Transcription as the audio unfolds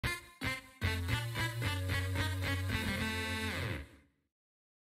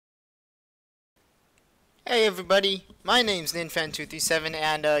Hey everybody, my name's NinFan237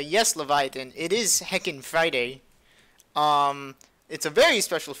 and yes Leviathan, it is heckin' Friday. It's a very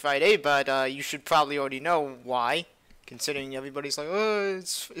special Friday, but you should probably already know why, considering everybody's like, oh,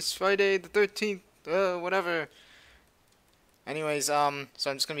 it's Friday the 13th, whatever. Anyways, so I'm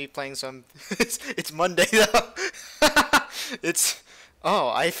just gonna be playing some, it's Monday though. It's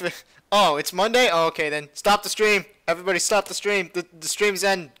Monday? Oh, okay then. Stop the stream. Everybody stop the stream. The stream's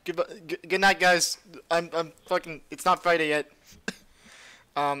end. Good night, guys. I'm fucking, it's not Friday yet.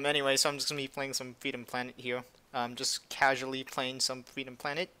 Anyway, so I'm just gonna be playing some Freedom Planet here. Just casually playing some Freedom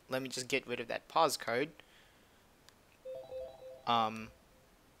Planet. Let me just get rid of that pause card. Why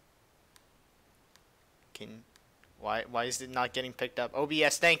is it not getting picked up?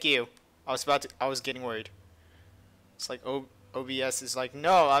 OBS, thank you. I was getting worried. It's like, OBS is like,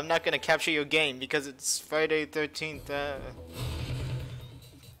 no, I'm not gonna capture your game because it's Friday 13th.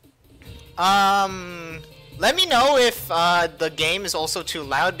 Let me know if the game is also too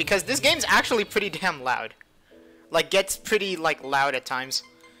loud, because this game's actually pretty damn loud. Like, gets pretty like loud at times.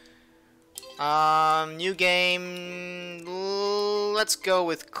 New game. Let's go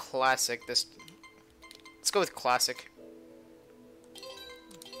with classic. Let's go with classic.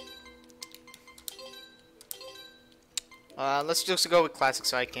 Let's just go with classic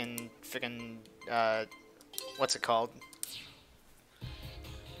so I can friggin' what's it called?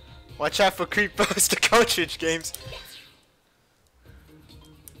 Watch out for creepbuster cartridge games.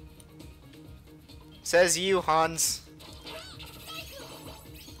 Says you, Hans.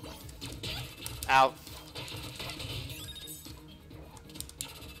 Out.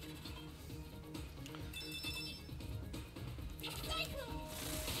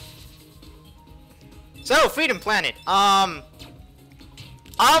 So, Freedom Planet.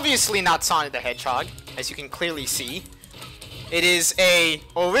 Obviously not Sonic the Hedgehog, as you can clearly see. It is a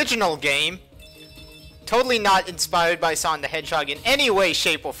original game, totally not inspired by Sonic the Hedgehog in any way,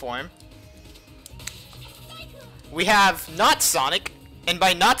 shape, or form. We have not Sonic, and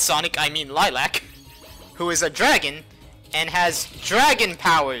by not Sonic I mean Lilac, who is a dragon and has dragon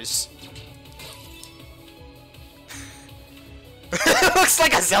powers. Looks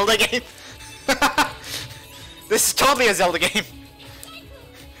like a Zelda game. This is totally a Zelda game.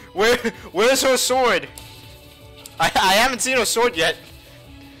 Where's her sword? I haven't seen her sword yet.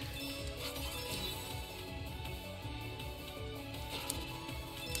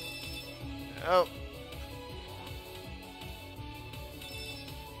 Oh.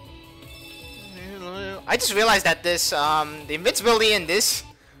 I just realized that this the invincibility in this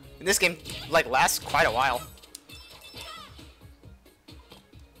game like lasts quite a while.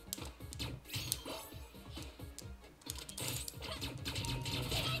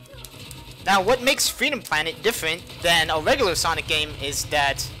 Now, what makes Freedom Planet different than a regular Sonic game is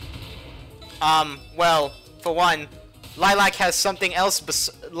that, well, for one, Lilac has something else,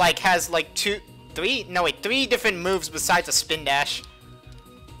 has like three different moves besides a spin dash.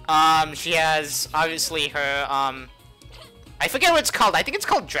 She has, obviously, her, I forget what it's called. I think it's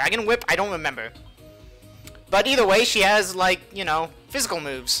called Dragon Whip. I don't remember. But either way, she has, like, you know, physical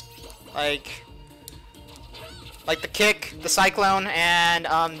moves. Like the kick, the cyclone, and,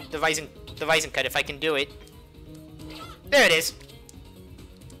 the Rising Cut, if I can do it. There it is.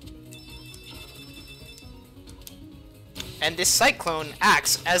 And this cyclone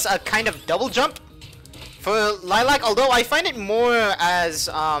acts as a kind of double jump for Lilac, although I find it more as,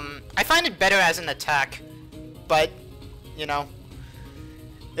 I find it better as an attack. But, you know,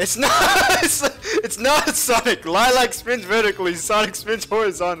 it's not, it's not Sonic. Lilac spins vertically, Sonic spins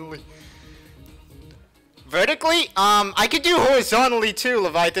horizontally. Vertically? I could do horizontally too,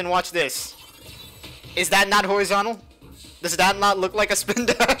 Leviathan. Watch this. Is that not horizontal? Does that not look like a spin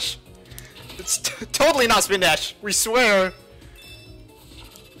dash? It's totally not spin dash. We swear.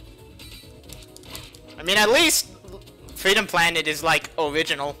 I mean, at least Freedom Planet is like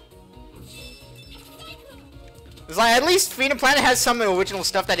original. It's like at least Freedom Planet has some original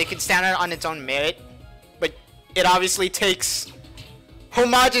stuff that it can stand on its own merit. But it obviously takes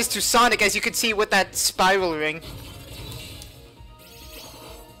homages to Sonic, as you can see with that spiral ring.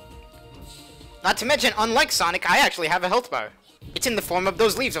 Not to mention, unlike Sonic, I actually have a health bar. It's in the form of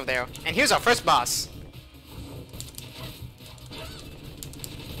those leaves over there. And here's our first boss.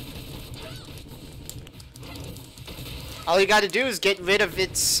 All you gotta do is get rid of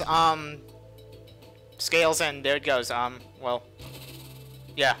its, scales, and there it goes. Well,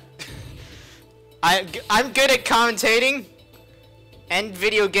 yeah. I'm good at commentating and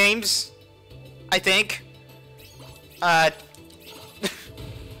video games, I think.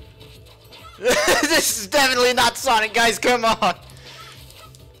 This is definitely not Sonic, guys, come on.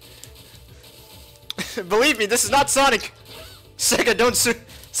 Believe me, this is not Sonic. Sega, don't sue.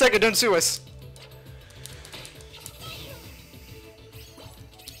 Sega, don't sue us.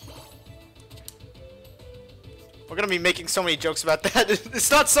 We're gonna be making so many jokes about that.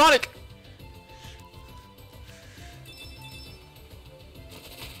 It's not Sonic.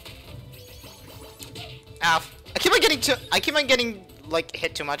 Ow. I keep on getting like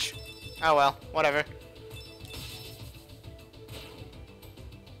hit too much. Oh well, whatever.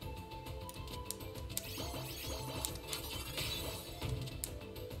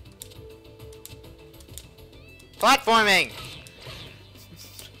 Platforming!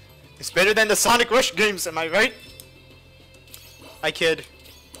 It's better than the Sonic Rush games, am I right? I kid.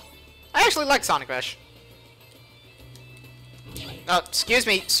 I actually like Sonic Rush. Oh, excuse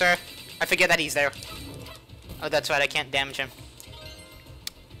me, sir. I forget that he's there. Oh, that's right, I can't damage him.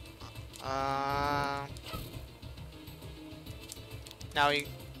 Now he...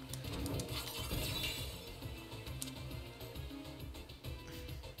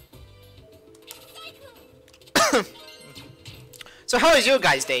 So how is your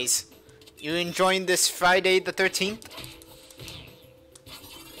guys' days? You enjoying this Friday the 13th?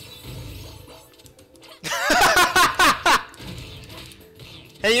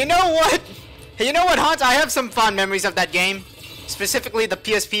 Hey, you know what? Hey, you know what, Hans? I have some fond memories of that game. Specifically the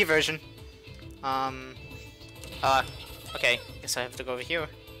PSP version. Okay. Guess I have to go over here.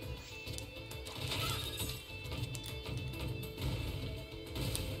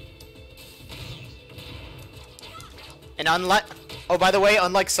 And unlike... Oh, by the way,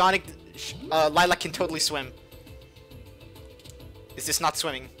 unlike Sonic, Lilac can totally swim. Is this not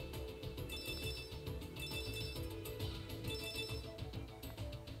swimming?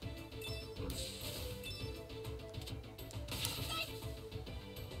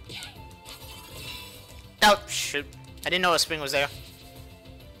 Oh, shoot. I didn't know a spring was there.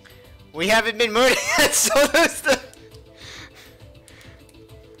 We haven't been murdered yet, so there's the...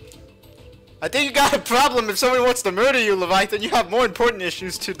 I think you got a problem if someone wants to murder you, Leviathan. You have more important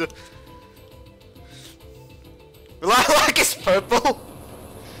issues to the... Lilac is purple?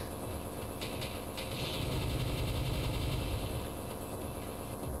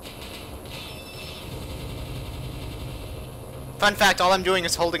 Fun fact, all I'm doing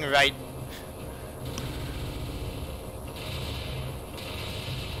is holding right.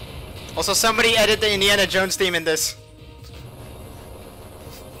 Also, somebody edit the Indiana Jones theme in this.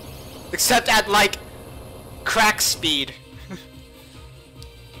 Except at, like, crack speed.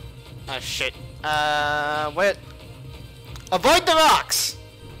 Oh, shit. What? Avoid the rocks!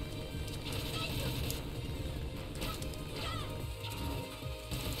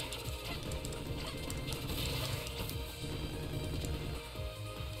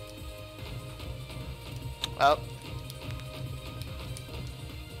 Oh.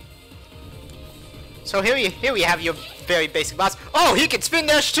 So here we have your very basic boss. Oh, he can spin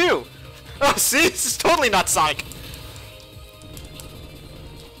dash too! Oh, see? This is totally not Sonic.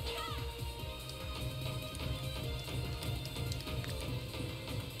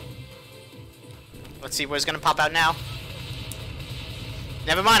 Let's see where's gonna pop out now.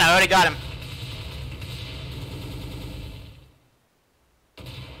 Never mind, I already got him.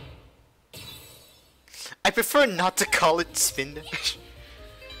 I prefer not to call it spin dash.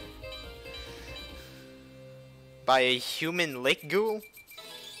 By a human lake ghoul?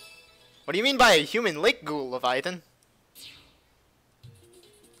 What do you mean by a human lake ghoul, Leviathan?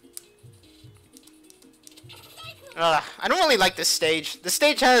 I don't really like this stage. The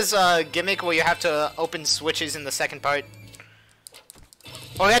stage has a gimmick where you have to open switches in the second part.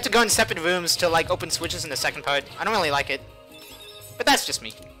 Or you have to go in separate rooms to like open switches in the second part. I don't really like it. But that's just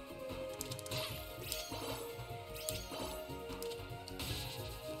me.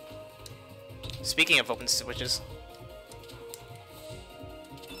 Speaking of open switches.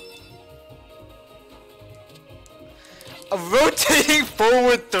 A rotating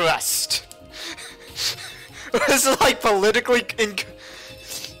forward thrust. This is like politically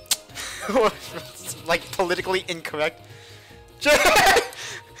like politically incorrect.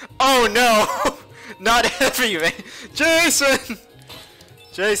 Oh no! Not Heavy Rain. Jason!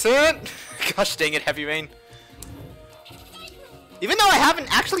 Jason! Gosh dang it, Heavy Rain. Even though I haven't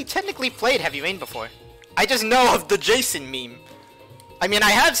actually technically played Heavy Rain before. I just know of the Jason meme. I mean,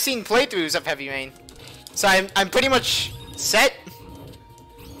 I have seen playthroughs of Heavy Rain. So I'm pretty much set.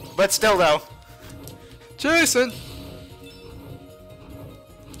 But still though. Jason!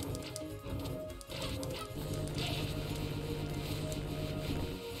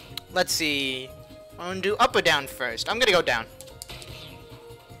 Let's see. I'm gonna do up or down first. I'm gonna go down.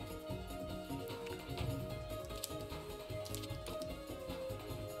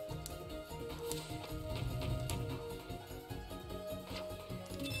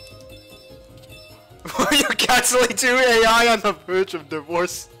 Canceling 2 AI on the verge of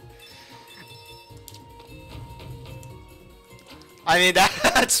divorce. I mean,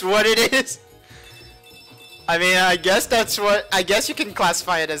 that's what it is. I mean, I guess that's what... I guess you can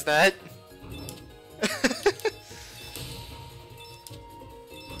classify it as that.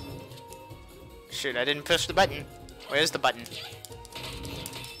 Shoot, I didn't push the button. Where's the button?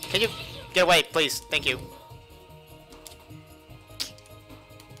 Can you get away, please? Thank you.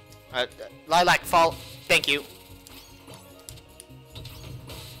 Lilac, fall. Thank you.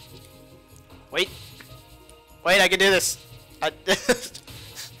 Wait. Wait, I can do this.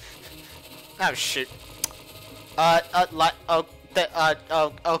 Oh, shoot.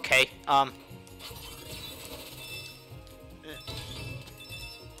 Okay,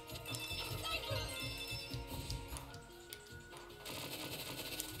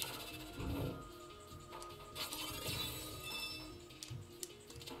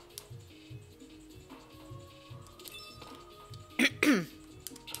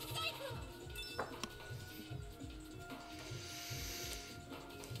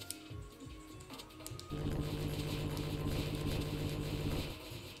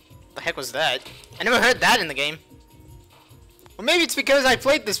 the heck was that? I never heard that in the game. Or maybe it's because I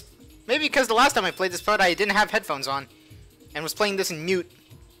played this... Maybe because the last time I played this part I didn't have headphones on. And was playing this in mute.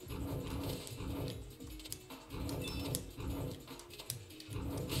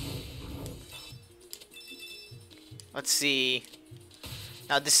 Let's see...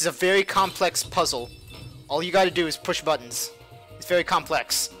 Now this is a very complex puzzle. All you gotta do is push buttons. It's very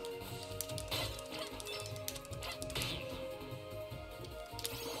complex.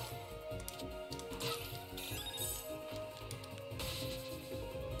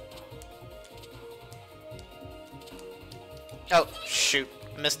 Oh, shoot.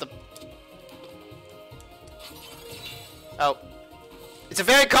 Missed the... Oh. It's a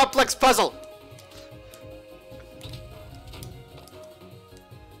very complex puzzle!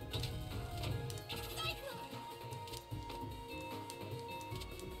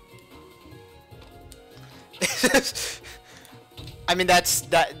 I mean,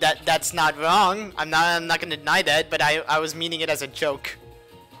 that's not wrong. I'm not gonna deny that, but I was meaning it as a joke.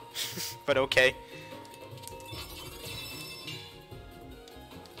 But okay.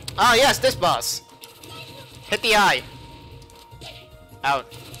 Oh yes, this boss. Hit the eye.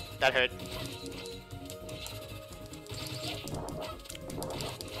 Out. That hurt.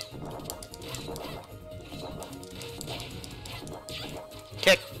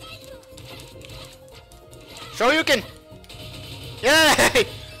 Kick. Shoryuken! Yay!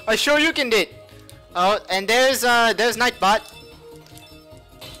 I Shoryuken did. Oh, and there's Nightbot.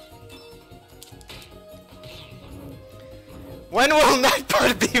 When will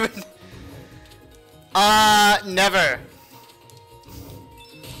Nightbot be with... Never.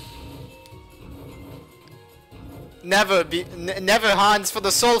 Never, Hans, for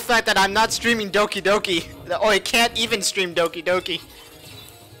the sole fact that I'm not streaming Doki Doki. Or I can't even stream Doki Doki.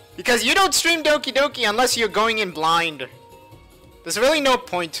 Because you don't stream Doki Doki unless you're going in blind. There's really no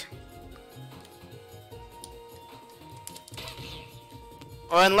point.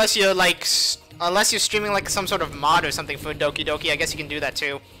 Or unless you're like... Unless you're streaming like some sort of mod or something for Doki Doki, I guess you can do that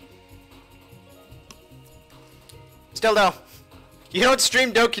too. Still though, you don't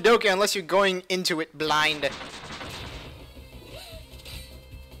stream Doki Doki unless you're going into it blind.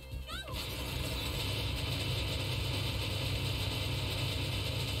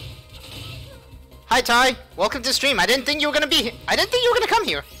 Hi Ty, welcome to stream. I didn't think you were gonna come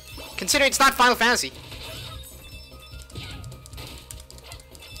here, considering it's not Final Fantasy.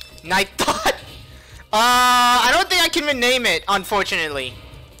 Night Thought. I don't think I can rename it, unfortunately.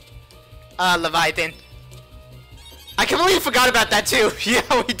 Leviathan. I completely forgot about that too. Yeah,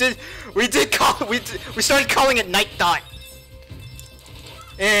 we started calling it Night Thought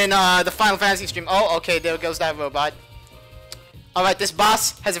in the Final Fantasy stream. Oh, okay, there goes that robot. All right, this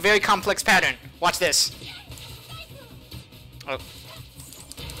boss has a very complex pattern. Watch this. Oh.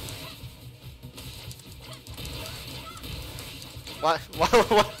 What?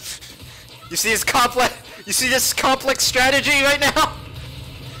 You see this complex? You see this complex strategy right now?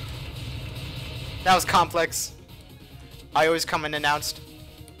 That was complex. I always come unannounced.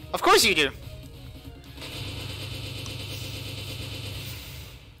 Of course you do.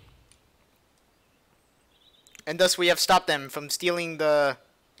 And thus we have stopped them from stealing the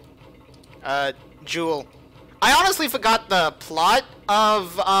jewel. I honestly forgot the plot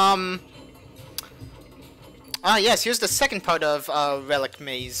of yes, here's the second part of Relic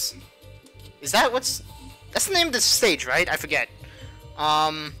Maze. Is that what's... That's the name of the stage, right? I forget.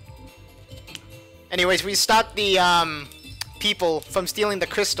 Anyways, we stopped the people from stealing the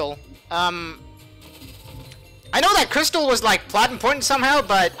crystal. I know that Crystal was like plot important somehow,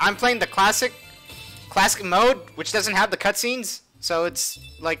 but I'm playing the classic mode, which doesn't have the cutscenes, so it's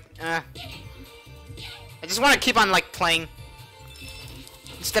like, I just want to keep on like playing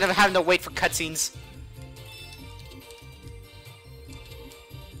instead of having to wait for cutscenes.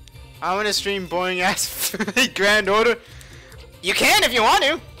 I want to stream boring ass Grand Order. You can if you want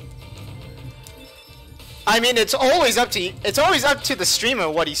to. I mean, it's always up to the streamer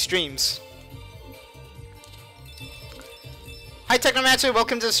what he streams. Hi Technomancer,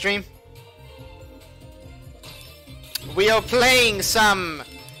 welcome to the stream. We are playing some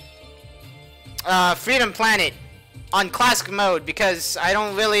Freedom Planet on classic mode because I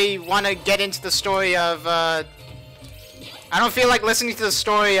don't really want to get into the story of I don't feel like listening to the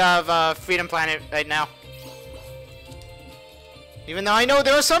story of Freedom Planet right now. Even though I know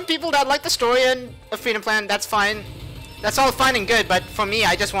there are some people that like the story of Freedom Planet, that's fine. That's all fine and good, but for me,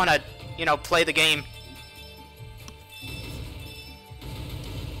 I just want to, you know, play the game.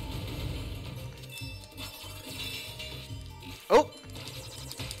 Oh!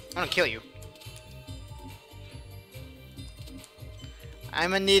 I'm gonna kill you.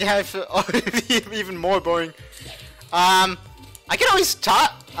 I'm gonna need help for even more boring. I can always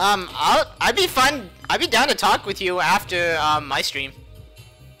talk. I'd be fun. I'd be down to talk with you after my stream.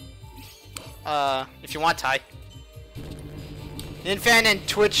 If you want, Ty. Ninfan and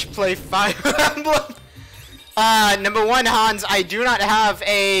Twitch play Fire Emblem. Number one, Hans. I do not have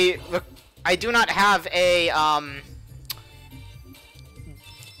a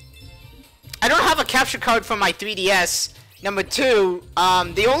I don't have a capture card for my 3DS. Number two,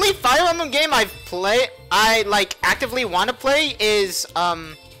 the only Fire Emblem game I like actively want to play is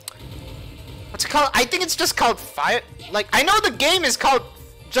what's it called? I think it's just called Fire. Like, I know the game is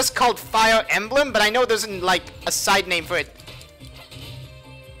just called Fire Emblem, but I know there's like a side name for it.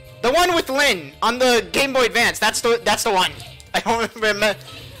 The one with Lyn on the Game Boy Advance. That's the one. I don't remember.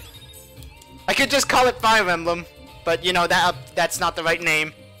 I could just call it Fire Emblem, but you know that's not the right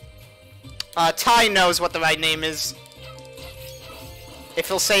name. Ty knows what the right name is. If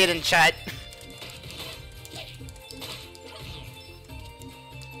he'll say it in chat.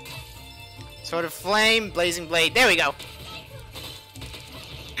 Sword of Flame, Blazing Blade. There we go.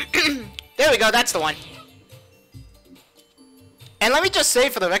 There we go, that's the one. And let me just say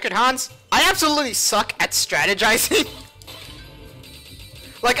for the record, Hans, I absolutely suck at strategizing.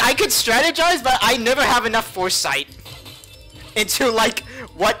 Like, I could strategize, but I never have enough foresight into, like,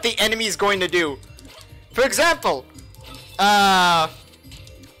 what the enemy is going to do. For example, I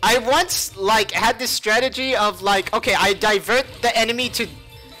once, like, had this strategy of, like, okay, I'll divert the enemy to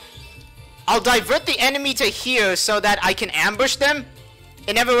here so that I can ambush them.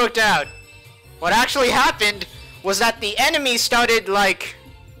 It never worked out. What actually happened was that the enemy started, like...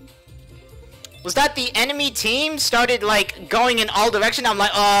 the enemy team started, like, going in all directions. I'm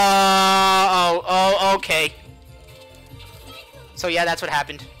like, oh, okay. So, yeah, that's what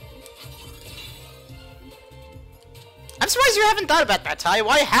happened. I'm surprised you haven't thought about that, Ty.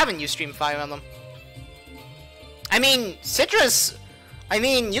 Why haven't you streamed Fire Emblem? I mean, Citra's... I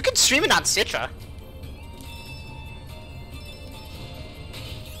mean, you could stream it on Citra.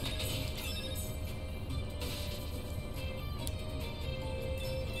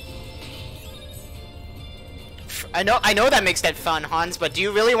 I know that makes that fun, Hans, but do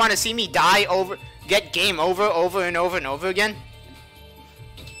you really want to see me get game over and over again?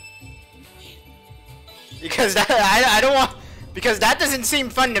 Because that, I don't want, because that doesn't seem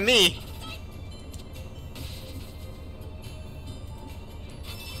fun to me.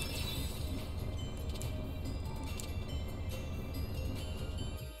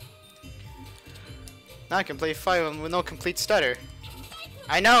 Now I can play Fire Emblem with no complete stutter.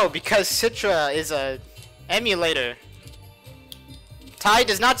 I know, because Citra is a emulator. Ty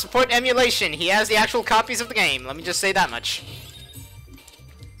does not support emulation. He has the actual copies of the game. Let me just say that much.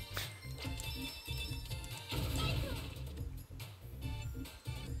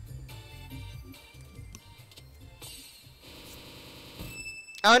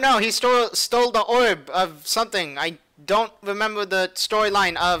 Oh no, he stole the orb of something. I don't remember the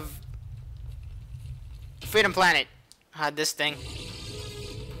storyline of Freedom Planet. This thing.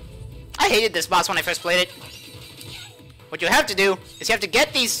 I hated this boss when I first played it. What you have to do is you have to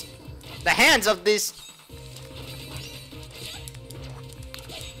get the hands of this.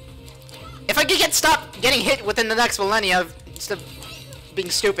 If I could stop getting hit within the next millennia instead of being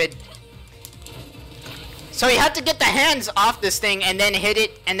stupid. So you have to get the hands off this thing and then hit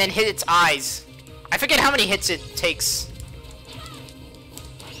it and then hit its eyes. I forget how many hits it takes.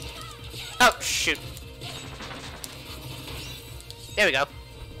 Oh, shoot. There we go.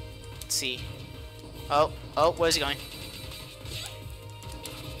 Let's see. Oh, where's he going?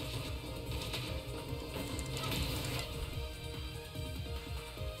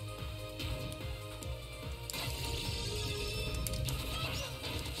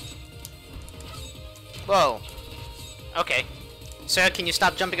 Whoa. Okay. Sir, can you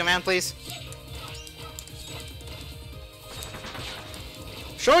stop jumping around, please?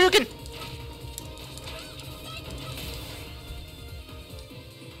 Shoryuken!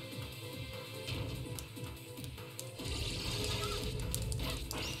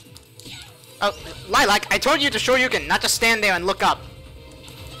 Oh, Lilac, I told you to Shoryuken, not to stand there and look up.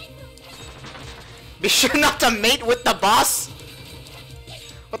 Be sure not to mate with the boss?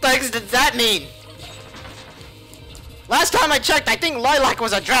 What the heck does that mean? Last time I checked, I think Lilac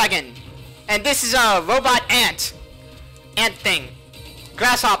was a dragon. And this is a robot ant. Ant thing.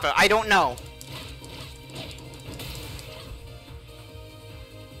 Grasshopper, I don't know.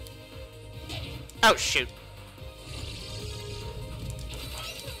 Oh, shoot.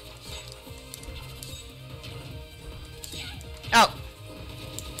 Oh.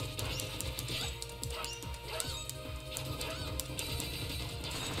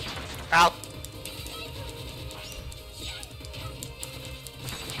 Ow.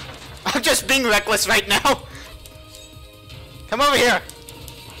 I'm just being reckless right now. Come over here.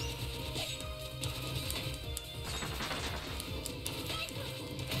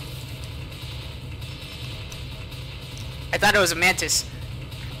 I thought it was a mantis.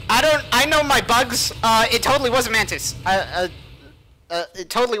 I know my bugs. It totally was a mantis. It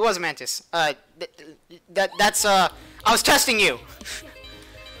totally was a mantis. I was testing you.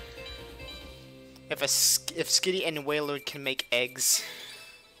 If Skitty and Wailord can make eggs,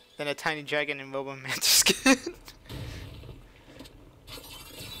 then a tiny dragon and Robo Mantis can.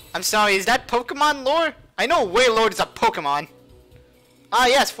 I'm sorry, is that Pokemon lore? I know Wailord is a Pokemon. Ah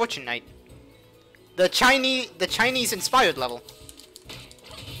yes, Fortune Knight. The Chinese inspired level.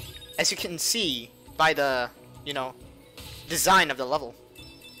 As you can see by the, you know, design of the level.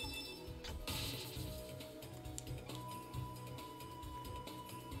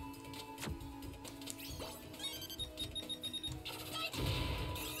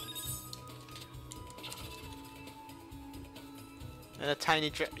 And a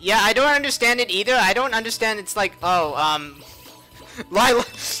tiny yeah, I don't understand it either. I don't understand. It's like, oh, Lilac.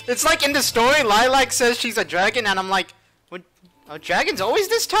 It's like in the story, Lilac says she's a dragon, and I'm like, what? Are dragons always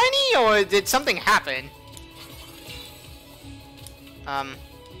this tiny, or did something happen?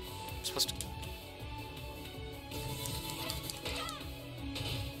 Supposed to.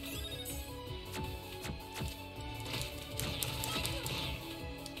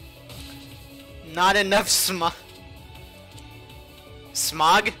 Not enough smog.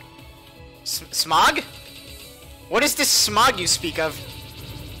 Smog? Smog? What is this smog you speak of?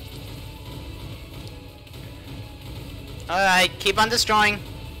 Alright, keep on destroying.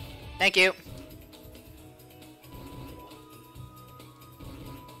 Thank you.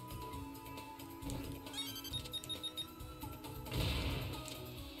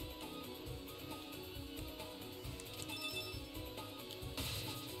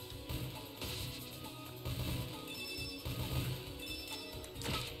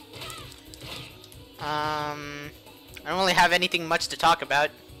 I don't really have anything much to talk about.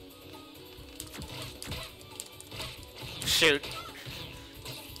 Shoot.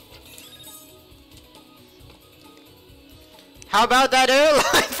 How about that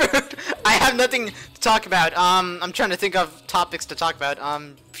airline food? I have nothing to talk about. I'm trying to think of topics to talk about.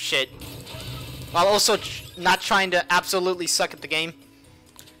 Shit. While also not trying to absolutely suck at the game.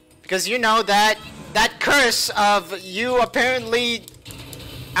 Because you know that curse of you apparently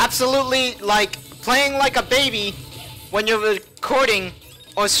absolutely, like, playing like a baby when you're recording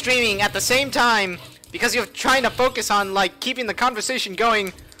or streaming at the same time because you're trying to focus on, like, keeping the conversation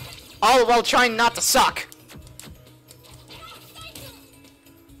going all while trying not to suck.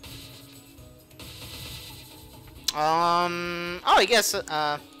 Oh, I guess,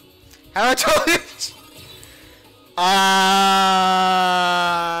 how I told you?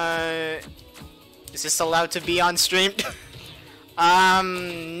 Is this allowed to be on stream?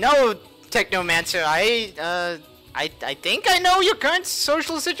 No, Technomancer, I think I know your current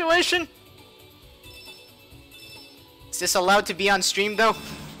social situation. Is this allowed to be on stream, though?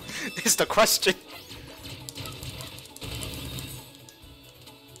 Is the question.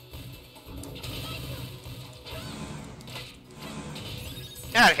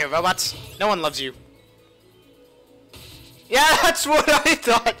 Get out of here, robots. No one loves you. Yeah, that's what I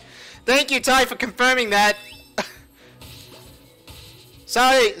thought. Thank you, Ty, for confirming that.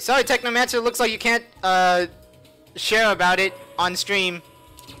 Sorry, Technomancer. Looks like you can't share about it on stream.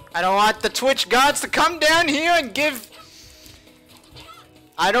 I don't want the Twitch gods to come down here and give...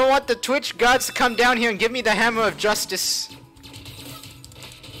 I don't want the Twitch gods to come down here and give me the hammer of justice.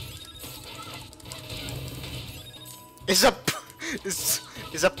 It's a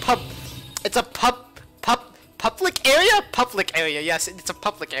public area? Public area, yes, it's a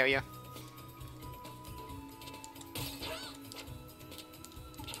public area.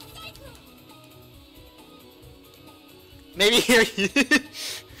 Maybe here.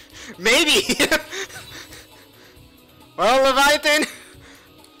 Maybe. Well, Leviathan,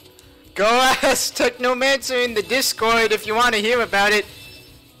 go ask Technomancer in the Discord if you want to hear about it.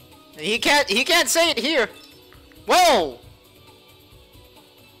 He can't say it here. Whoa!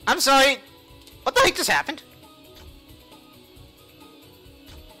 I'm sorry. What the heck just happened?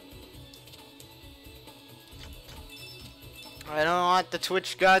 I don't want the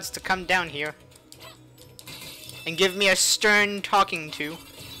Twitch gods to come down here and give me a stern talking to.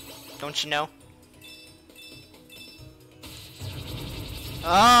 Don't you know?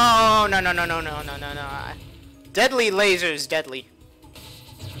 Oh, no. Deadly lasers, deadly.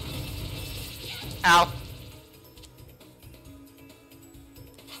 Ow.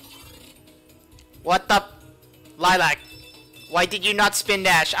 What the? Lilac. Why did you not spin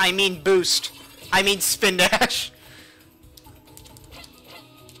dash? I mean boost. I mean spin dash.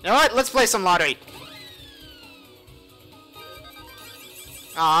 You know what? Let's play some lottery.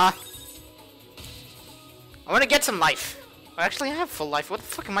 I want to get some life. Actually, I have full life. What the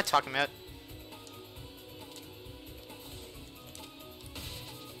fuck am I talking about?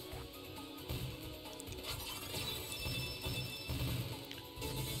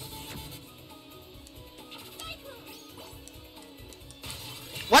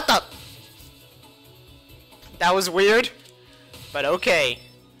 What the? That was weird, but okay.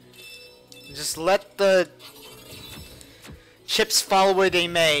 Just let the chips fall where they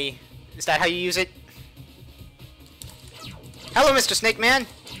may. Is that how you use it? Hello, Mr. Snake Man.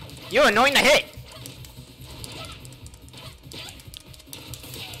 You're annoying to hit.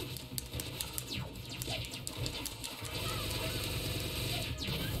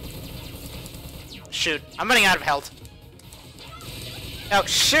 Shoot, I'm running out of health. Oh,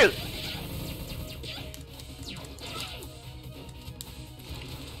 shoot!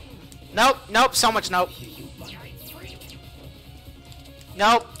 Nope, so much nope.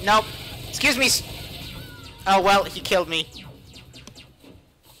 Nope. Excuse me. Oh, well, he killed me.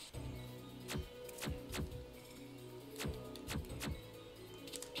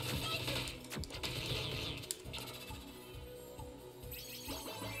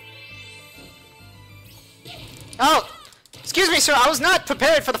 Oh! Excuse me, sir, I was not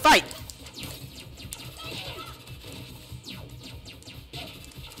prepared for the fight!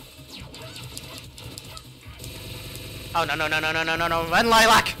 Oh, no, run,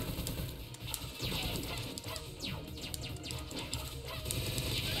 Lilac!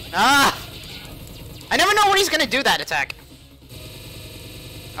 Ah! I never know when he's gonna do that attack.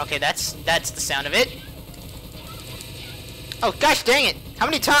 Okay, that's the sound of it. Oh, gosh dang it! How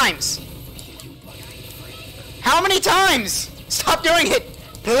many times? How many times? Stop doing it!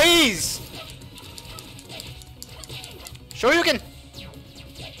 Please! Shoryuken!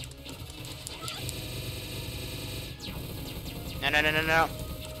 No.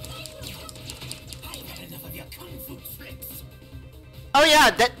 Oh yeah,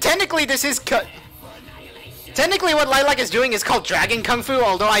 technically this is technically what Lilac is doing is called Dragon Kung Fu,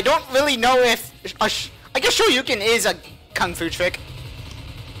 although I don't really know if... I guess Shoryuken is a Kung Fu trick.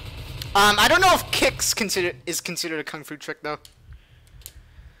 I don't know if kicks is considered a Kung Fu trick, though.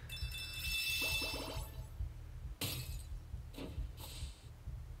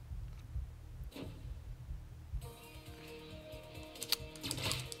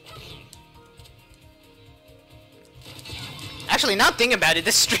 Actually, now thinking about it,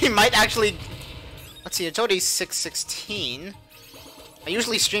 this stream might actually... Let's see, it's already 6:16. I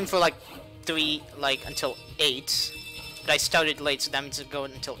usually stream for like until 8. But I started late, so that means it go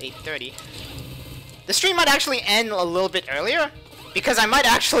until 8:30. The stream might actually end a little bit earlier, because I might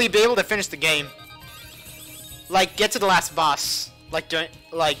actually be able to finish the game. Like, get to the last boss,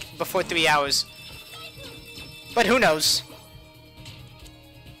 before 3 hours. But who knows?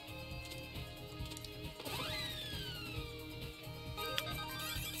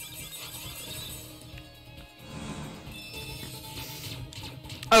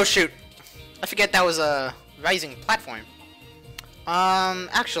 Oh shoot. I forget that was a rising platform.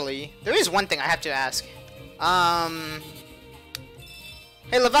 Actually, there is one thing I have to ask.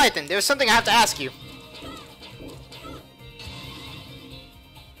 Hey Leviathan, there's something I have to ask you.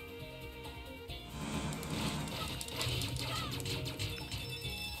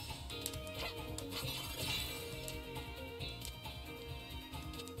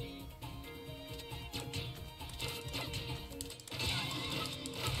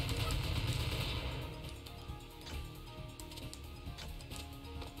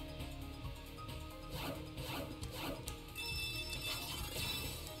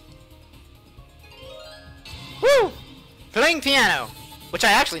 playing piano, which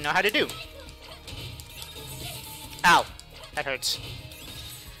I actually know how to do. Ow, that hurts.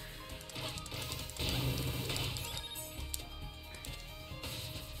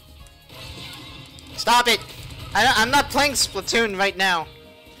 Stop it! I'm not playing Splatoon right now.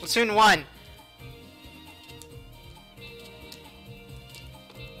 Splatoon 1.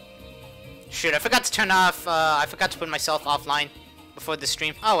 Shoot, I forgot to turn off, I forgot to put myself offline before the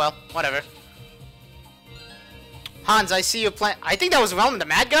stream. Oh well, whatever. Hans, I see you playing. I think that was Realm of the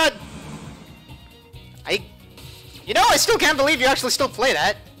Mad God? You know, I still can't believe you actually still play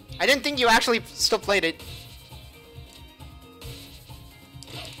that. I didn't think you actually still played it.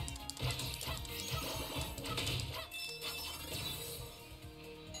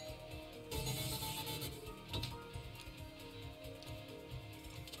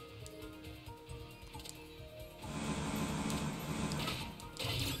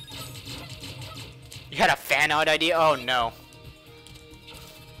 You had a fan out idea? Oh no.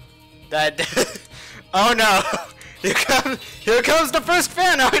 That. Oh no. Here comes the first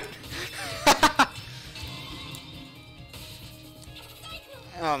fan art.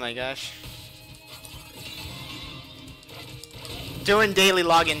 Oh my gosh. Doing daily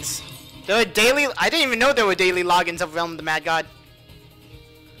logins. There were daily. I didn't even know there were daily logins of Realm of the Mad God.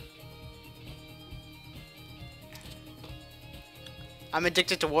 I'm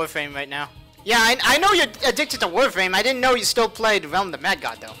addicted to Warframe right now. Yeah, I know you're addicted to Warframe. I didn't know you still played Realm of the Mad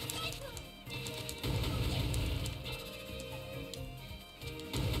God, though.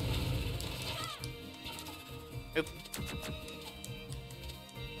 Oop.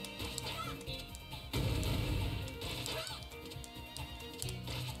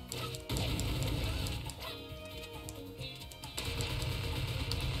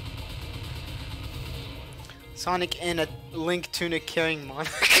 Sonic and a Link Tunic carrying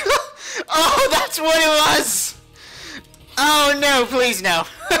Monica. Oh, that's what it was! Oh no, please no.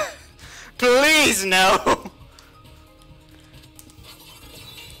 Please no.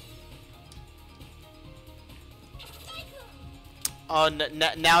 Oh,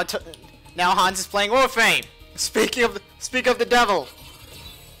 now Hans is playing Warframe. Speak of the devil.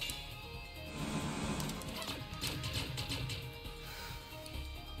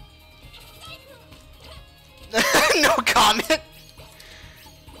 No comment.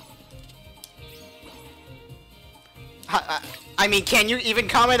 I mean, can you even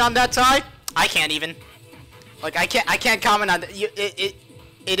comment on that, Ty? I can't even. Like, I can't comment on that.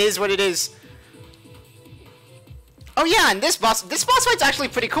 It is what it is. Oh yeah, and this boss fight's actually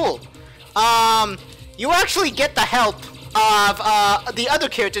pretty cool. You actually get the help of the other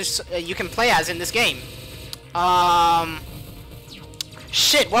characters you can play as in this game.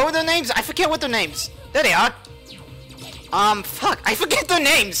 Shit, what were their names? I forget what their names. There they are. Fuck, I forget their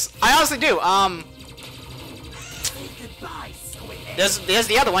names. I honestly do. There's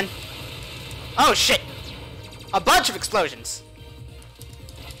the other one. Oh shit. A bunch of explosions.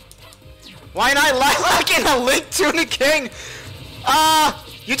 Why not Lilac and a Link Tunic King?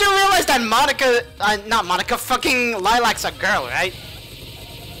 You do realize that Monica, not Monica, fucking Lilac's a girl, right?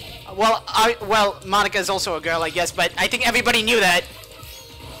 Well, Monica is also a girl, I guess, but I think everybody knew that.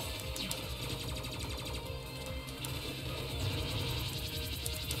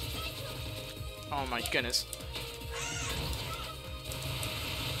 Oh my goodness.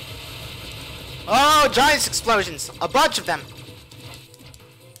 Oh, giant explosions! A bunch of them!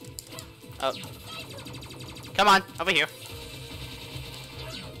 Oh. Come on, over here.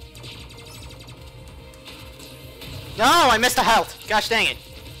 No, I missed the health! Gosh dang it.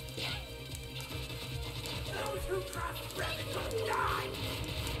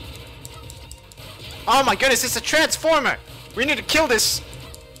 Oh my goodness, it's a transformer! We need to kill this!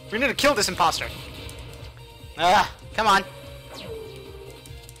 We need to kill this imposter. Come on.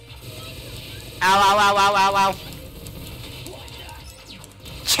 Ow, ow, ow, ow, ow, ow.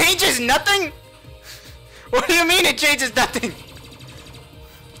 Changes nothing? What do you mean it changes nothing?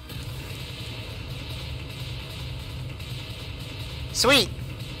 Sweet.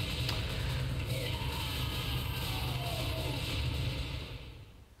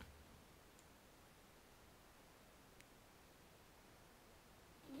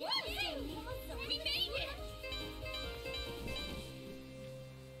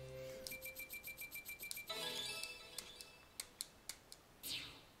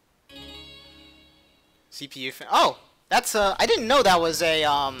 CPU oh, that's I didn't know that was a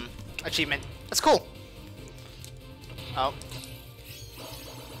achievement. That's cool. Oh.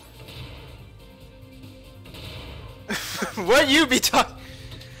 What you be talking?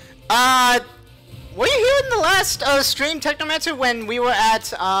 Were you here in the last stream, Technomancer, when we were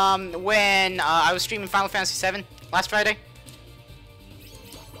at when I was streaming Final Fantasy VII last Friday?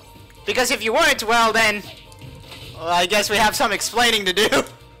 Because if you weren't, well then, well, I guess we have some explaining to do.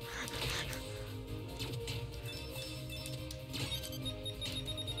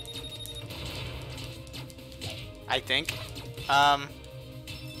 I think.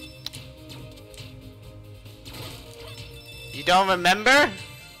 You don't remember?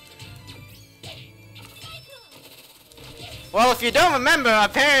 Well, if you don't remember,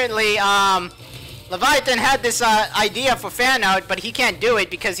 apparently, Leviathan had this idea for fan art, but he can't do it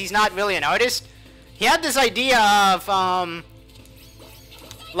because he's not really an artist. He had this idea of,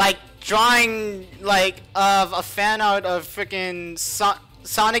 like, drawing, like, of a fan art of freaking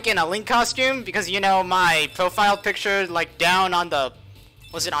Sonic in a Link costume, because, you know, my profile picture, like, down on the,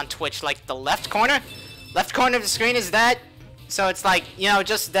 was it on Twitch, like, the left corner? Left corner of the screen is that, so it's like, you know,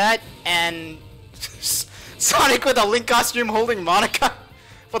 just that, and Sonic with a Link costume holding Monica,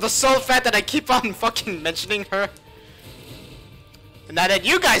 for the sole fact that I keep on fucking mentioning her. And now that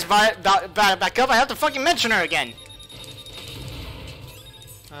you guys back up, I have to fucking mention her again.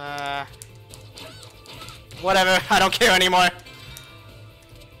 Whatever, I don't care anymore.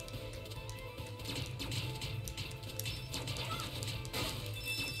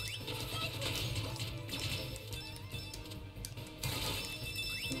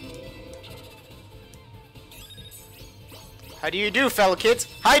 How do you do, fellow kids?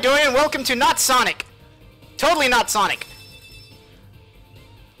 Hi, Dorian, welcome to Not Sonic. Totally not Sonic.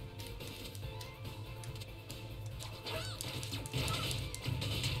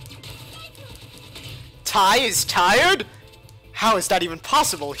 Ty is tired? How is that even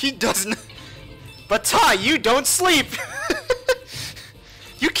possible? He doesn't... But Ty, you don't sleep!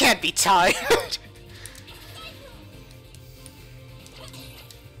 You can't be tired!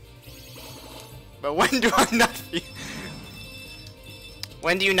 But when do I not feel...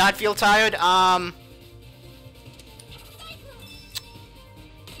 When do you not feel tired?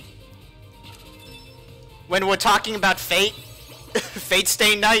 When we're talking about Fate? Fate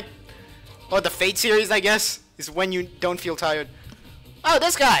Stay Night? Or the Fate series, I guess, is when you don't feel tired. Oh,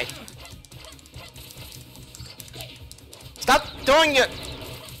 this guy! Stop throwing your...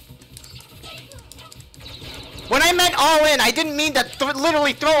 When I meant all in, I didn't mean to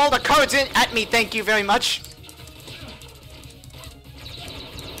literally throw all the cards in at me, thank you very much.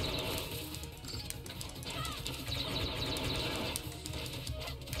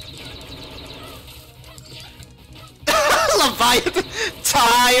 Leviathan!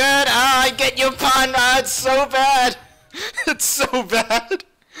 Tired! I get your pun! It's so bad! It's so bad!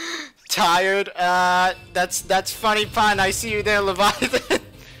 Tired, that's funny pun. I see you there, Leviathan.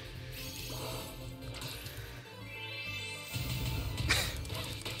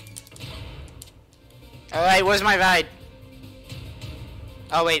 Alright, where's my ride?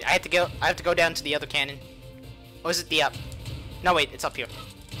 Oh wait, I have to go down to the other cannon. Or is it the up? No wait, it's up here.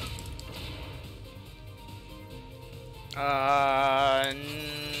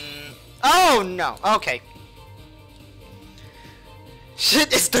 Oh no, okay.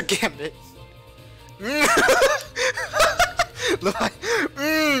 Shit, it's the Gambit.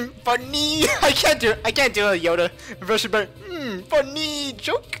 Funny. I can't do a Yoda impression, but funny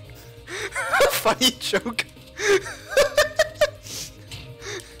joke. Funny joke.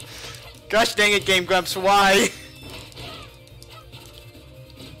 Gosh dang it, Game Grumps, why?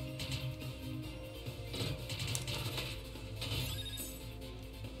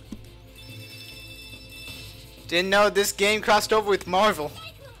 Didn't know this game crossed over with Marvel.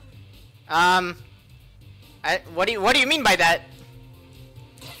 What do you mean by that?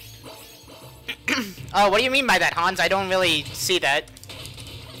 Oh, what do you mean by that, Hans? I don't really see that.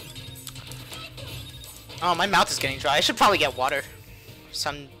 Oh, my mouth is getting dry. I should probably get water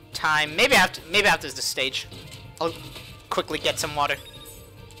sometime. Maybe after this stage, I'll quickly get some water.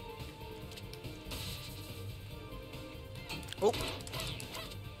 Oh.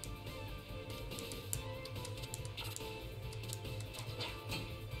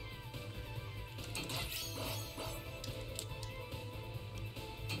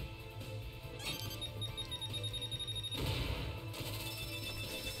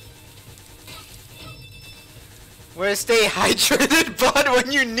 Where stay hydrated, bud,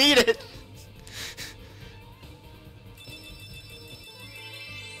 when you need it.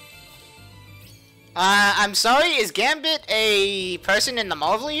 I'm sorry, is Gambit a person in the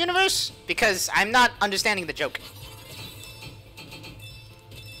Marvel universe? Because I'm not understanding the joke.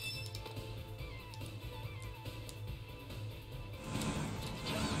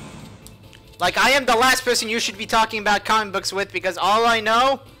 Like, I am the last person you should be talking about comic books with, because all I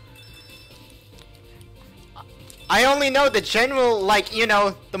know... I only know the general, like, you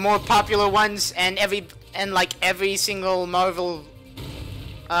know, the more popular ones, and every single Marvel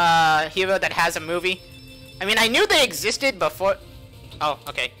hero that has a movie. I mean, I knew they existed before. Oh,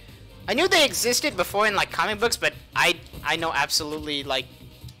 okay. I knew they existed before in like comic books, but I know absolutely like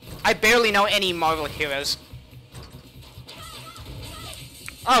I barely know any Marvel heroes.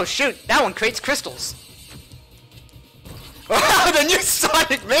 Oh shoot, that one creates crystals. Wow, the new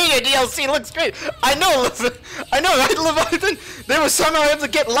Sonic Mania DLC looks great. I know, right, Leviathan? They were somehow able to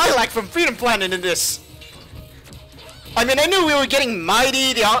get Lilac from Freedom Planet in this. I mean, I knew we were getting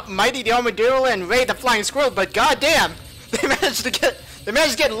Mighty the Armadillo and Ray the Flying Squirrel, but goddamn, they managed to get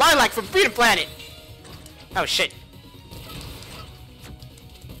Lilac from Freedom Planet. Oh shit.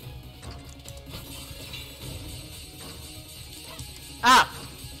 Ah,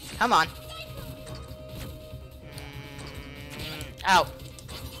 come on. Ow.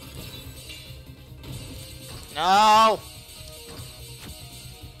 No.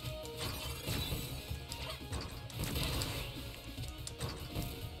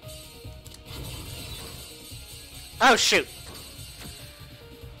 Oh shoot.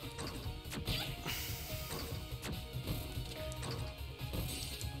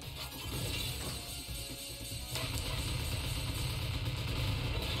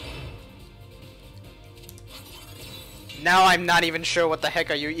 Now I'm not even sure what the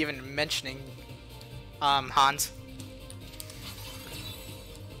heck are you even mentioning, Hans.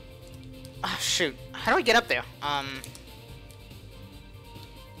 Oh, shoot. How do I get up there?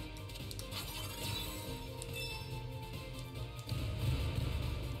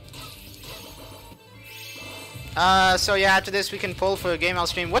 So yeah, after this we can pull for a game I'll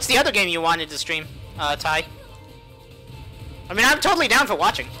stream. What's the other game you wanted to stream, Ty? I mean, I'm totally down for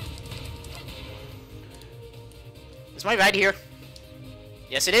watching. Is my ride here?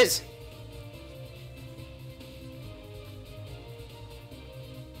 Yes, it is.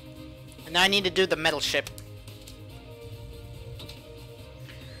 And now I need to do the metal ship.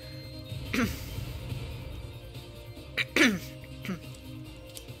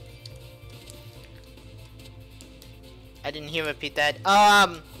 I didn't hear repeat that.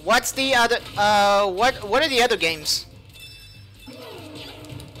 What's the other, what are the other games?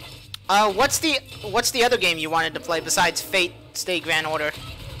 What's the other game you wanted to play besides Fate Stay Grand Order?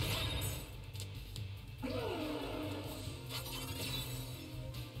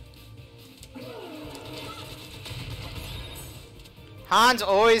 Hans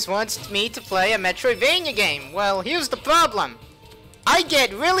always wants me to play a Metroidvania game. Well, here's the problem. I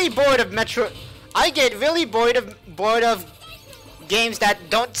get really bored of bored of games that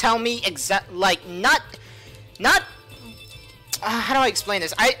don't tell me not how do I explain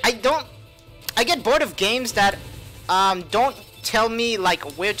this? I get bored of games that don't tell me like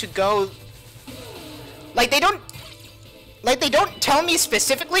where to go. Like they don't tell me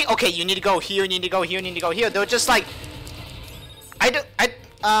specifically, okay, you need to go here, you need to go here, you need to go here. They're just like I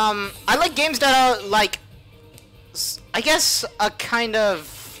like games that are like, I guess a kind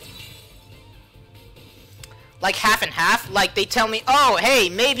of like half and half. Like they tell me, oh hey,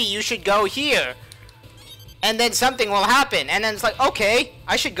 maybe you should go here. And then something will happen, and then it's like, okay,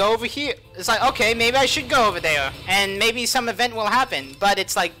 I should go over here. It's like, okay, maybe I should go over there, and maybe some event will happen, but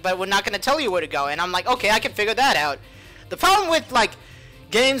it's like, but we're not gonna tell you where to go, and I'm like, okay, I can figure that out. The problem with, like,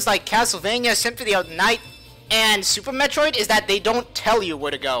 games like Castlevania, Symphony of the Night, and Super Metroid is that they don't tell you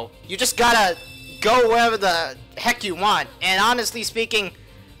where to go. You just gotta go wherever the heck you want, and honestly speaking,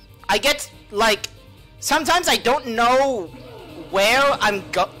 I get, like, sometimes I don't know where I'm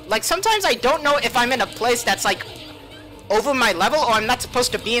sometimes I don't know if I'm in a place that's like over my level, or I'm not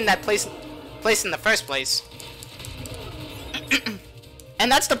supposed to be in that place in the first place.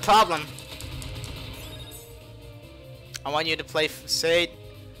 And that's the problem. I want you to play Fate.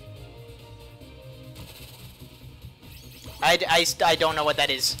 I don't know what that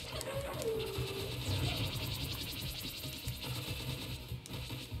is.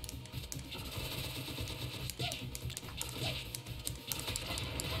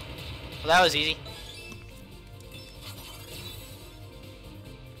 Well, that was easy.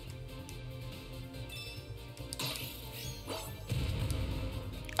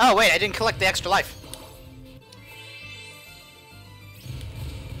 Oh wait, I didn't collect the extra life.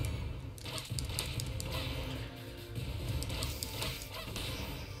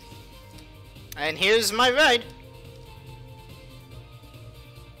 And here's my ride.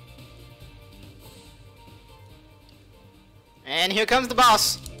 And here comes the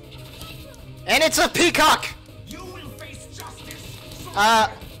boss. And it's a peacock! You will face justice.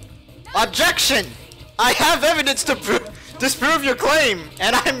 Objection! I have evidence to disprove your claim,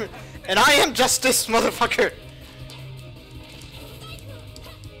 and I am justice, motherfucker.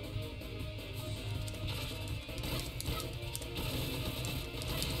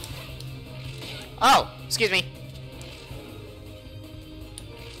 Oh, excuse me.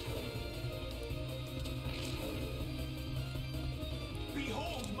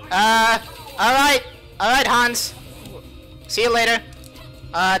 Alright. Alright, Hans. See you later.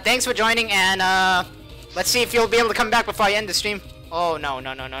 Thanks for joining, and, let's see if you'll be able to come back before I end the stream. Oh, no.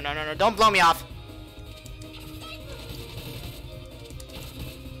 Don't blow me off.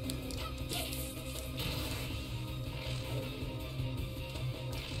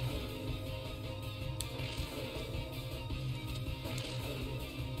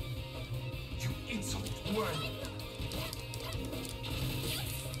 You insolent worm.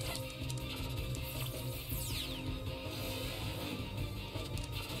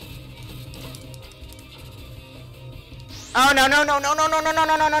 Oh, no.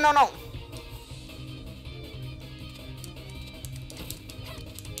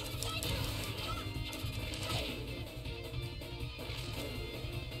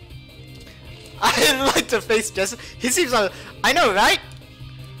 I like to face Justice. He seems like, I know, right?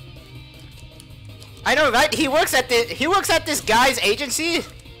 He works at this guy's agency.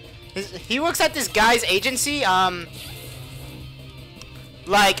 He works at this guy's agency,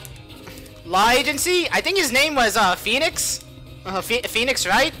 like, law agency. I think his name was Phoenix. Phoenix,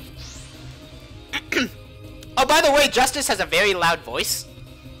 right? Oh, by the way, Justice has a very loud voice.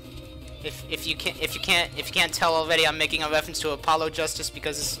 If you can't tell already, I'm making a reference to Apollo Justice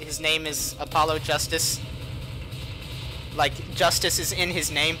because his name is Apollo Justice. Like, Justice is in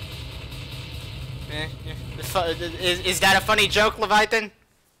his name. Is that a funny joke, Leviathan?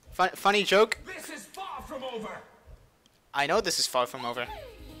 Funny joke? This is far from over. I know this is far from over.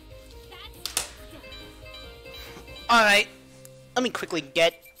 Alright. Let me quickly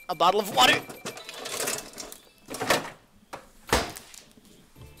get a bottle of water.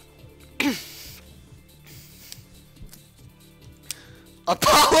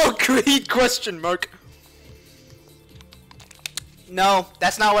 Apollo Creed question mark. No,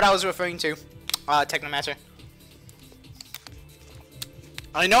 that's not what I was referring to. Technomancer.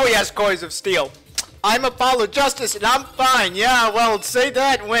 I know he has coins of steel. I'm Apollo Justice and I'm fine. Yeah, well, say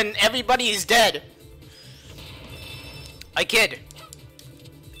that when everybody is dead. I kid.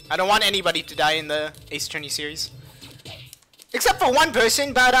 I don't want anybody to die in the Ace Attorney series. Except for one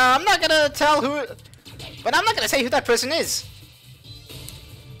person, but I'm not gonna tell who... But I'm not gonna say who that person is.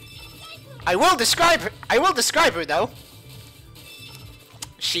 I will describe her, though.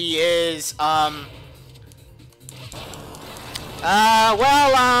 She is, how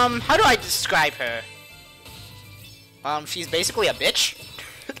do I describe her? She's basically a bitch.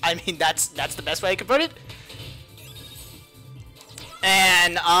 I mean, that's the best way I could put it.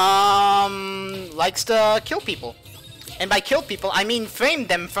 And, likes to kill people. And by kill people, I mean frame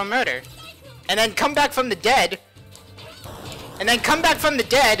them for murder. And then come back from the dead. And then come back from the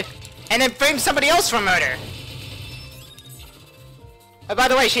dead. And then frame somebody else for murder. Oh, by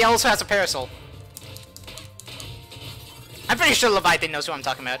the way, she also has a parasol. I'm pretty sure Leviathan knows who I'm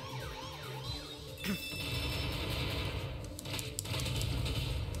talking about.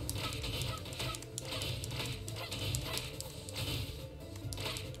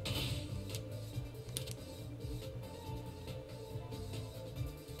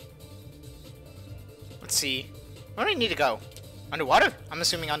 Let's see. Where do I need to go? Underwater? I'm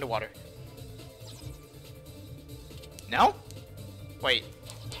assuming underwater. No? Wait.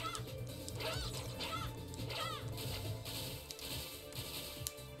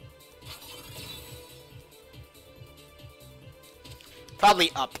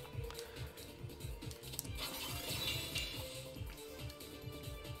 Probably up.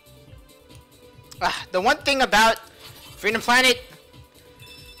 The one thing about Freedom Planet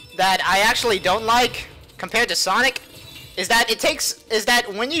that I actually don't like compared to Sonic is that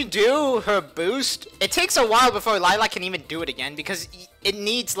when you do her boost, it takes a while before Lilac can even do it again because it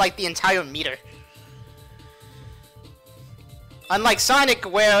needs like the entire meter. Unlike Sonic,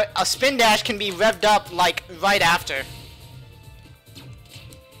 where a spin dash can be revved up like right after.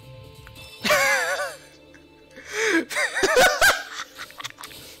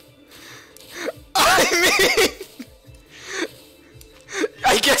 I mean,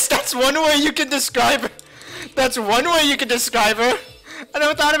 I guess that's one way you can describe her. That's one way you can describe her. I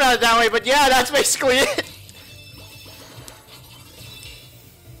never thought about it that way, but yeah, that's basically it.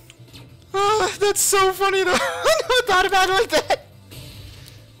 Oh, that's so funny though. I never thought about it like that.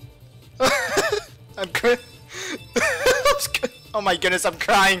 I'm crying. Oh my goodness, I'm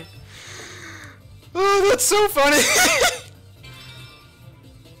crying. Oh, that's so funny.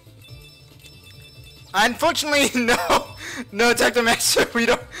 Unfortunately, no Technomancer, we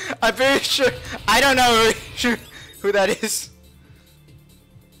don't, I'm very sure, I don't know who that is.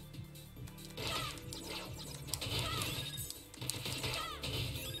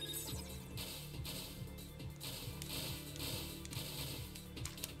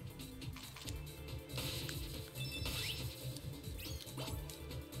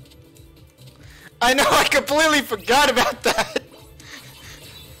 I know, I completely forgot about that.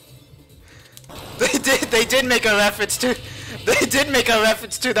 They did make a reference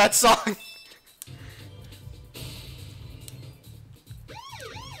to that song.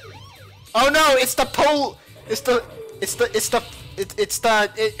 Oh no, it's the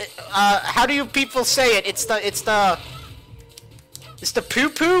how do you people say it? It's the poo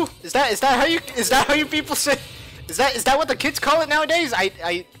poo? Is that how you people say? Is that what the kids call it nowadays?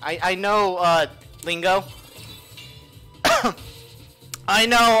 I know lingo. I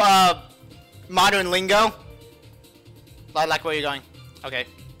know modern lingo. Like where are you going? Okay.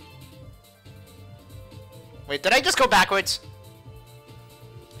 Wait, did I just go backwards?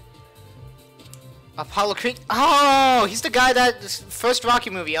 Apollo Creed. Oh, he's the guy that first Rocky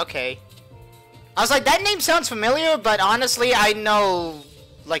movie. Okay. I was like, that name sounds familiar, but honestly, I know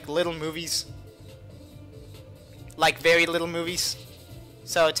like little movies, like very little movies.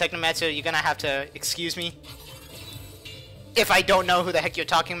 So Technomancer, you're gonna have to excuse me if I don't know who the heck you're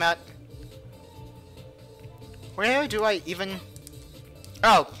talking about. Where do I even?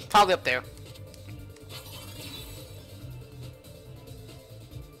 Oh, probably up there.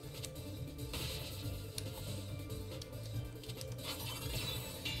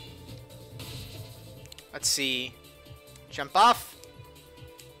 Let's see. Jump off.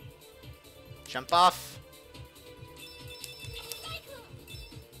 Jump off.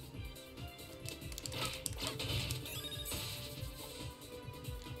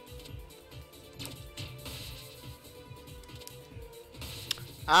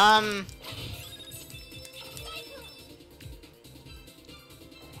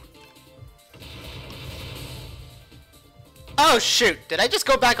 Oh shoot, did I just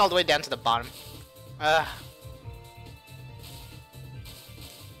go back all the way down to the bottom?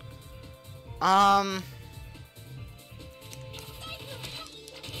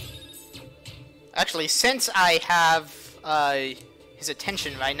 Actually, since I have, his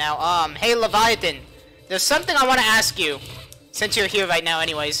attention right now, hey Leviathan, there's something I want to ask you, since you're here right now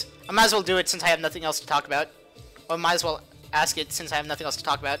anyways. I might as well do it since I have nothing else to talk about. Or might as well ask it since I have nothing else to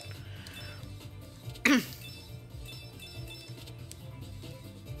talk about.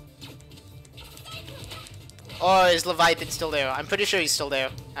 Or is Leviathan still there? I'm pretty sure he's still there.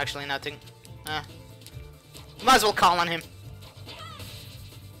 Actually, nothing. Might as well call on him.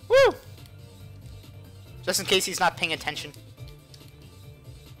 Woo! Just in case he's not paying attention.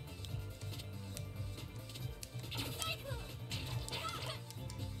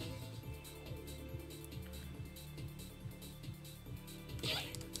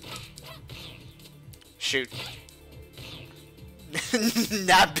 Shoot.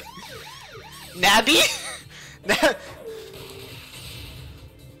 Nabby?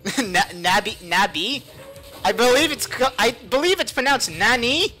 Nabby? I believe it's pronounced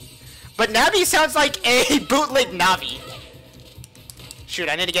Nani, but Navi sounds like a bootleg Navi. Shoot,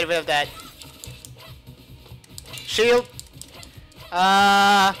 I need to get rid of that. Shield.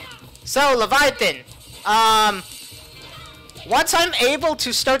 So Leviathan. Once I'm able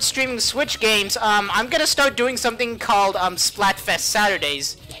to start streaming Switch games, I'm gonna start doing something called Splatfest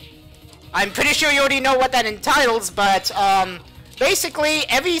Saturdays. I'm pretty sure you already know what that entitles, but basically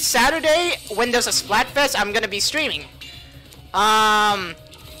every Saturday when there's a Splatfest, I'm gonna be streaming. I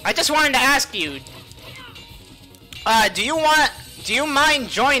just wanted to ask you, do you mind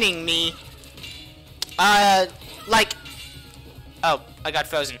joining me? Like, oh, I got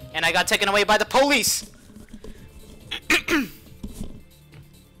frozen and I got taken away by the police.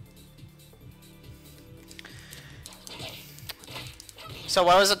 So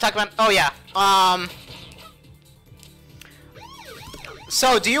what was I talking about? Oh yeah.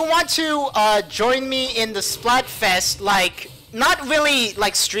 So do you want to join me in the Splatfest? Like, not really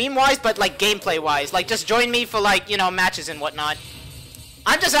like stream-wise, but like gameplay-wise. Like, just join me for like, you know, matches and whatnot.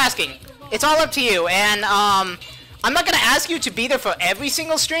 I'm just asking. It's all up to you. And I'm not gonna ask you to be there for every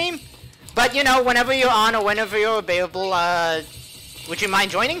single stream, but you know, whenever you're on or whenever you're available, would you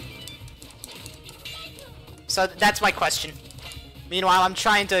mind joining? So that's my question. Meanwhile, I'm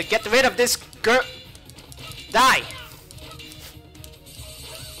trying to get rid of this girl. Die!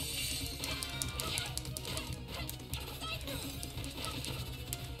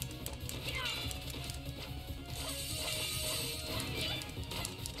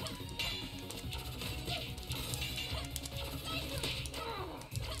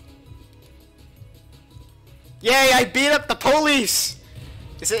 Yay, I beat up the police!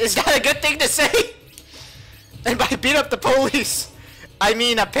 Is that a good thing to say? And by beat up the police, I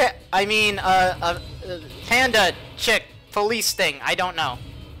mean a panda chick police thing. I don't know.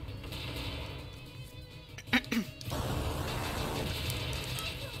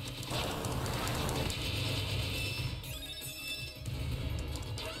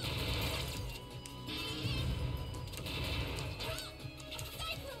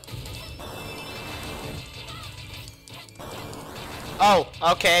 Oh,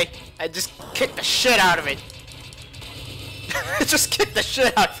 okay. I just kicked the shit out of it. Just kicked the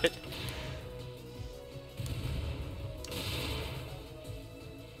shit out of it.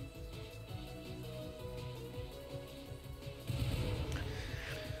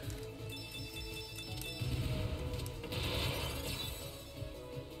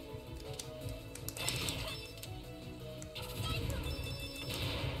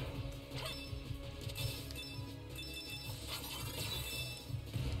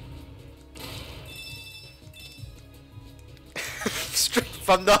 Straight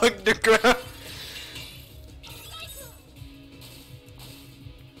from the underground.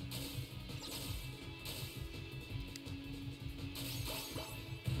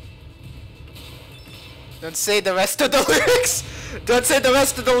 Don't say the rest of the lyrics. Don't say the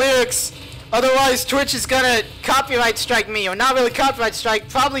rest of the lyrics. Otherwise, Twitch is gonna copyright strike me, or not really copyright strike,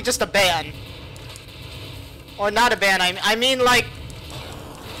 probably just a ban. Or not a ban. I mean, like,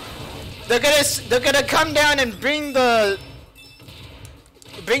 they're gonna come down and bring down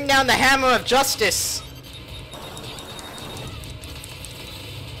the hammer of justice.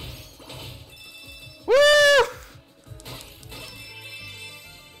 Woo!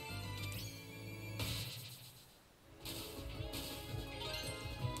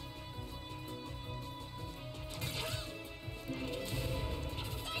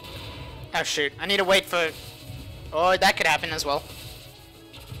 Oh shoot, I need to wait for... Oh, that could happen as well.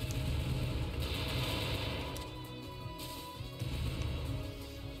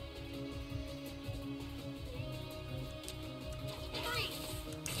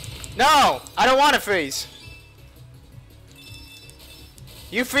 No! I don't want to freeze.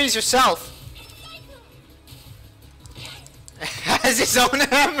 You freeze yourself. Has his own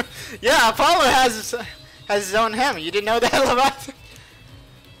hammer? Yeah, Apollo has his own hammer. You didn't know that, Leviathan?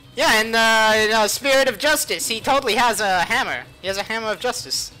 Yeah, in Spirit of Justice, he totally has a hammer. He has a hammer of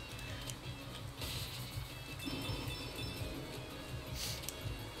justice.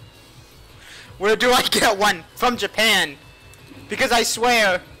 Where do I get one? From Japan. Because I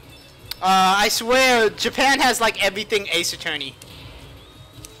swear, Japan has like everything Ace Attorney.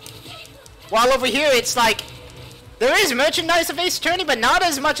 While over here, it's like, there is merchandise of Ace Attorney, but not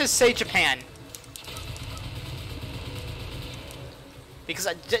as much as, say, Japan. Because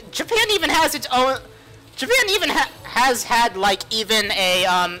Japan even has its own... Japan even has had, like, even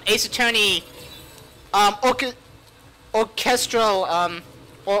a, Ace Attorney, orchestral,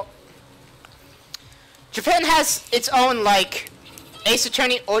 or... Japan has its own, like, Ace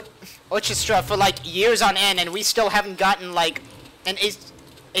Attorney orchestra for, like, years on end, and we still haven't gotten, like, an Ace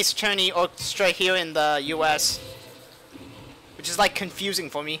Attorney orchestra here in the US. Which is, like, confusing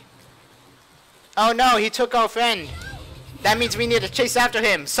for me. Oh no, he took our friend. That means we need to chase after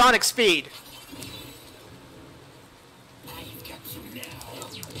him. Sonic speed.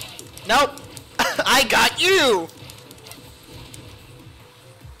 Nope. I got you!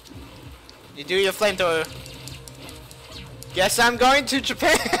 You do your flamethrower. Guess I'm going to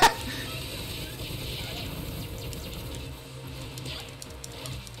Japan.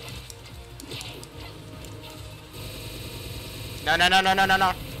 No, no, no, no, no, no,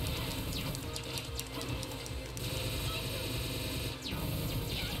 no.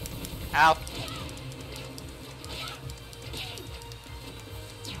 Ow.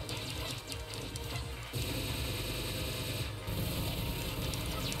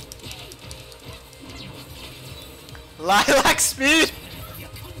 Lilac speed?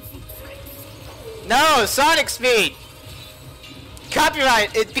 No, Sonic speed.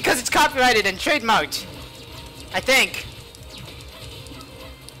 Copyright, because it's copyrighted and trademarked. I think.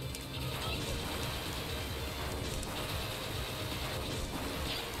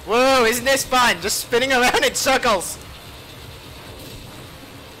 Whoa, isn't this fun? Just spinning around in circles.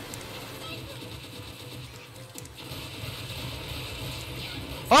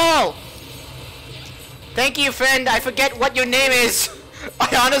 Oh! Thank you, friend. I forget what your name is.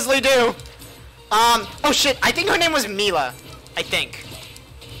 I honestly do. Oh shit, I think her name was Mila. I think.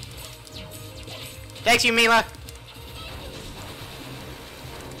 Thanks you, Mila.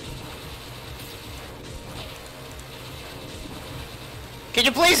 Can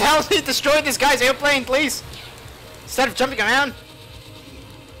you please help me destroy this guy's airplane, please? Instead of jumping around.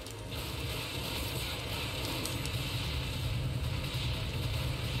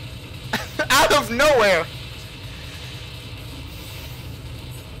 Out of nowhere.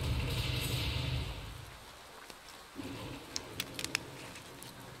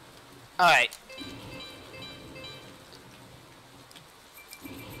 Alright.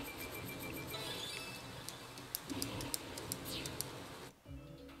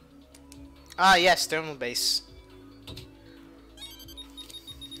 Ah, yes, thermal base.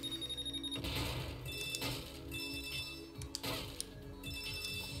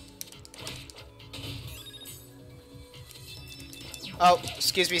 Oh,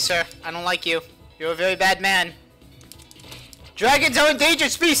 excuse me, sir. I don't like you. You're a very bad man. Dragons are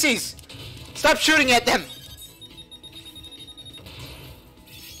endangered species! Stop shooting at them!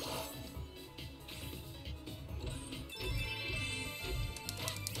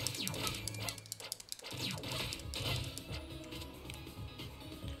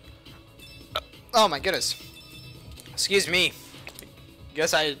 Oh my goodness. Excuse me.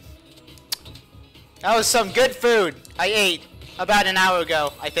 Guess that was some good food I ate about an hour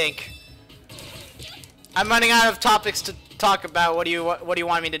ago, I think. I'm running out of topics to talk about. What do you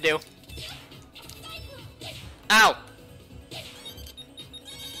want me to do? Ow.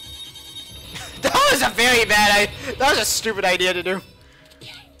 That was a very bad that was a stupid idea to do.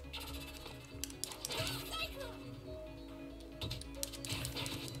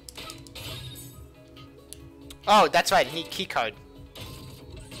 Oh, that's right. I need key card.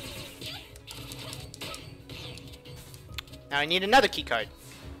 Now I need another key card.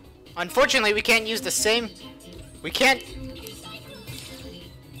 Unfortunately, we can't use the same.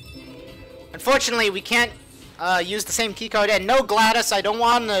 Unfortunately, we can't use the same key card. And no, GLaDOS, I don't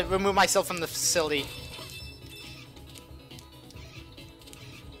want to remove myself from the facility.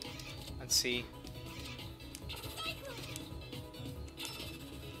 Let's see.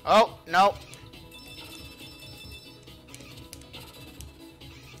 Oh no.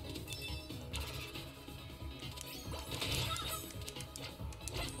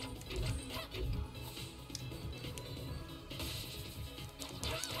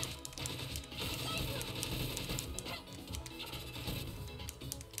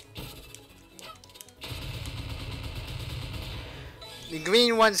 The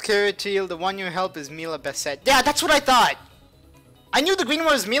green one's Karatil, the one you help is Mila Bassett. Yeah, that's what I thought! I knew the green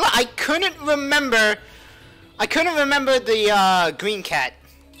one was Mila, I couldn't remember the green cat.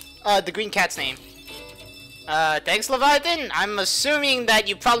 The green cat's name. Thanks, Leviathan. I'm assuming that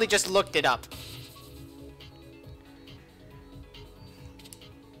you probably just looked it up.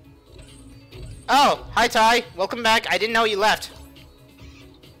 Oh, hi Ty. Welcome back. I didn't know you left.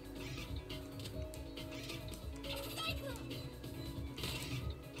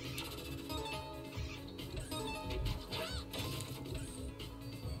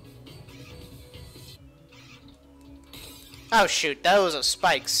 Oh shoot, those are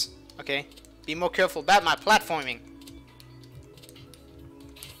spikes. Okay. Be more careful about my platforming.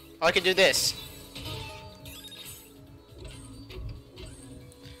 Oh, I can do this.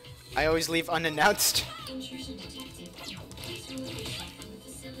 I always leave unannounced.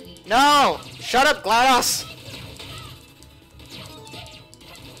 No! Shut up, GLaDOS!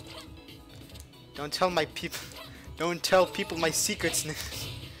 Don't tell my people. Don't tell people my secrets.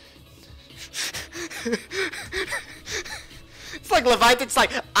 It's like Leviathan's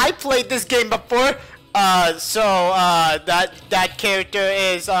like, I played this game before. That character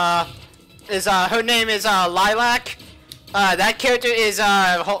is her name is Lilac. That character is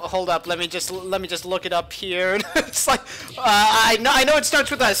hold up, let me just look it up here. It's like I know it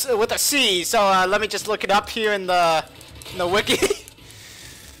starts with a C, so let me just look it up here in the wiki.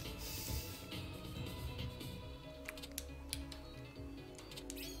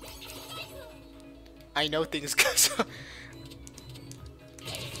 I know things so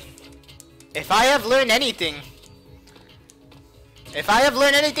if I have learned anything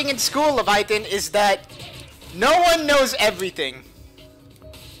in school, Leviathan, is that no one knows everything.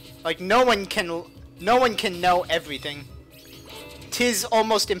 Like no one can know everything. 'Tis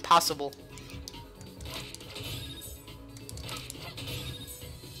almost impossible.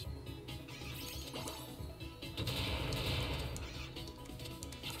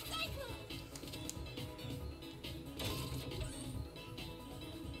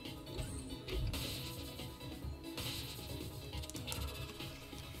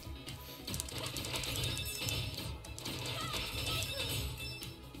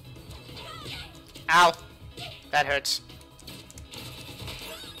 Ow. That hurts.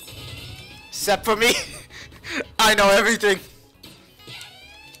 Except for me. I know everything.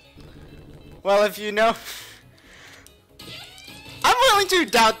 Well, if you know... I'm willing to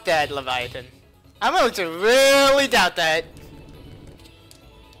doubt that, Leviathan. I'm willing to really doubt that.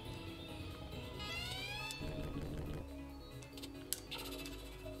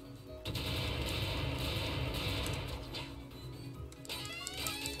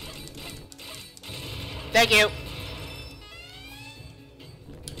 Thank you.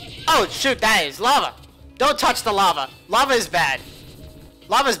 Oh, shoot, that is lava. Don't touch the lava. Lava is bad.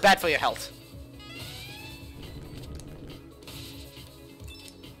 Lava is bad for your health.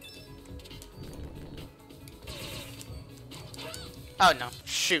 Oh, no.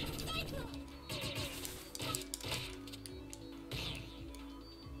 Shoot.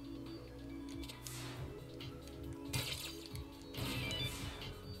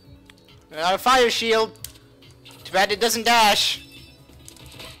 A fire shield. Too bad it doesn't dash.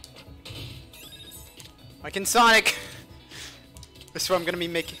 Like in Sonic. This is what I'm gonna be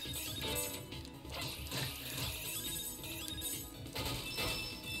making.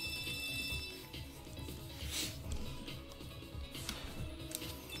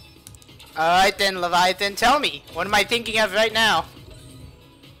 Alright then, Leviathan, tell me. What am I thinking of right now?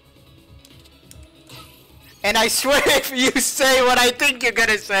 And I swear if you say what I think you're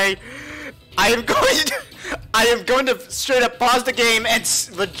gonna say, I am going to straight up pause the game and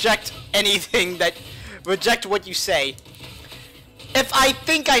reject anything that... Reject what you say. If I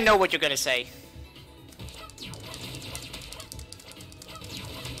think I know what you're gonna say.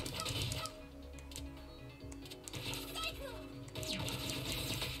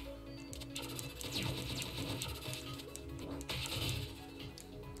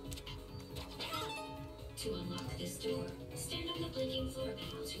 To unlock this door, stand on the blinking floor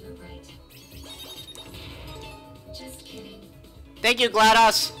panel to your right. Just kidding. Thank you,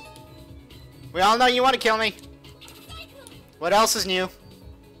 GLaDOS. We all know you want to kill me. What else is new?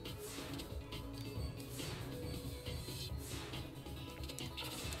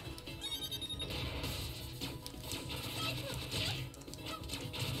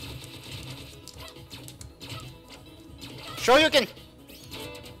 Shoryuken!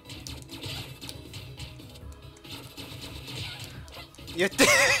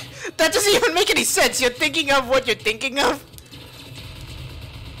 That doesn't even make any sense. You're thinking of what you're thinking of?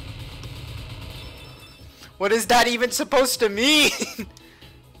 What is that even supposed to mean?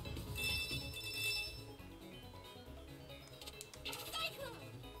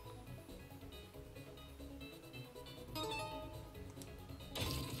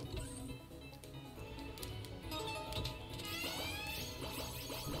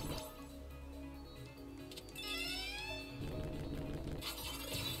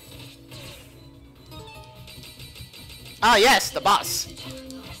 Ah, yes, the boss.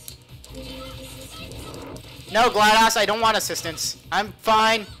 No, GLaDOS, I don't want assistance. I'm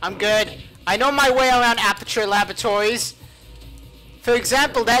fine. I'm good. I know my way around Aperture Laboratories. For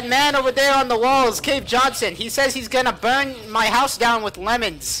example, that man over there on the wall is Cave Johnson. He says he's gonna burn my house down with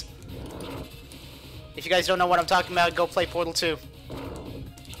lemons. If you guys don't know what I'm talking about, go play Portal 2.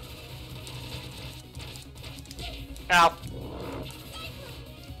 Ow.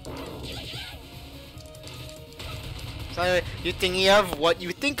 So, you're thinking of what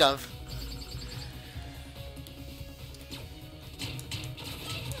you think of.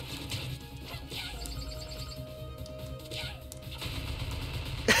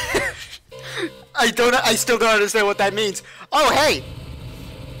 I still don't understand what that means. Oh, hey!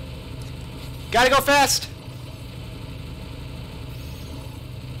 Gotta go fast!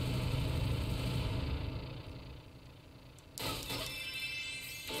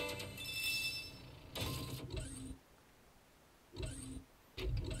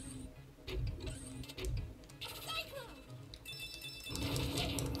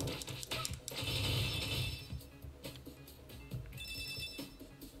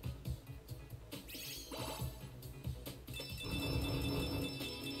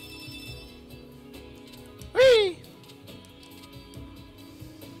 Whee!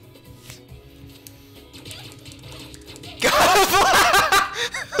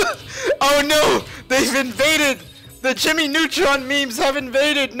 Oh no! They've invaded! The Jimmy Neutron memes have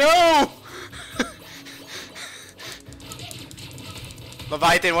invaded! No!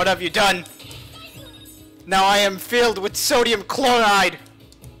 Leviathan, what have you done? Now I am filled with sodium chloride!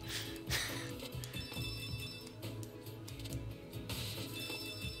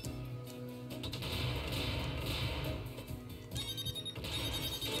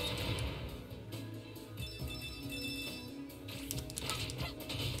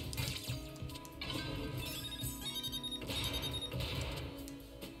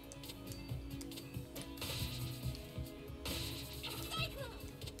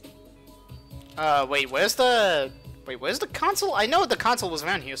 where's the console? I know the console was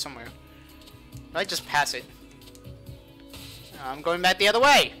around here somewhere. Did I just pass it? I'm going back the other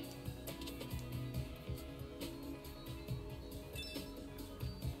way.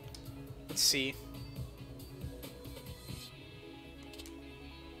 Let's see.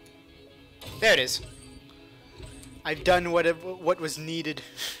 There it is. I've done what was needed.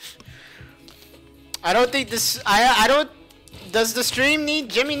 I don't think this. I don't. Does the stream need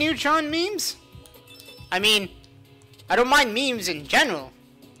Jimmy Neutron memes? I mean, I don't mind memes in general.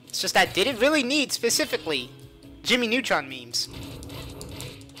 It's just that did it really need specifically Jimmy Neutron memes?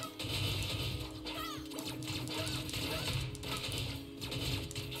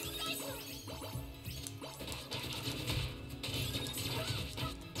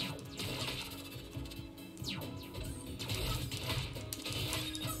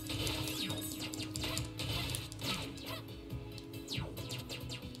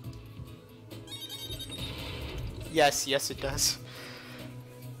 Yes, yes it does.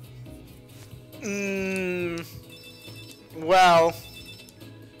 Well,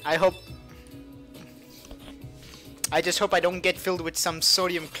 I just hope I don't get filled with some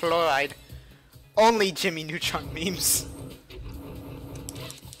sodium chloride. Only Jimmy Neutron memes.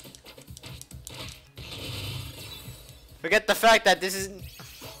 Forget the fact that this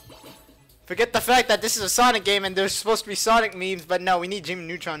is a Sonic game and there's supposed to be Sonic memes, but no, we need Jimmy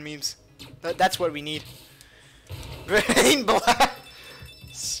Neutron memes. That's what we need. Brain blast.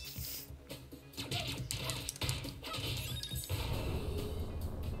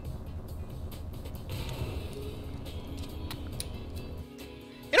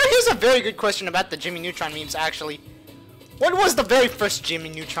 You know, here's a very good question about the Jimmy Neutron memes, actually. What was the very first Jimmy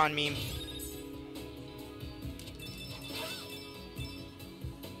Neutron meme?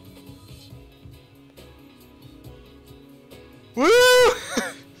 Woo!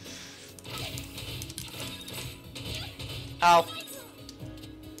 Ow.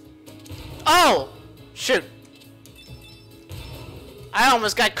 Oh! Shoot. I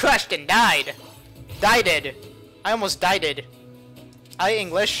almost got crushed and died. Died. I almost died. I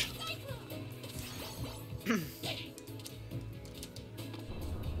English.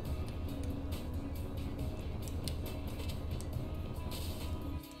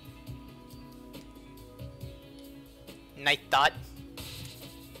 Night Thought.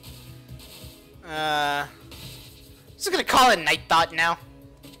 Just gonna call it Night Thought now.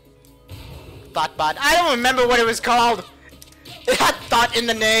 Thoughtbot. I don't remember what it was called. It had Thought in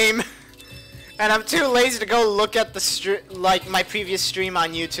the name. And I'm too lazy to go look at the my previous stream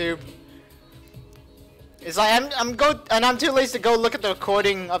on YouTube. It's like I'm too lazy to go look at the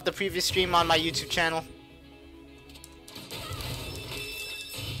recording of the previous stream on my YouTube channel.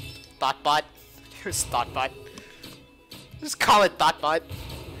 Thoughtbot. It was Thoughtbot. Just call it Thoughtbot.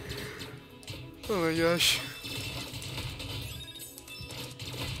 Oh my gosh.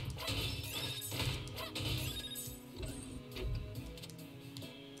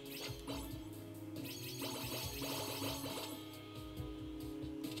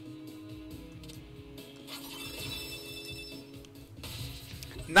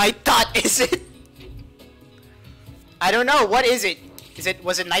 Night Thought, is it? I don't know, what is it?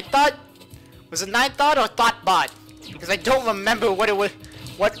 Was it Night Thought? Was it Night Thought or Thoughtbot? Because I don't remember what it was,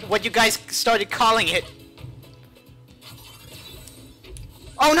 what you guys started calling it.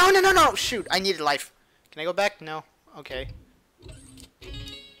 Oh no, shoot, I needed life. Can I go back? No. Okay.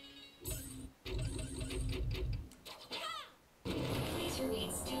 Please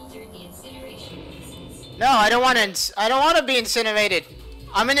remain still during the incineration process. No, I don't want to be incinerated.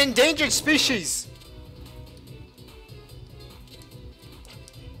 I'm an endangered species.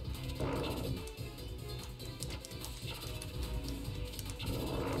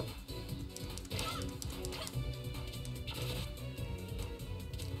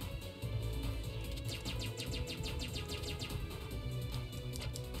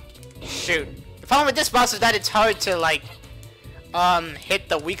 Shoot. The problem with this boss is that it's hard to like hit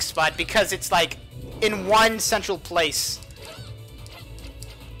the weak spot because it's like in one central place.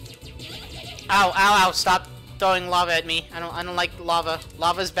 Ow, ow, ow, stop throwing lava at me. I don't like lava.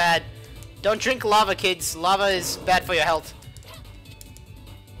 Lava's bad. Don't drink lava, kids. Lava is bad for your health.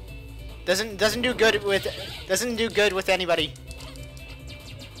 Doesn't do good with anybody.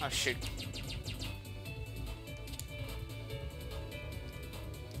 Oh shoot.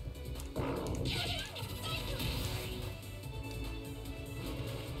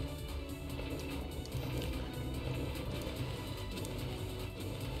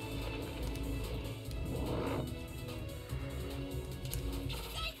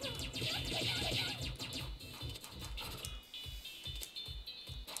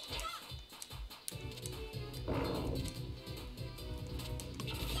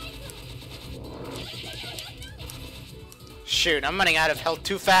 Shoot, I'm running out of health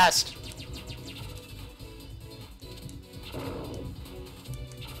too fast.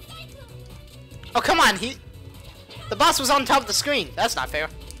 Oh, come on, the boss was on top of the screen. That's not fair.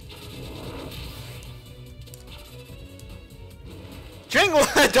 Drink,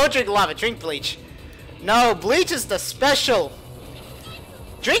 don't drink lava, drink bleach. No, bleach is the special.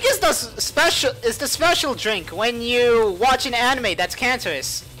 Drink is the special drink when you watch an anime that's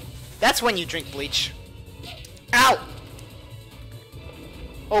cancerous. That's when you drink bleach. Ow!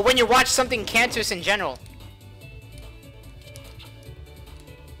 Or when you watch something cancerous in general.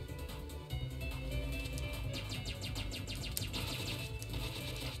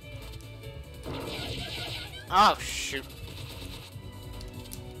 Oh, shoot.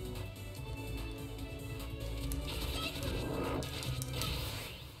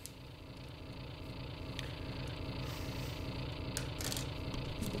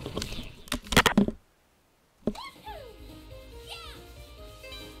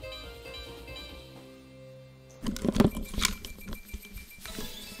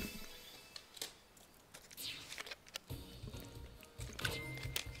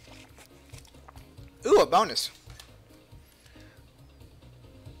 bonus.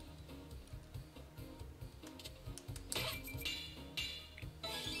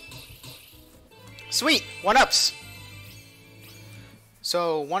 Sweet! 1-ups!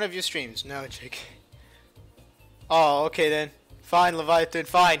 So, one of your streams. No, Jake. Oh, okay then. Fine, Leviathan,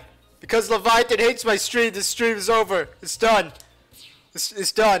 fine. Because Leviathan hates my stream, this stream is over. It's done.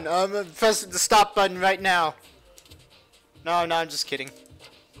 It's done. I'm pressing the stop button right now. No, I'm just kidding.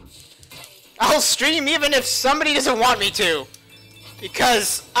 I'll stream even if somebody doesn't want me to.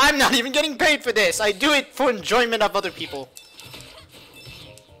 Because I'm not even getting paid for this. I do it for enjoyment of other people.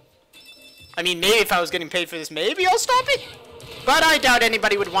 I mean, maybe if I was getting paid for this, maybe I'll stop it. But I doubt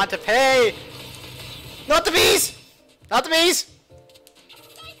anybody would want to pay. Not the bees! Not the bees!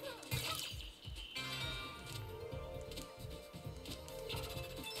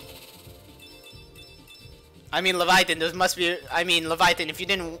 I mean, Leviathan, there must be. I mean, Leviathan, if you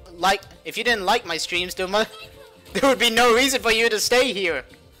didn't like my streams, there would be no reason for you to stay here.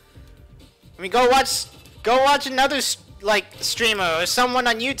 I mean, go watch another like streamer or someone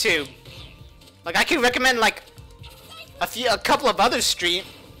on YouTube. Like, I could recommend like a couple of other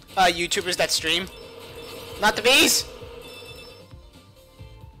YouTubers that stream. Not the bees.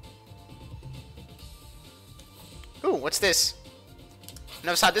 Ooh, what's this?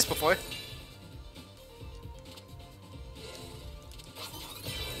 Never saw this before.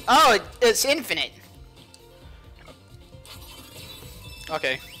 Oh, it's infinite.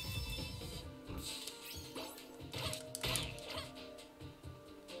 Okay.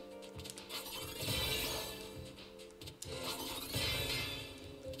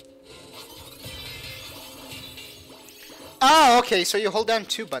 Oh, okay, so you hold down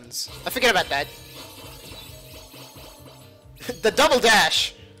 2 buttons. I forget about that. The double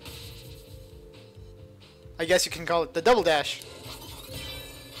dash! I guess you can call it the double dash.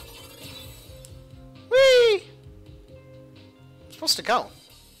 Whee! I'm supposed to go.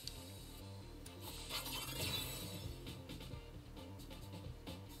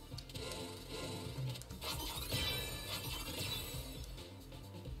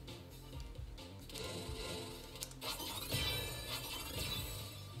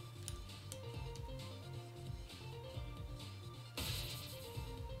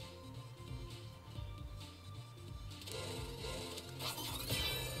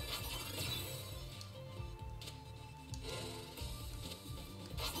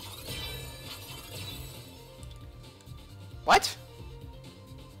 What?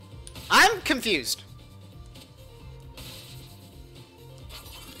 I'm confused.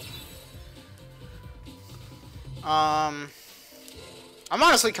 I'm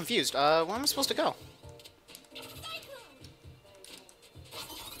honestly confused. Where am I supposed to go?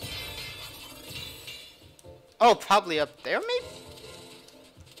 Oh, probably up there, maybe?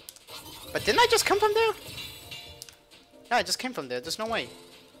 But didn't I just come from there? Yeah, I just came from there. There's no way.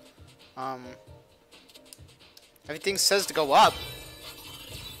 Everything says to go up.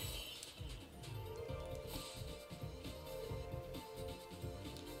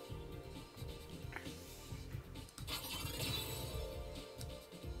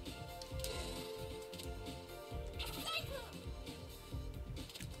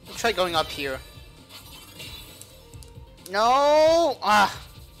 I'll try going up here. No! Ah!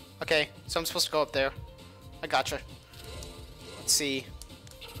 Okay, so I'm supposed to go up there. I gotcha. Let's see.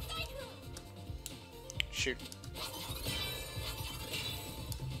 Shoot.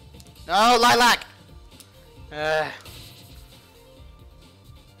 No, Lilac!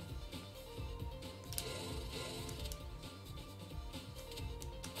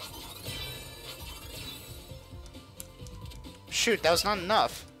 Shoot, that was not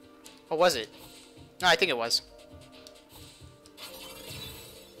enough. Or was it? No, I think it was.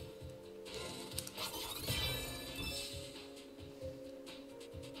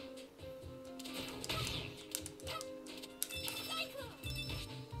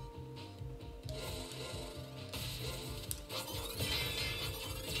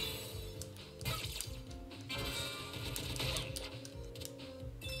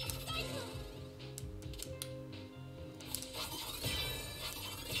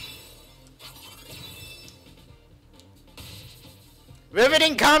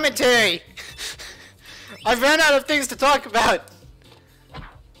 Riveting commentary! I've run out of things to talk about.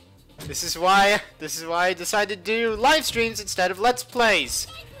 This is why I decided to do live streams instead of Let's Plays.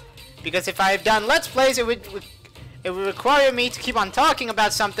 Because if I have done Let's Plays, it would require me to keep on talking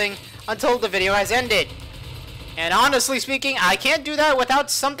about something until the video has ended. And honestly speaking, I can't do that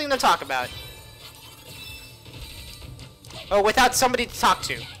without something to talk about. Or without somebody to talk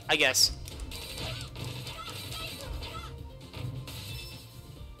to, I guess.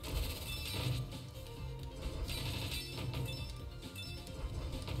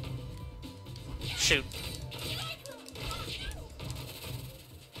 shoot.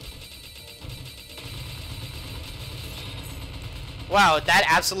 Wow, that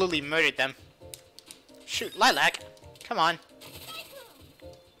absolutely murdered them. Shoot, Lilac. Come on.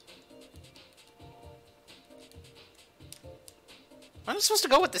 I'm supposed to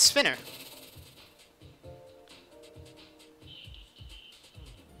go with the spinner.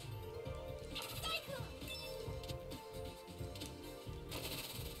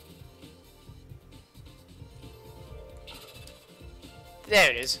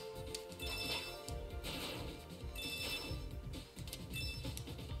 There it is.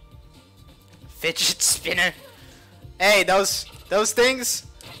 Fidget spinner. Hey, those things,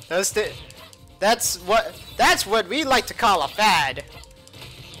 that's what we like to call a fad.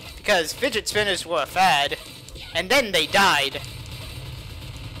 Because fidget spinners were a fad, and then they died.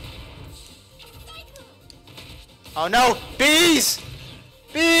 Oh no, bees!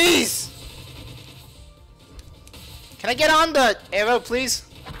 Bees! Can I get on the arrow, please?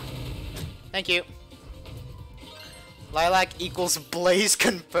 Thank you. Lilac equals Blaze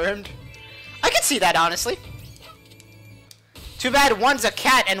confirmed. I can see that, honestly. Too bad one's a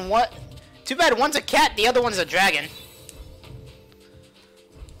cat and what? Too bad one's a cat, the other one's a dragon.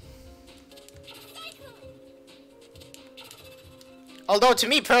 Although to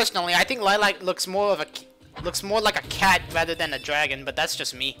me personally, I think Lilac looks more like a cat rather than a dragon, but that's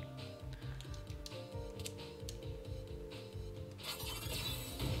just me.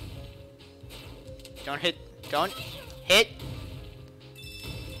 Don't hit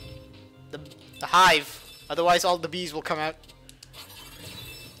the hive, otherwise all the bees will come out.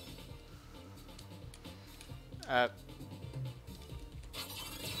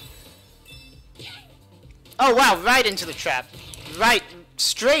 Oh wow, right into the trap. Right,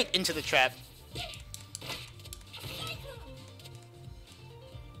 straight into the trap.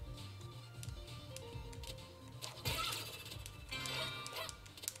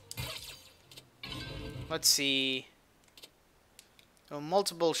 Let's see. There are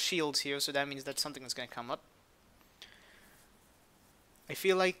multiple shields here, so that means that something is going to come up. I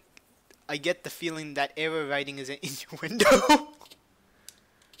feel like I get the feeling that error writing is in your window.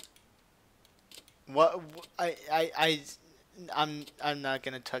 I'm not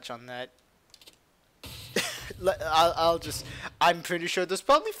gonna touch on that. I'm pretty sure there's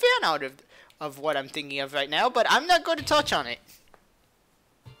probably fan out of what I'm thinking of right now, but I'm not going to touch on it.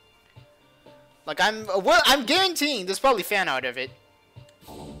 Like I'm guaranteeing there's probably fan out of it.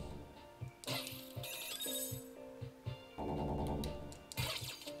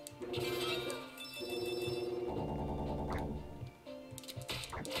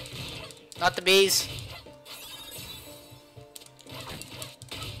 Not the bees.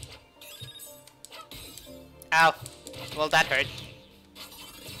 Ow. Well, that hurt.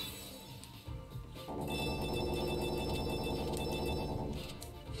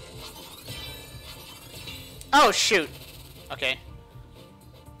 Oh, shoot. Okay.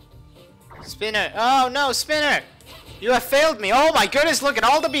 Spinner. Oh, no, Spinner. You have failed me. Oh, my goodness, look at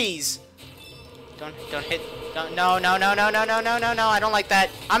all the bees. Don't hit. Don't, no. I don't like that.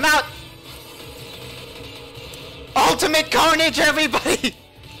 I'm out. Ultimate carnage, everybody.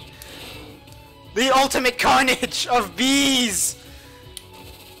 The ultimate carnage of bees!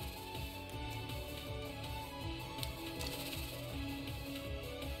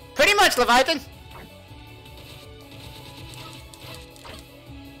 Pretty much, Leviathan!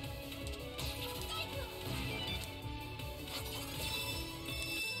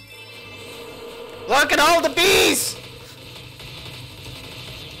 Look at all the bees!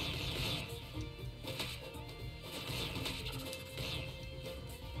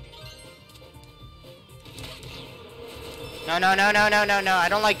 No, I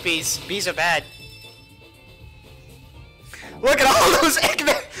don't like bees. Bees are bad. Look at all those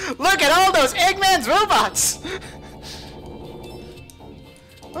Eggman! Look at all those Eggman's robots!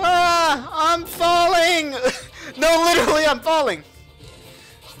 Ah, I'm falling! No, literally, I'm falling!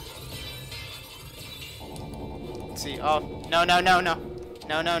 Let's see, oh, no. No.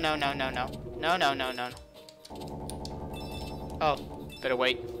 Oh, better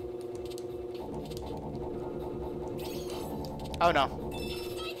wait. Oh no.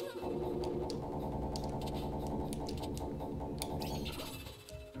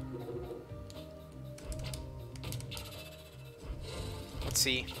 Let's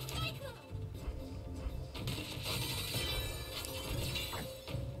see.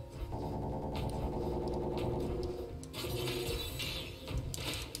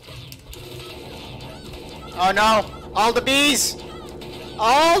 Oh no! All the bees!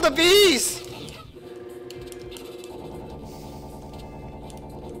 All the bees!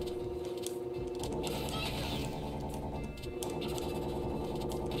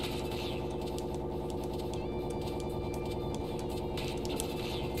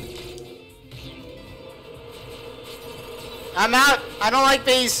 I'm out. I don't like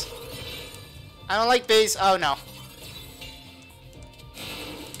bees. I don't like bees. Oh no.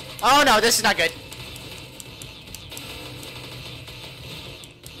 Oh no, this is not good.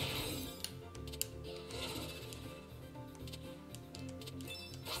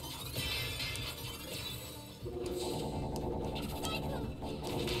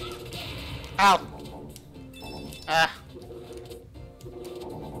 Ow.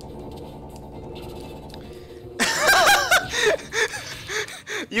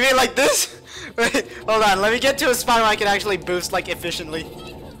 You mean like this? Wait, hold on. Let me get to a spot where I can actually boost like efficiently.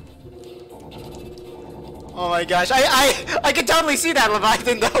 Oh my gosh. I can totally see that,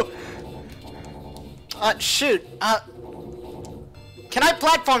 Leviathan, though. Shoot. Can I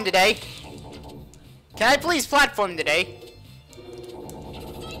platform today? Can I please platform today?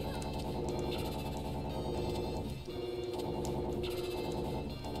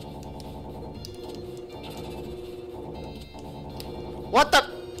 What the?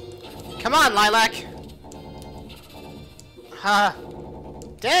 Come on, Lilac.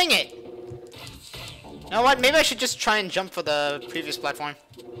 Dang it. You know what? Maybe I should just try and jump for the previous platform.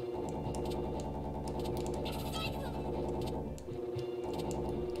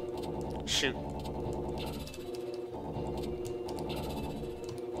 Shoot.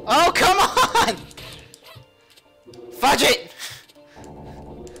 Oh, come on! Fudge it!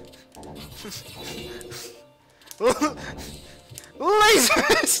 Laser!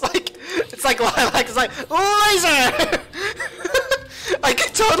 It's like Lilac is like, laser! I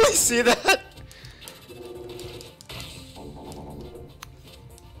can totally see that.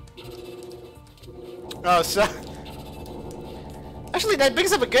 Oh, so actually that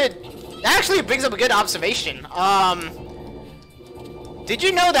brings up a good observation. Did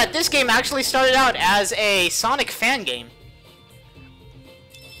you know that this game actually started out as a Sonic fan game?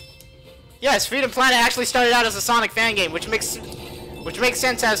 Yes, Freedom Planet actually started out as a Sonic fan game, which makes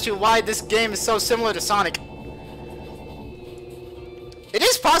sense as to why this game is so similar to Sonic. It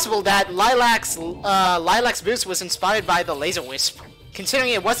is possible that Lilac's boost was inspired by the Laser Wisp,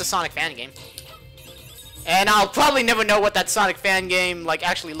 considering it was a Sonic fan game. And I'll probably never know what that Sonic fan game like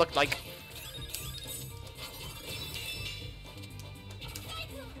actually looked like.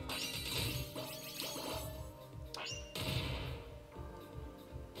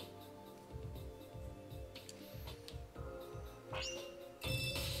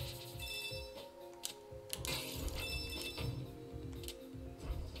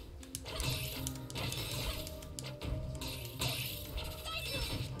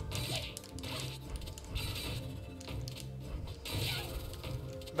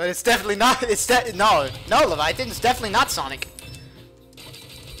 But it's definitely not. No, Leviathan. It's definitely not Sonic.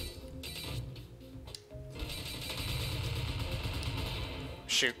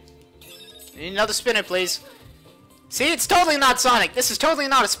 Shoot. Need another spinner, please. See, it's totally not Sonic. This is totally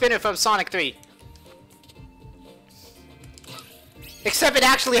not a spinner from Sonic 3. Except it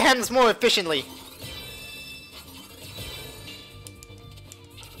actually handles more efficiently.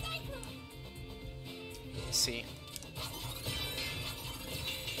 Let's see.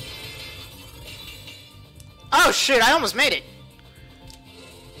 Oh shit, I almost made it.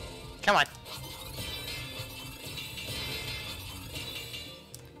 Come on.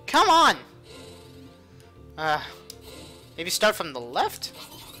 Come on! Maybe start from the left?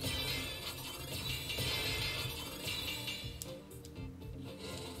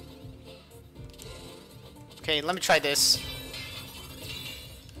 Okay, let me try this.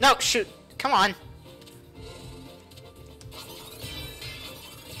 No, shoot. Come on.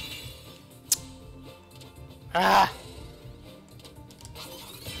 Ah.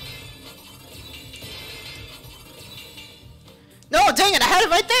 No, dang it, I had it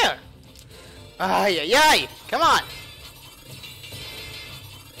right there. Ay, ay, ay. Come on.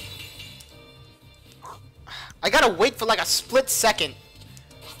 I gotta wait for like a split second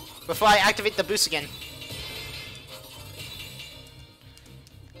before I activate the boost again.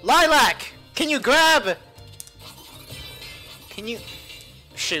 Lilac, can you grab? Can you?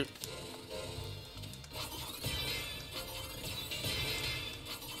 Shoot.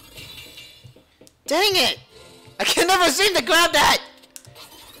 Dang it! I can never seem to grab that!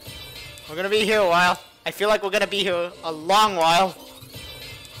 We're gonna be here a while. I feel like we're gonna be here a long while.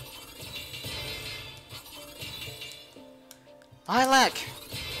 Lilac!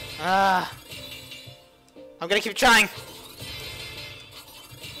 I'm gonna keep trying.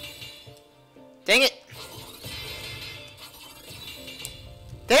 Dang it!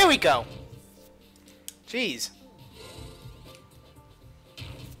 There we go! Jeez.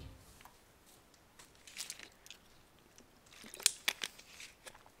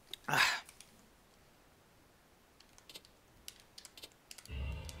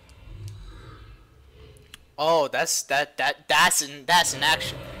 Oh, that's an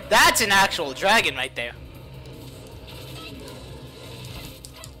actual dragon right there.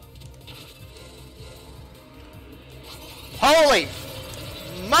 Holy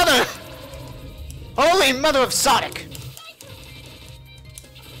mother! Holy mother of Sonic!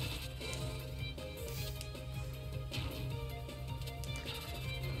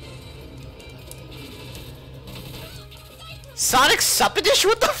 Sonic Suppadish?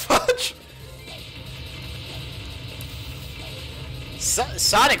 What the fudge?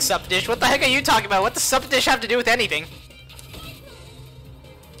 Sonic Suppadish? What the heck are you talking about? What does Suppadish have to do with anything?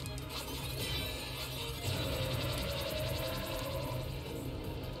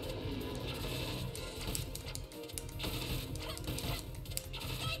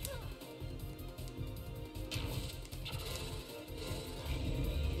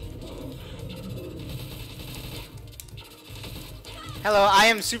 Hello, I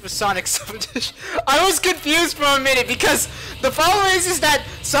am Supersonic Suppadish. I was confused for a minute because the problem is that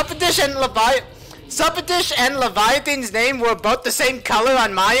Suppadish and Leviathan's name were both the same color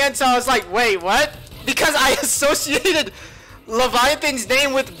on my end, so I was like, wait, what? Because I associated Leviathan's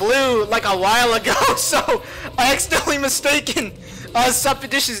name with blue like a while ago, so I accidentally mistaken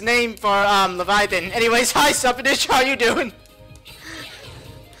Suppadish's name for Leviathan. Anyways, hi Suppadish, how you doing?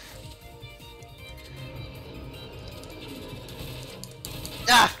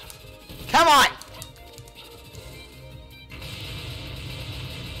 Ah, come on!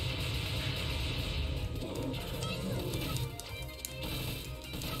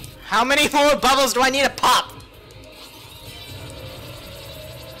 How many more bubbles do I need to pop?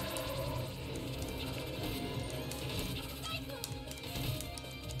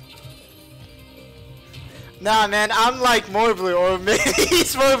 Nah, man, I'm like more blue, or maybe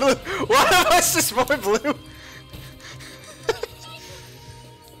he's more blue. One of us is more blue.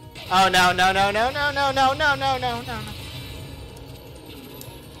 Oh no, no, no, no, no, no, no, no, no, no, no.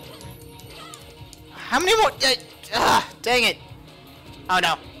 How many more? Dang it. Oh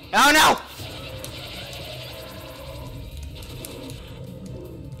no. Oh no!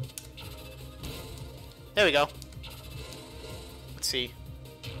 There we go. Let's see.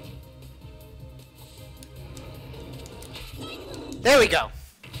 There we go.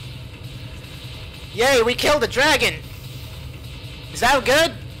 Yay, we killed a dragon. Is that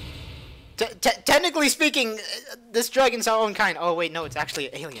good? Technically speaking, this dragon's our own kind. Oh wait, no, it's actually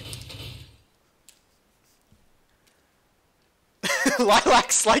an alien.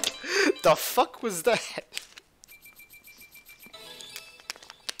 Lilac's like, the fuck was that?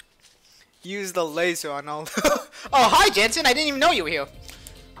 Use the laser on all. Oh, hi Jensen, I didn't even know you were here.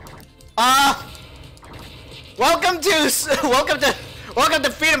 Welcome to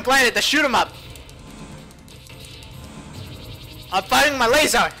Freedom Planet, to shoot 'em up. I'm firing my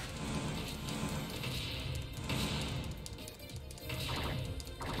laser.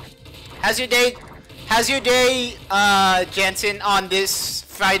 How's your day, Jensen, on this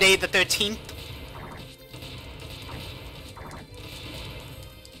Friday the 13th?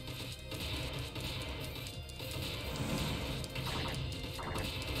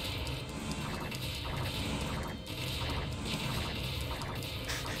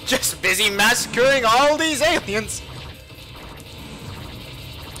 Just busy massacring all these aliens.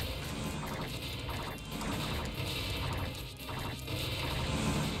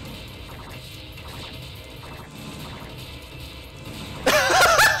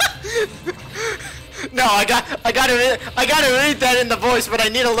 No, I gotta read that in the voice, but I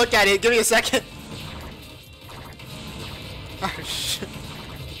need to look at it. Give me a second. Oh shit.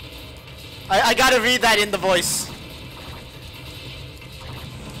 I gotta read that in the voice.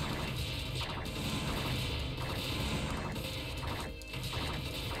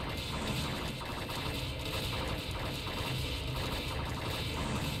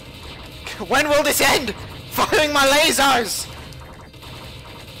 When will this end? Firing my lasers!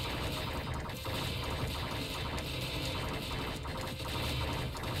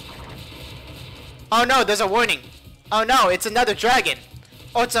 Oh no, there's a warning. Oh no, it's another dragon.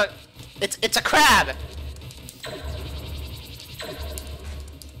 Oh, it's a crab.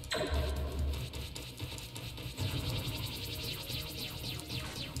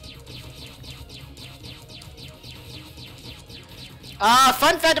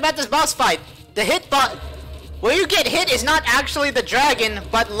 Fun fact about this boss fight. The hit bot where you get hit is not actually the dragon,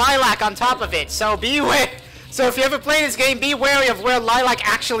 but Lilac on top of it. So beware. So if you ever play this game, be wary of where Lilac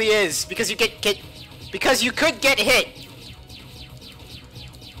actually is, because you could get hit.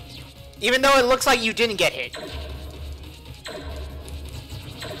 Even though it looks like you didn't get hit.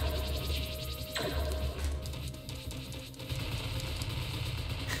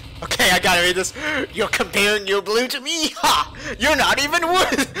 Okay, I gotta read this. You're comparing your blue to me? Ha! You're not even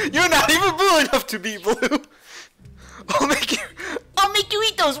blue enough to be blue. I'll make you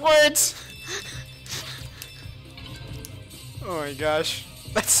eat those words. Oh my gosh.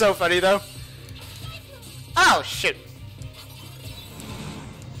 That's so funny though. Oh shoot.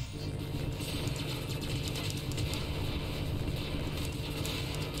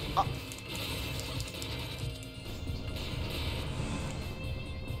 Oh.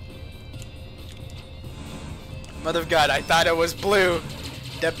 Mother of God, I thought it was blue.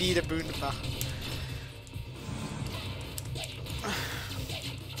 Da be da boon da.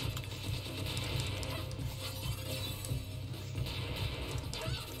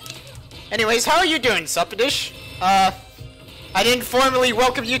 Anyways, how are you doing, Suppadish? I didn't formally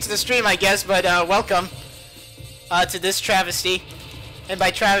welcome you to the stream, I guess, but welcome to this travesty. And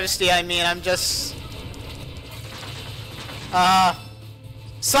by travesty, I mean I'm just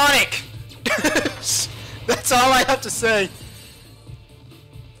Sonic. That's all I have to say.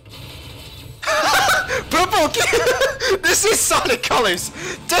 Purple. This is Sonic Colors.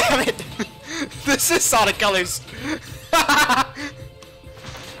 Damn it. This is Sonic Colors.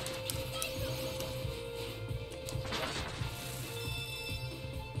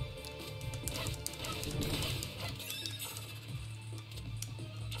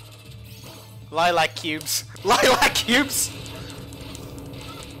 Lilac cubes. Lilac cubes.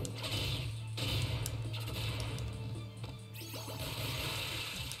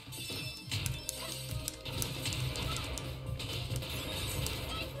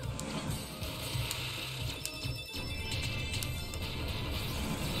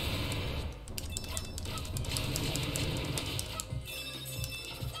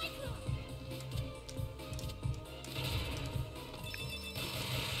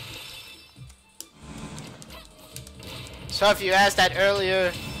 So if you asked that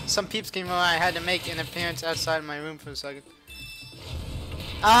earlier, some peeps came over. I had to make an appearance outside my room for a second.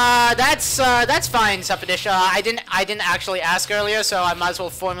 That's fine, Suppadish. I didn't actually ask earlier, so I might as well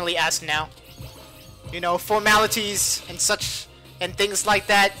formally ask now. You know, formalities and such and things like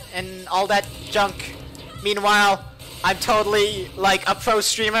that and all that junk. Meanwhile, I'm totally like a pro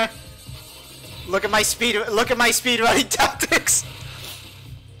streamer. Look at my speedrunning tactics.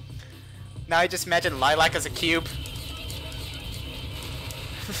 Now I just imagine Lilac as a cube.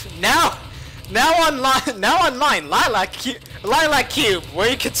 now online, Lilac Cube, where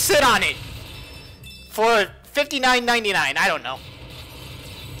you could sit on it for $59.99. I don't know.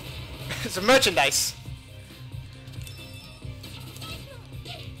 It's a merchandise.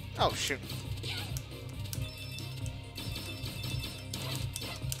 Oh shoot.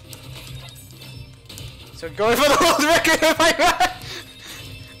 So going for the world record, am I right?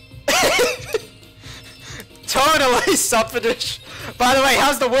 Totally, Suppadish. By the way,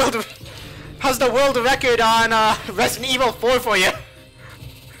 how's the world record on Resident Evil 4 for you?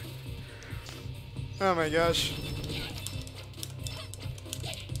 Oh my gosh.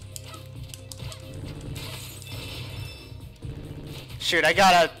 Shoot, I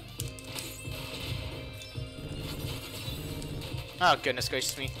gotta... Oh goodness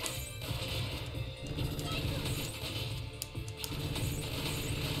gracious me.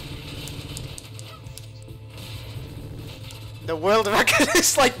 The world record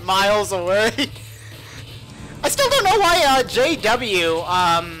is like miles away. I still don't know why JW,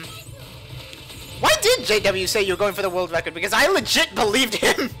 why did JW say you're going for the world record? Because I legit believed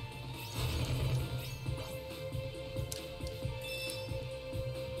him.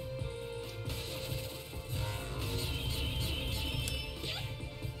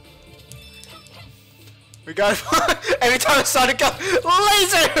 We got it. Every time I saw it go,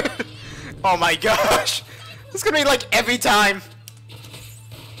 laser! Oh my gosh. It's gonna be like every time.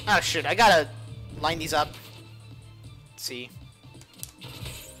 Oh shit, I gotta line these up. Let's see.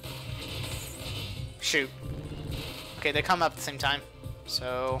 Shoot. Okay, they come up at the same time.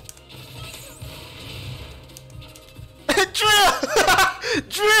 So... Drill!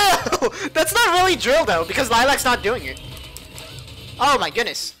 Drill! That's not really drill though, because Lilac's not doing it. Oh my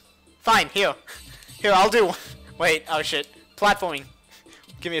goodness. Fine, here. Here, I'll do... Wait, oh shit. Platforming.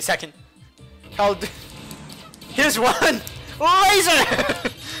 Give me a second. I'll do... Here's one! Laser!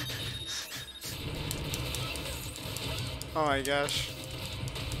 Oh my gosh.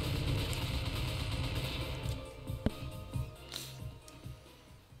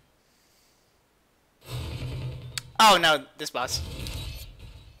 Oh no, this boss.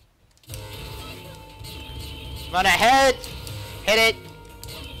 Run ahead! Hit it!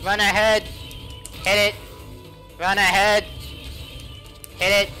 Run ahead! Hit it! Run ahead!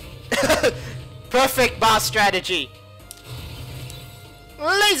 Hit it! Perfect boss strategy!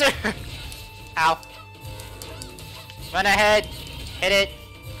 Laser! Ow. Run ahead. Hit it.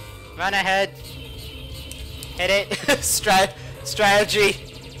 Run ahead. Hit it. Strategy.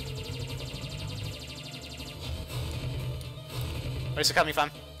 Where's it coming from?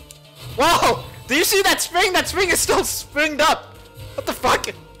 Whoa! Do you see that spring? That spring is still springed up. What the fuck?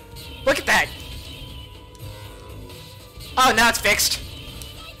 Look at that. Oh, now it's fixed.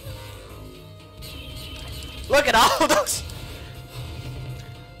 Look at all those.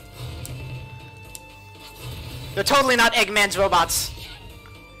 They're totally not Eggman's robots.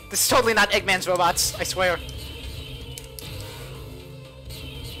 This is totally not Eggman's robots, I swear.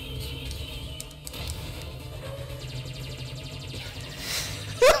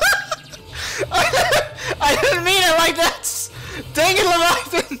 I didn't mean it like that! Dang it,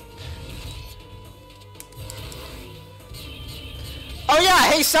 Leviathan! Oh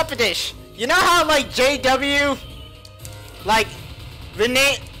yeah, hey Suppadish. You know how like JW, like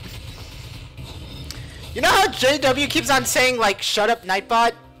Renee, you know how JW keeps on saying like shut up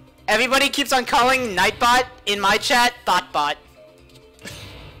Nightbot? Everybody keeps on calling Nightbot in my chat Thoughtbot.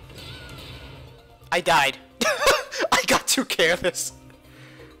 I died. I got too careless.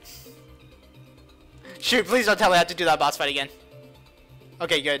 Shoot, please don't tell me I have to do that boss fight again.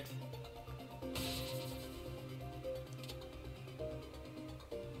 Okay, good.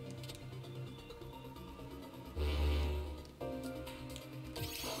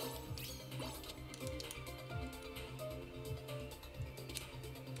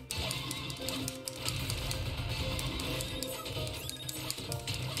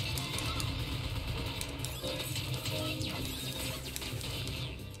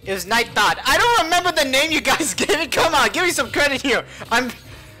 It was Night Thought. I don't remember the name you guys gave it. Come on, give me some credit here. I'm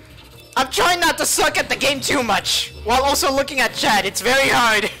trying not to suck at the game too much while also looking at chat. It's very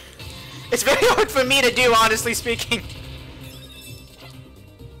hard. It's very hard for me to do, honestly speaking.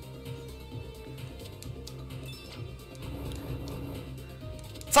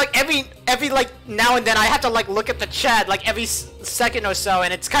 It's like every like now and then I have to like look at the chat like every second or so,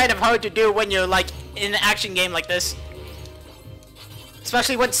 and it's kind of hard to do when you're like in an action game like this.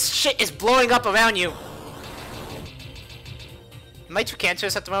 Especially when shit is blowing up around you. Am I too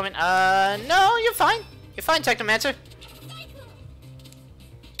cancerous at the moment? No, you're fine. You're fine, Technomancer.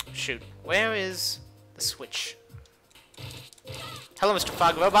 Shoot, where is the switch? Hello, Mr.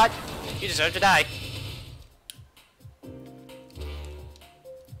 Fog Robot. You deserve to die.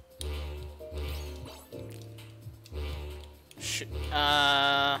 Shoot,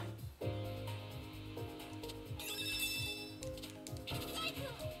 oh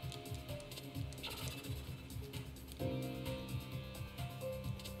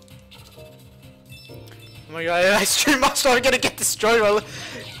my god, I stream monster are gonna get destroyed. Well,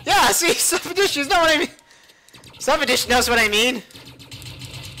 yeah, see, Suppadish, you know what I mean. Suppadish knows what I mean.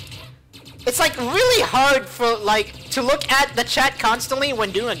 It's like really hard for like to look at the chat constantly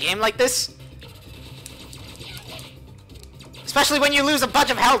when doing a game like this. Especially when you lose a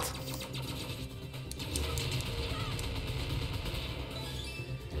bunch of health.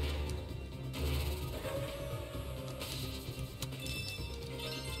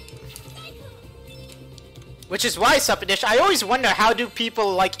 Which is why, Suppadish, I always wonder how do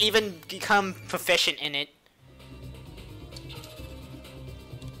people, like, even become proficient in it.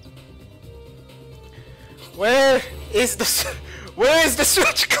 Where is the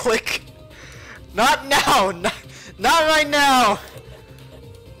switch click? Not now! Not right now!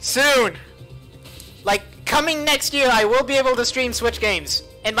 Soon! Like, coming next year, I will be able to stream Switch games.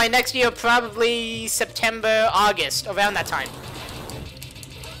 And by next year, probably September, August, around that time.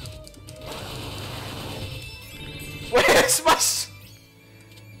 Where's my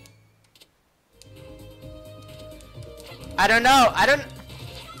I don't know, I don't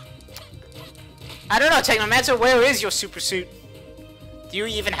know, Technomancer, where is your super suit? Do you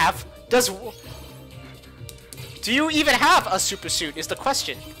even have Do you even have a super suit is the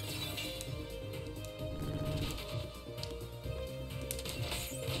question.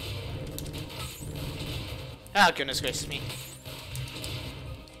 Oh, goodness gracious me.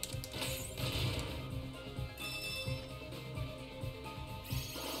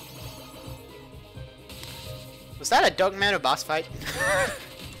 Was that a Dog Matter boss fight?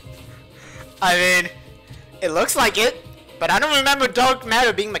 I mean, it looks like it, but I don't remember Dog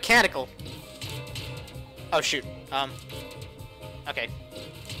Matter being mechanical. Oh shoot. Okay.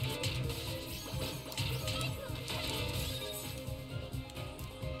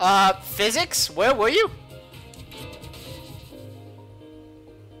 Physics? Where were you?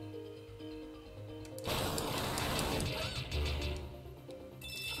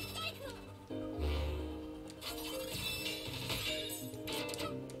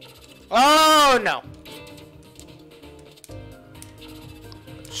 Oh, Oh no.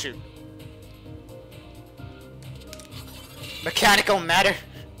 Shoot. Mechanical matter.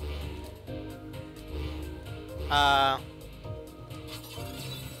 I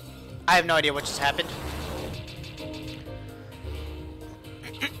have no idea what just happened.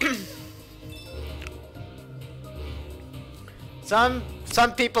 Some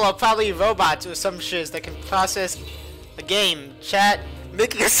people are probably robots or some shiz that can process a game, chat,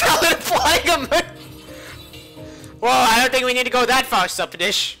 making a salad, flying a moon. Whoa, I don't think we need to go that far,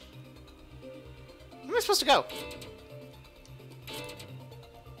 Supadish. Where am I supposed to go?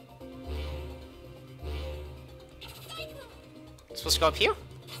 Supposed to go up here?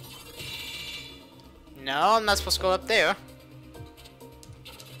 No, I'm not supposed to go up there.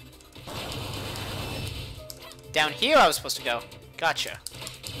 Down here I was supposed to go. Gotcha.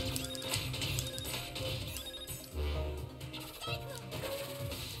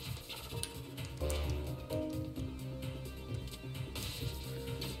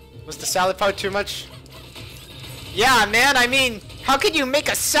 Was the salad part too much? Yeah, man, I mean, how could you make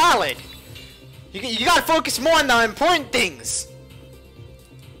a salad? You gotta focus more on the important things.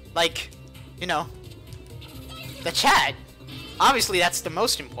 Like, you know, the chat. Obviously, that's the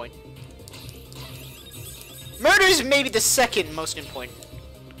most important. Murder is maybe the second most important.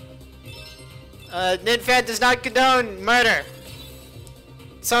 NinFan does not condone murder.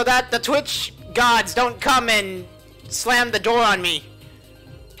 So that the Twitch gods don't come and slam the door on me.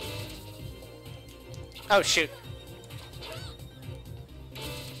 Oh, shoot.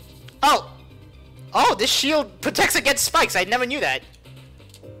 Oh! Oh, this shield protects against spikes. I never knew that.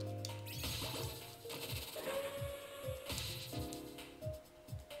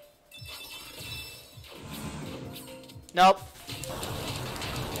 Nope.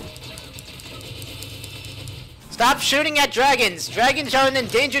 Stop shooting at dragons! Dragons are an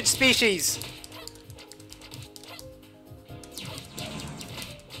endangered species!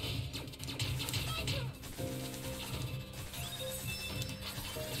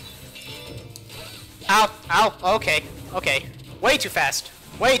 Ow! Ow! Okay. Okay. Way too fast.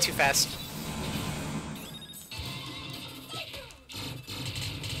 Way too fast.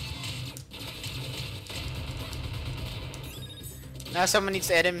 Now someone needs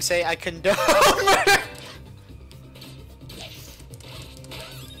to edit and say, I condone murder!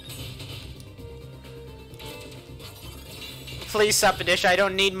 Please, Supadish, I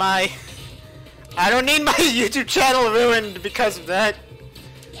don't need my YouTube channel ruined because of that.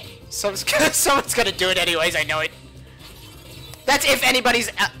 Someone's gonna do it anyways, I know it. That's if anybody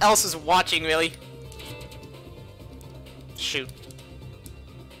else is watching, really. Shoot.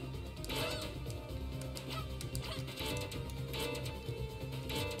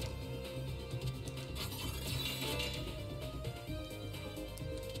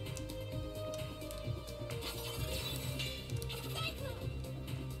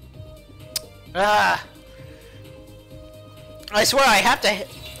 Ah. I swear I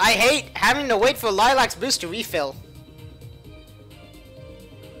hate having to wait for Lilac's boost to refill.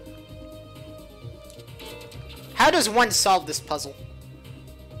 How does one solve this puzzle?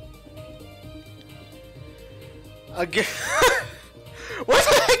 Again. Where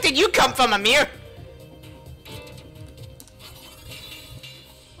the heck did you come from, Amir?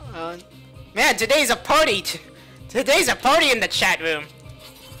 Man, today's a party. Today's a party in the chat room.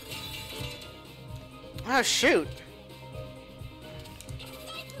 Oh, shoot.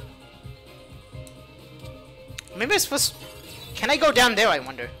 Maybe I'm supposed... Can I go down there, I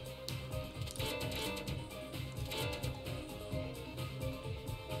wonder?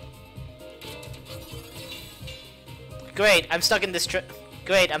 Great, I'm stuck in this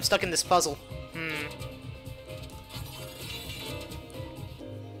Great, I'm stuck in this puzzle.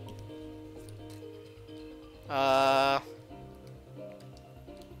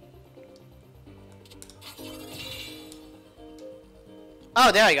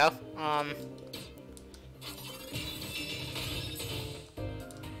 Oh, there I go.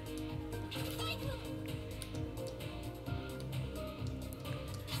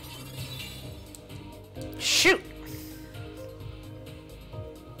 Shoot!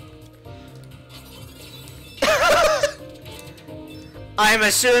 I'm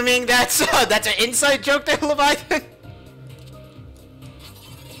assuming that's an inside joke there, Leviathan.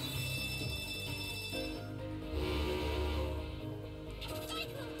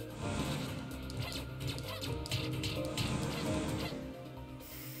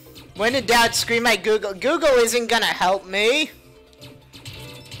 When in doubt, scream at Google. Google isn't gonna help me.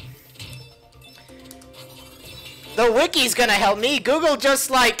 The wiki's gonna help me. Google just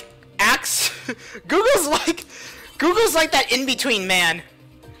like acts. Google's like that in-between man.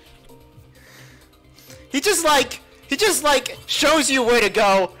 He just like shows you where to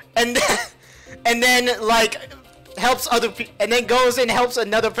go, and then, and then like helps and then goes and helps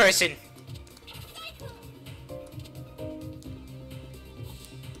another person.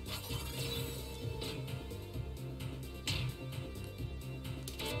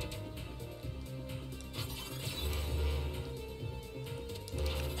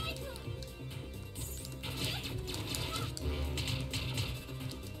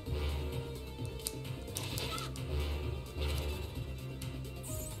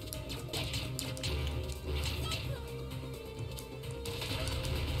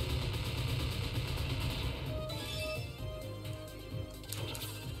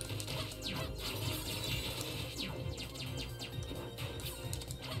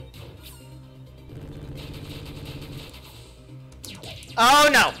 Oh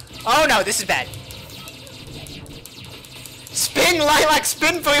no! Oh no, this is bad. Spin, Lilac,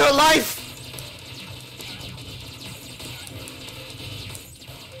 spin for your life!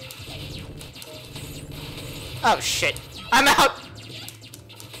 Oh shit. I'm out!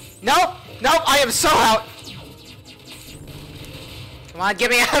 Nope! Nope, I am so out! Come on,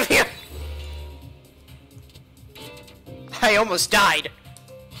 get me out of here! I almost died.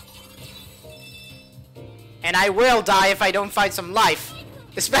 And I will die if I don't find some life.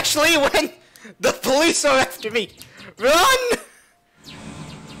 Especially when the police are after me. Run!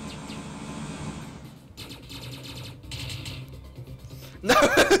 No!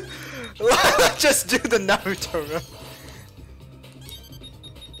 Let's just do the Naruto run.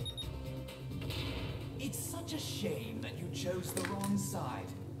 It's such a shame that you chose the wrong side.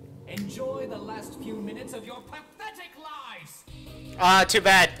 Enjoy the last few minutes of your pathetic lives. Too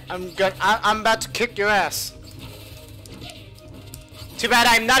bad. I'm about to kick your ass. Too bad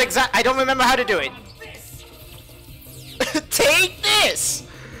I'm not I don't remember how to do it. Take this!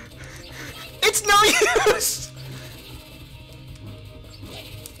 It's no use!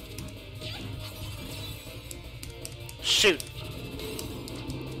 Shoot.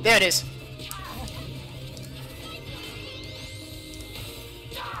 There it is.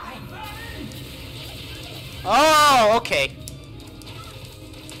 Oh, okay.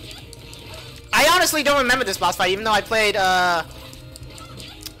 I honestly don't remember this boss fight, even though I played,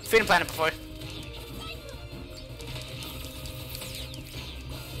 Freedom Planet before.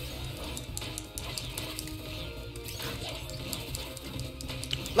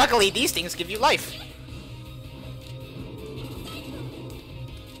 Luckily, these things give you life.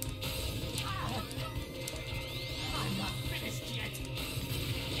 I'm not finished yet.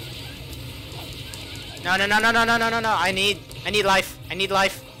 No, no, no, no, no, no, no, no, no. I need life. I need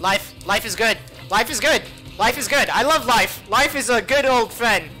life. Life is good. Life is good. Life is good. I love life. Life is a good old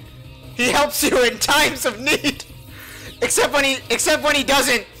friend. He helps you in times of need. Except when he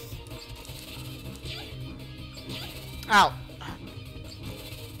doesn't. Ow.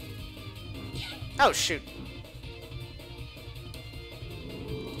 Oh shoot.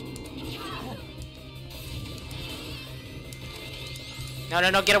 No, no,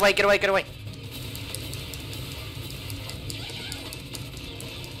 no, get away, get away, get away.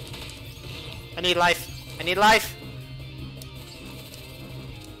 I need life. I need life.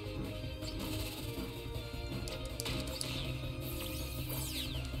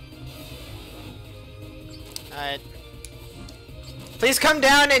 Please come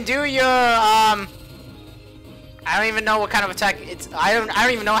down and do your, I don't even know what kind of attack it's, I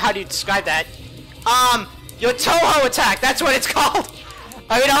don't even know how to describe that. Your Toho attack, that's what it's called!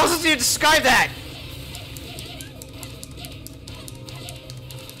 I mean, how else do you describe that?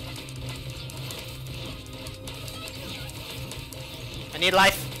 I need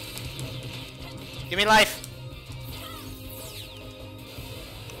life. Give me life.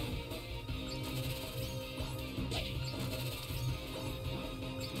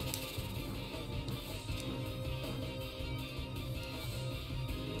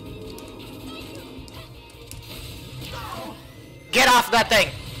 Get off that thing!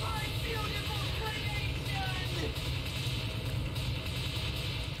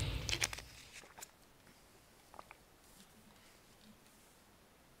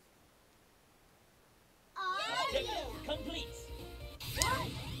 Complete.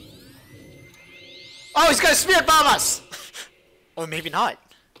 Oh, he's gonna spirit bomb us! Or maybe not.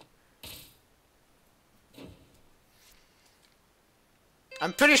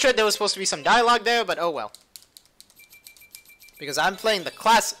 I'm pretty sure there was supposed to be some dialogue there, but oh well. Because I'm playing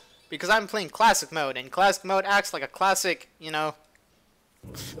classic mode, and classic mode acts like a classic, you know,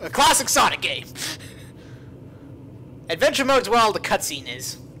 a classic Sonic game. Adventure mode's where all the cutscene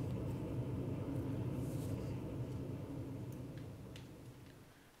is.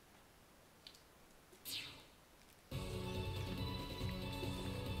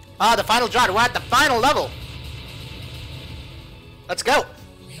 Ah, the final drought. We're at the final level. Let's go.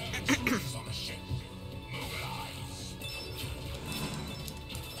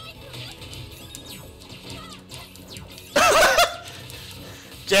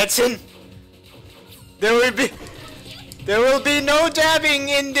 Jetson, there will be no dabbing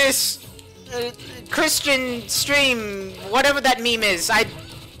in this Christian stream, whatever that meme is. I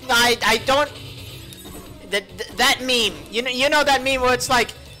don't. That meme. You know that meme where it's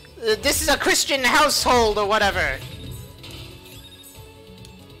like, this is a Christian household or whatever.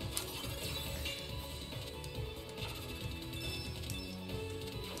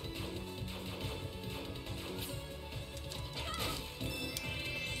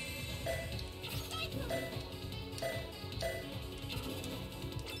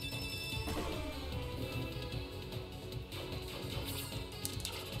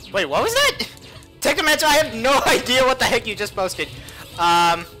 Wait, what was that? Technomancer, I have no idea what the heck you just posted.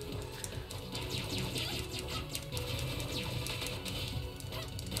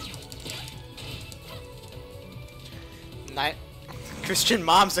 Night Christian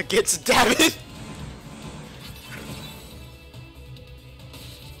moms against David.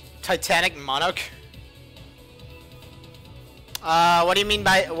 Titanic Monarch. What do you mean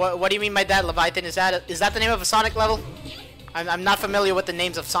by what do you mean by that, Leviathan? Is that the name of a Sonic level? I'm not familiar with the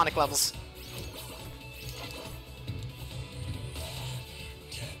names of Sonic levels.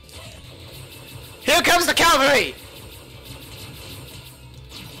 Here comes the cavalry!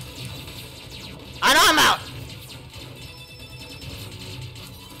 And I'm out!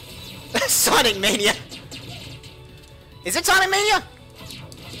 Sonic Mania! Is it Sonic Mania?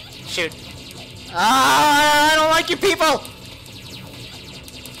 Shoot. I don't like you people!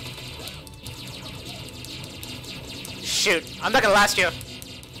 Shoot, I'm not gonna last you.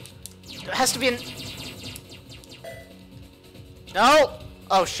 There has to be an... No!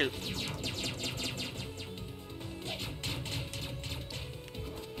 Oh, shoot.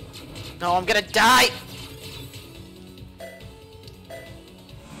 No, I'm gonna die!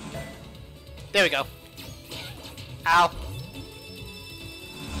 There we go. Ow.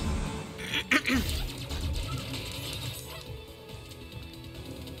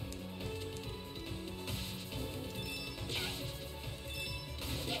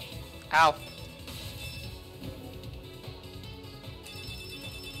 Ow.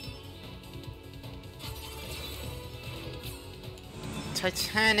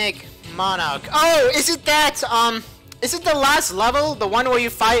 Titanic Monarch. Oh, is it that, is it the last level? The one where you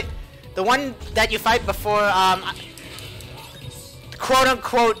fight, the one that you fight before,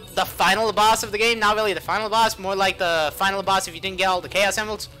 quote-unquote, the final boss of the game? Not really the final boss, more like the final boss if you didn't get all the Chaos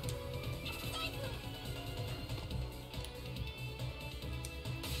Emeralds.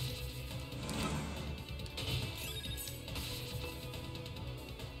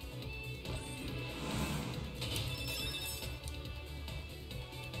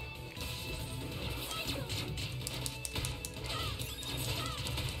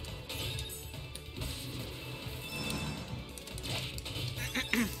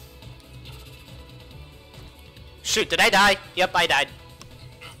 Shoot, did I die? Yep, I died.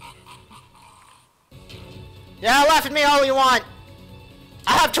 Yeah, laugh at me all you want.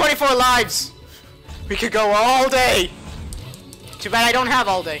 I have 24 lives. We could go all day. Too bad I don't have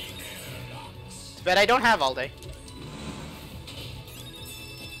all day. Too bad I don't have all day.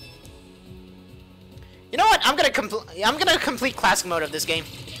 You know what? I'm gonna complete classic mode of this game.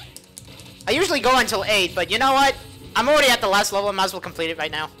 I usually go until 8, but you know what? I'm already at the last level. I might as well complete it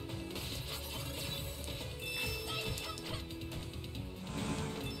right now.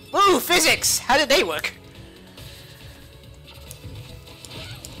 Ooh, physics! How did they work?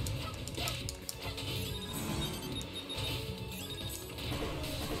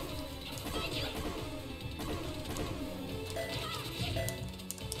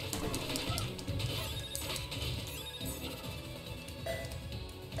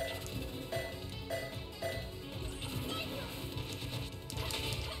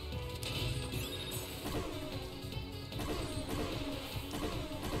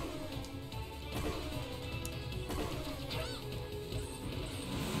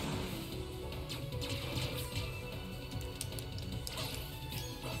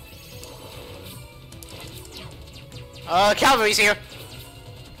 Cavalry's here.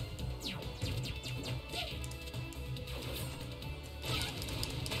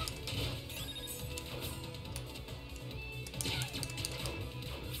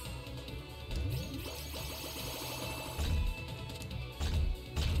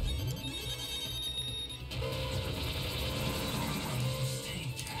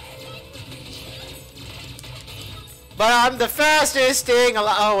 But I'm the fastest thing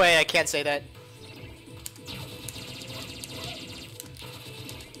alive. Oh wait, I can't say that.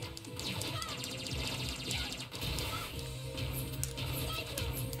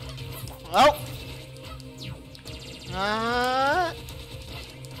 Oh.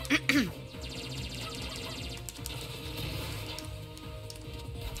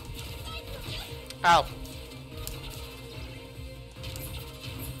 Ow.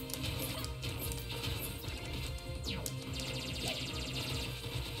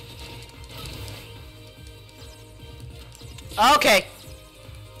 Okay.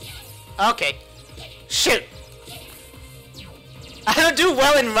 Okay. Shoot. I don't do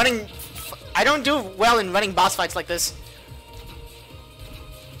well in running. I don't do well in running boss fights like this.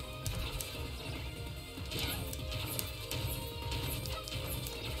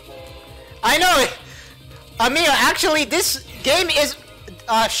 I know. Amir, actually, this game is.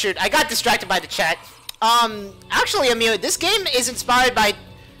 Shoot, I got distracted by the chat. Actually, Amir, this game is inspired by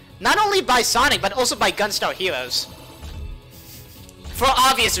not only by Sonic but also by Gunstar Heroes. For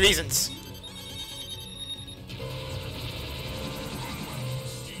obvious reasons.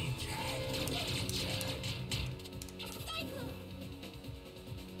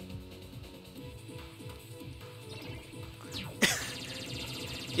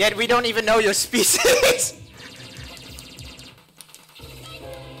 Yet we don't even know your species.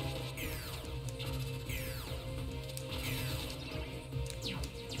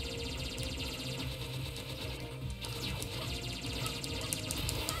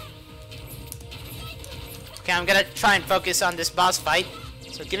 Okay, I'm gonna try and focus on this boss fight.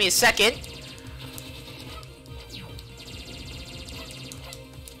 So give me a second.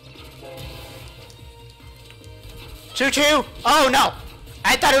 Choo-choo! Oh no!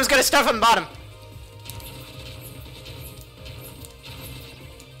 I thought it was gonna start from the bottom.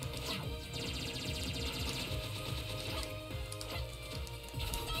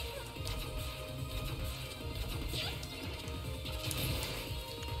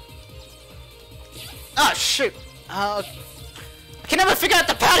 Oh shoot! I can never figure out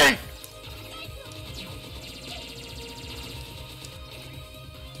the pattern.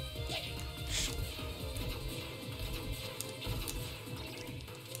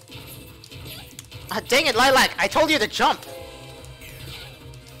 Ah, dang it, Lilac! I told you to jump!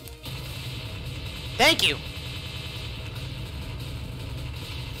 Thank you!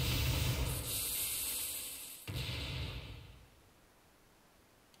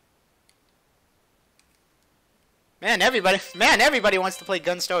 Man, everybody wants to play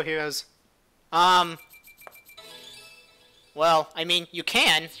Gunstar Heroes. Well, I mean, you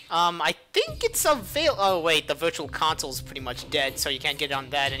can. I think it's available. Oh wait, the Virtual Console's pretty much dead, so you can't get it on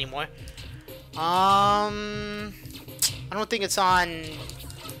that anymore. I don't think it's on...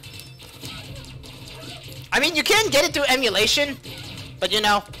 I mean, you can get it through emulation, but you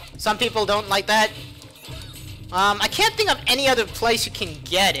know, some people don't like that. I can't think of any other place you can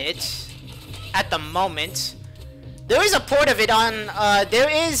get it at the moment. There is a port of it on, there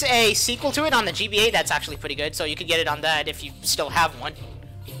is a sequel to it on the GBA that's actually pretty good, so you can get it on that if you still have one.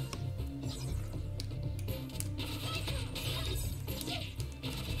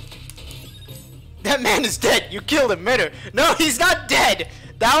 That man is dead. You killed him, murder. No, he's not dead.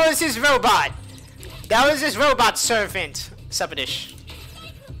 That was his robot. That was his robot servant, Sepadish.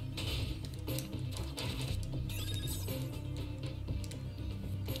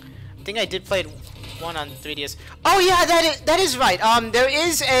 I think I did play one on 3DS. Oh yeah, that is right. There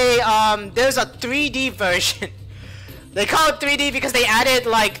is a there's a 3D version. They call it 3D because they added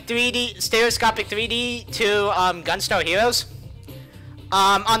like 3D stereoscopic 3D to Gunstar Heroes.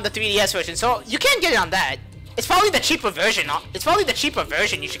 On the 3DS version, so you can get it on that. It's probably the cheaper version. It's probably the cheaper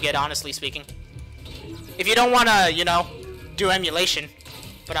version you should get, honestly speaking. If you don't want to, you know, do emulation.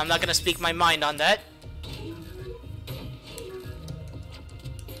 But I'm not gonna speak my mind on that.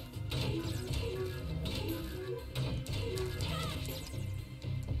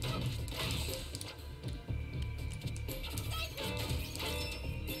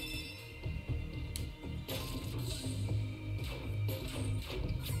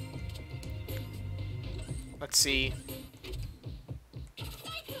 Let's see.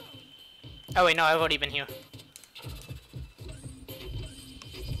 Oh wait, no, I've already been here.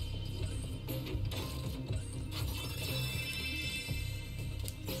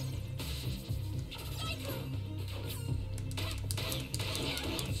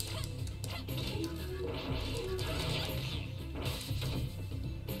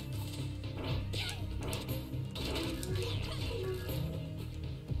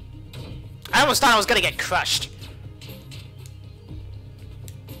 I almost thought I was gonna get crushed.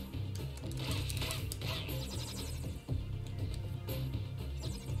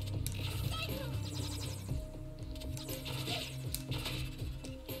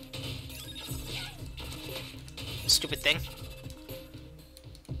 stupid thing.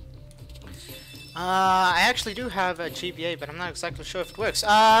 I actually do have a GBA, but I'm not exactly sure if it works.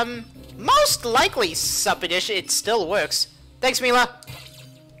 Most likely, Suppedish, it still works. Thanks, Mila.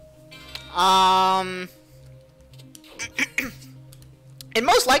 It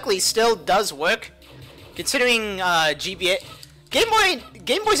most likely still does work, considering GBA.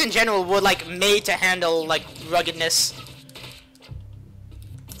 Game Boys in general were like made to handle like ruggedness.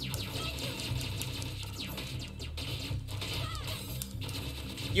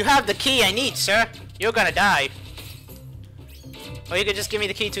 You have the key I need, sir. You're gonna die. Or you could just give me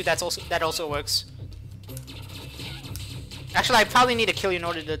the key too. That also works. Actually, I probably need to kill you in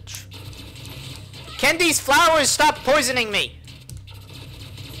order to. Can these flowers stop poisoning me?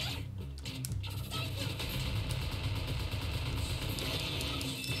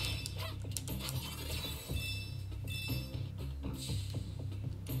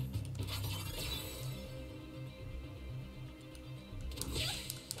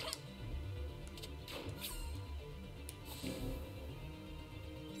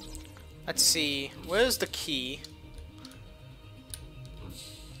 Let's see, where's the key?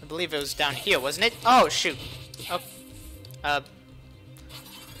 I believe it was down here, wasn't it? Oh, shoot. Oh. I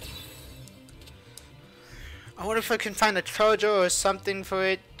wonder if I can find a charger or something for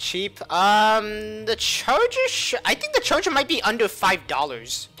it cheap. The charger I think the charger might be under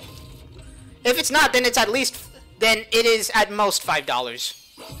 $5. If it's not, then it's at least, then it is at most $5.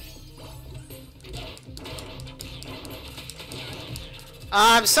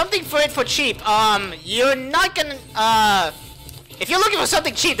 Something for it for cheap. You're not gonna, if you're looking for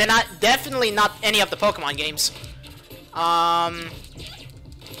something cheap, then definitely not any of the Pokemon games.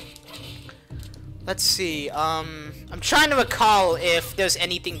 Let's see, I'm trying to recall if there's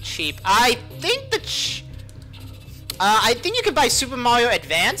anything cheap. I think I think you could buy Super Mario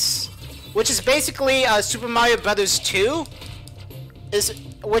Advance, which is basically, Super Mario Brothers 2,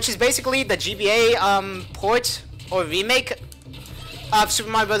 which is basically the GBA, port or remake of Super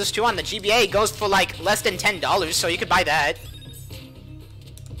Mario Bros. 2 on the GBA. Goes for like less than $10, so you could buy that.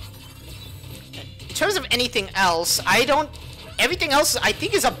 In terms of anything else, everything else I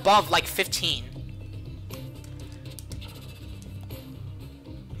think is above like 15.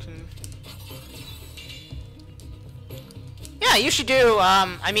 Yeah, you should do,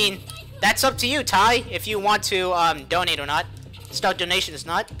 I mean, that's up to you, Ty, if you want to, donate or not. Start donations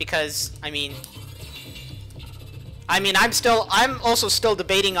not, because, I'm also still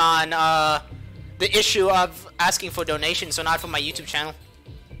debating on, the issue of asking for donations or not for my YouTube channel.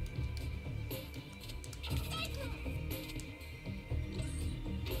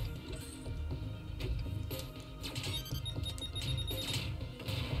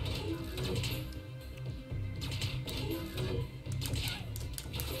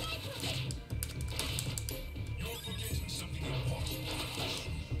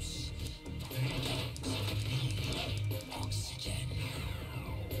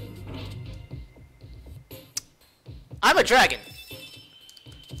 I'm a dragon.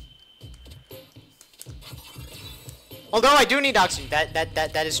 Although I do need oxygen,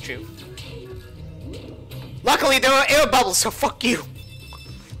 that is true. Luckily there are air bubbles, so fuck you.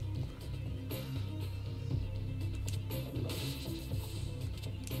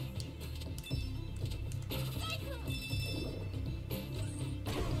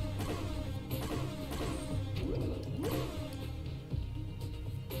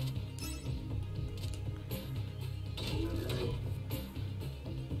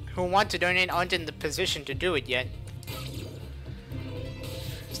 Who want to donate aren't in the position to do it yet.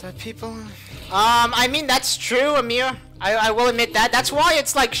 Is that people? I mean, that's true, Amir. I will admit that. That's why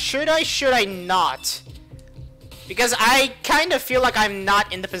it's like, should I not? Because I kind of feel like I'm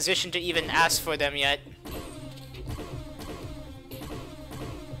not in the position to even ask for them yet.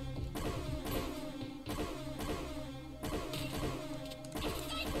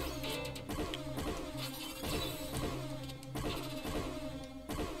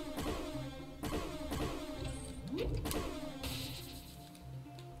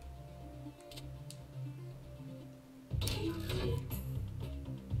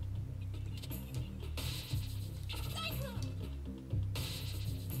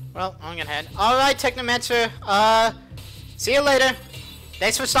 Well, I'm gonna head. Alright, Technomancer. See you later.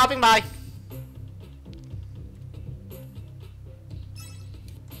 Thanks for stopping by.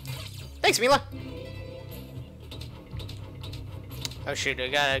 Thanks, Mila. Oh shoot, I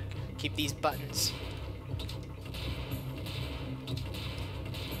gotta keep these buttons.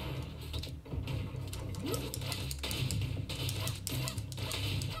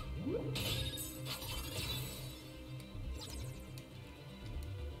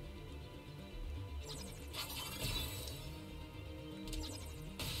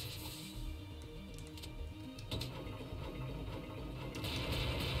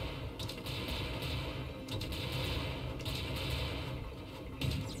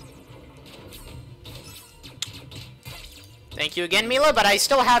 Thank you again, Mila, but I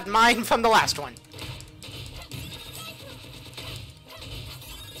still have mine from the last one.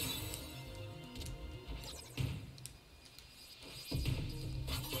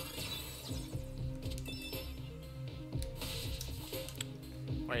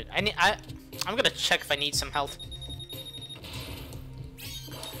 Wait, I'm gonna check if I need some health.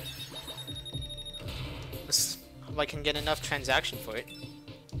 If I can get enough transaction for it.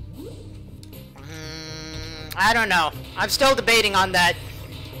 I don't know. I'm still debating on that.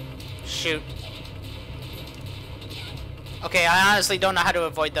 Shoot. Okay, I honestly don't know how to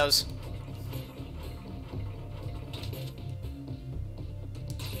avoid those.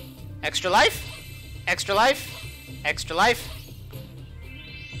 Extra life? Extra life? Extra life?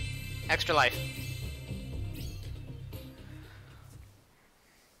 Extra life.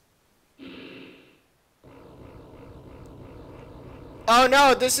 Oh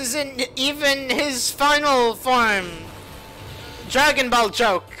no, this isn't even his final form. Dragon Ball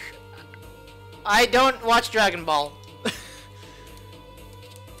joke. I don't watch Dragon Ball.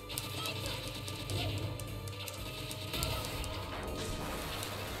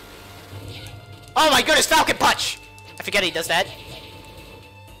 Oh my goodness, Falcon Punch! I forget he does that.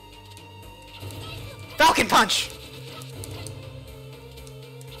 Falcon Punch!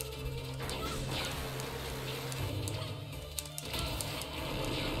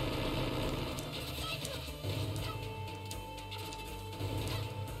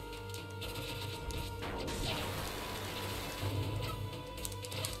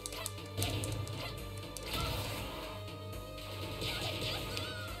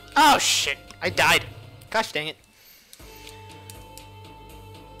 Oh shit, I died. Gosh dang it.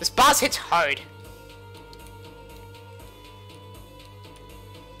 This boss hits hard.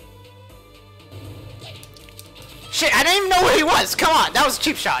 Shit, I didn't even know where he was. Come on, that was a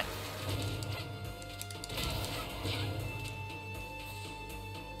cheap shot.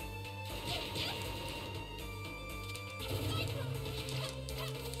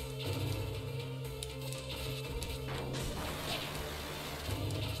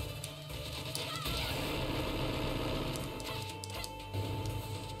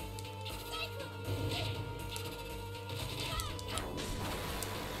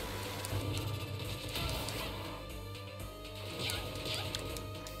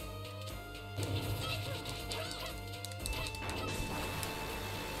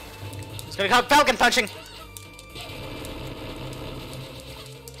 He's gonna come Falcon punching.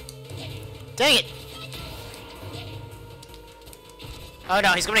 Dang it. Oh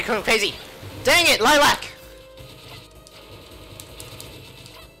no, he's gonna go crazy. Dang it, Lilac.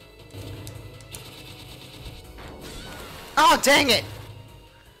 Oh, dang it.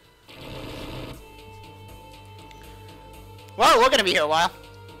 Well, we're gonna be here a while.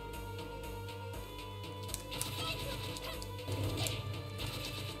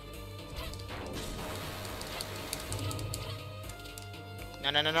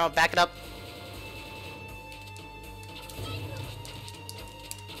 No, back it up.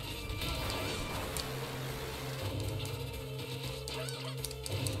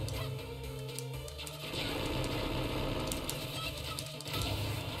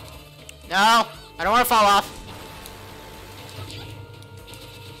 No, I don't want to fall off.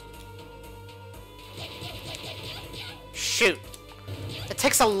 Shoot. It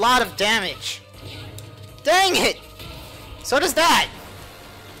takes a lot of damage. Dang it! So does that.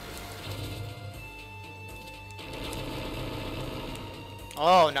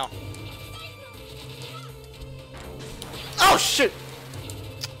 Oh no. Oh shoot!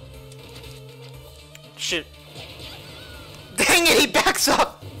 Shoot. Dang it, he backs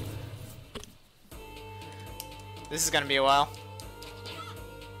up! This is gonna be a while.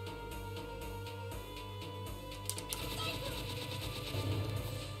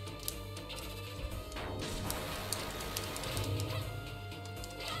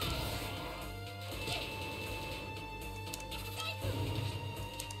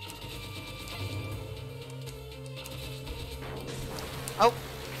 Oh.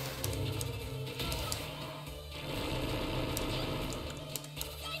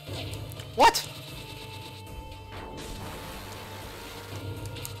 What?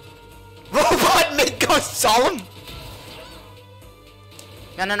 Robot Mako Solemn?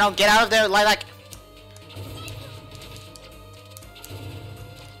 No, get out of there, Lilac.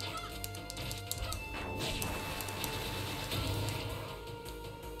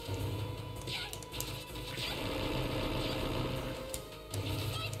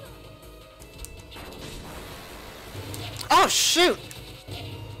 Oh, shoot!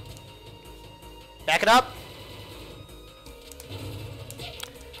 Back it up.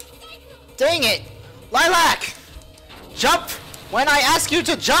 Dang it! Lilac! Jump! When I ask you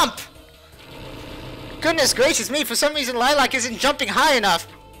to jump! Goodness gracious me, for some reason Lilac isn't jumping high enough.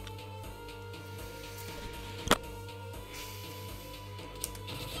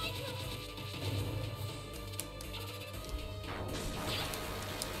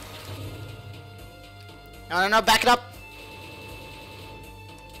 No, back it up.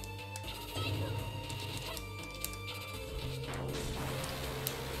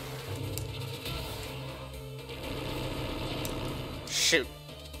 Shoot.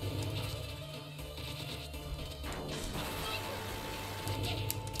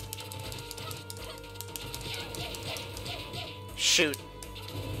 Shoot.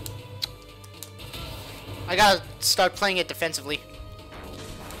 I gotta start playing it defensively.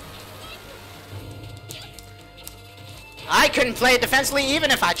 I couldn't play it defensively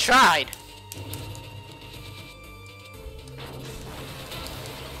even if I tried.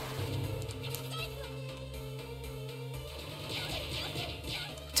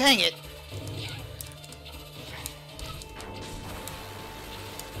 Dang it.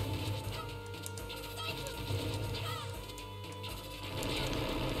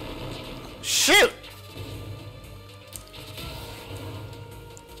 Shoot!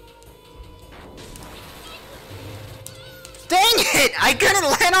 Dang it! I couldn't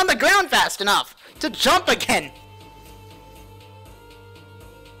land on the ground fast enough to jump again.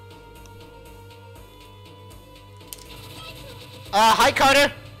 Hi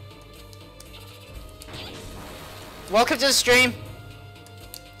Carter. Welcome to the stream.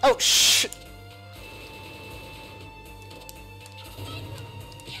 Oh, shh.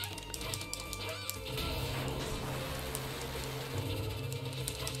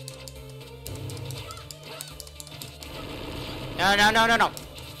 No.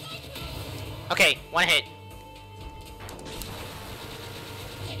 Okay, one hit.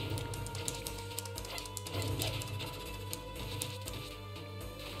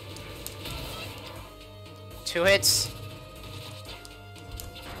 Two hits.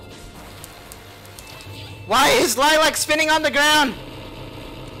 Why is Lilac spinning on the ground?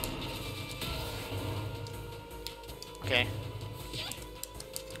 Okay.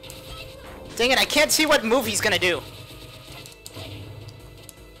 Dang it, I can't see what move he's gonna do.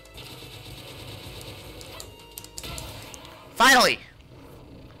 Finally!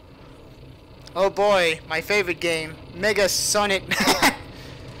 Oh boy, my favorite game, Mega Sonic.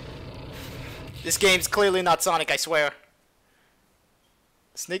 This game's clearly not Sonic, I swear.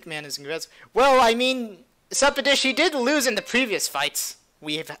 Snake Man is congrats. Well, I mean, Supadish, he did lose in the previous fights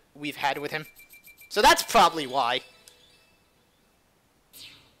we've had with him. So that's probably why.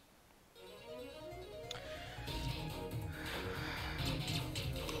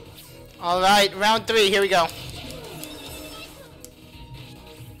 Alright, round 3, here we go.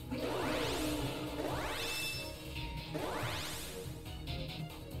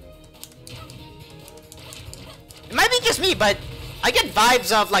 It might be just me, but I get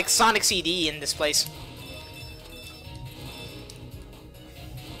vibes of like Sonic CD in this place.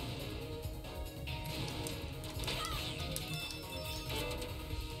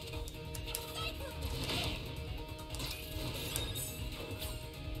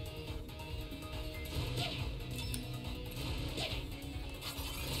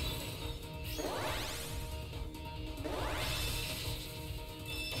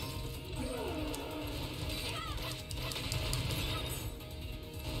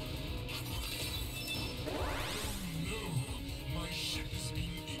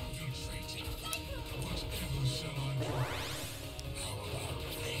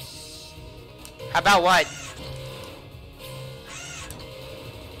 How about what?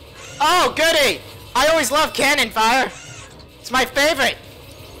 Oh, goody! I always love cannon fire. It's my favorite.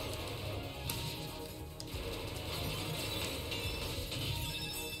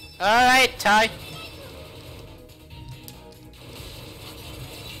 Alright, Ty.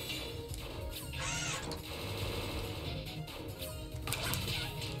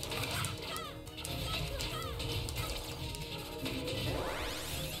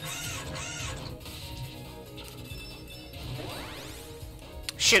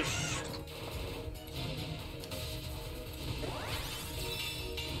 Shoot.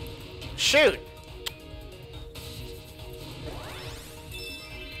 Shoot.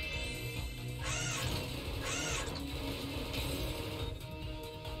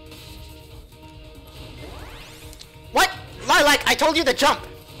 What? Lilac, I told you to jump.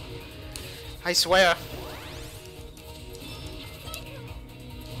 I swear.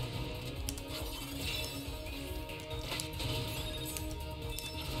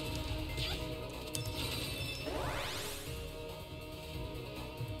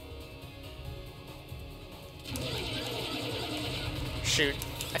 Shoot.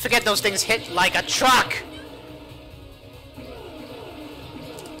 I forget those things hit like a truck!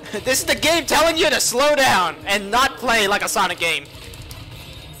 This is the game telling you to slow down and not play like a Sonic game.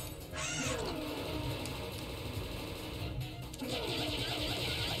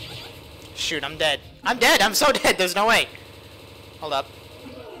 Shoot, I'm dead. I'm dead! I'm so dead! There's no way! Hold up.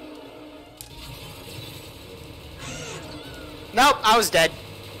 Nope, I was dead.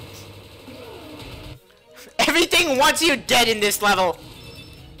 Everything wants you dead in this level!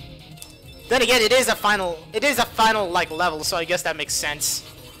 Then again, it is a final, like, level, so I guess that makes sense.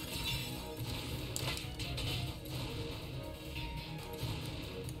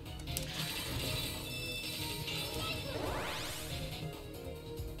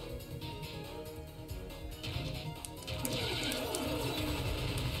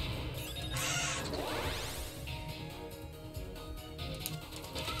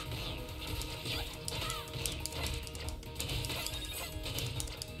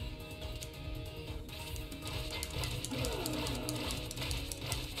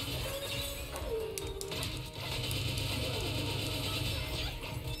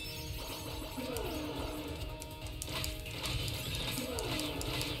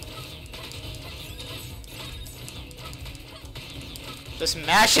 Just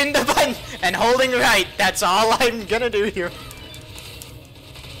mashing the button and holding right. That's all I'm gonna do here.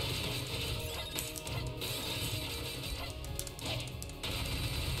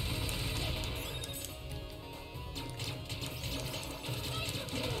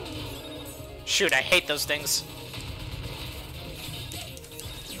 Shoot, I hate those things.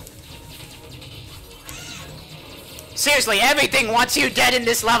 Seriously, everything wants you dead in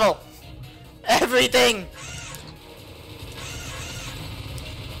this level. Everything.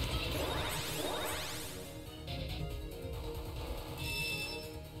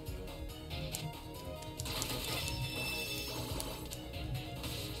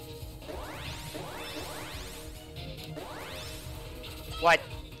 What?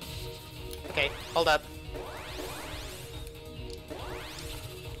 Okay, hold up.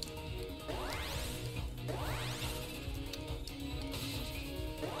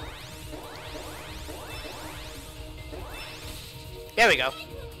 There we go.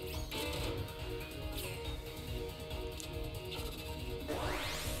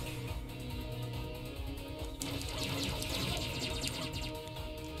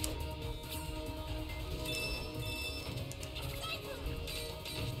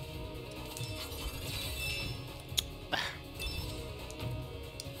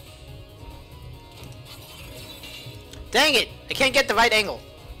 Dang it! I can't get the right angle.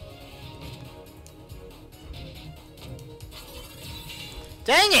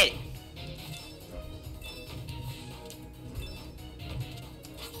 Dang it!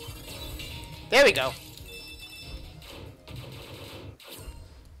 There we go.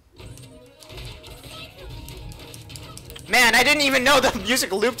 Man, I didn't even know the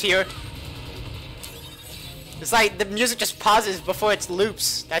music looped here. It's like the music just pauses before it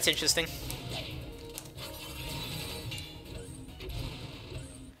loops. That's interesting.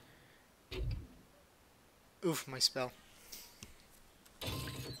 Oof, my spell.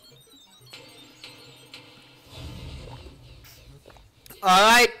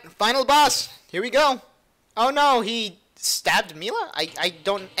 Alright, final boss. Here we go. Oh no, he stabbed Mila?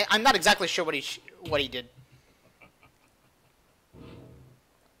 I'm not exactly sure what he did.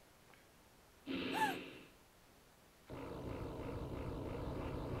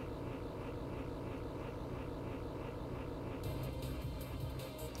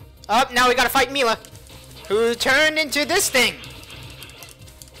 Oh, now we gotta fight Mila, who turned into this thing.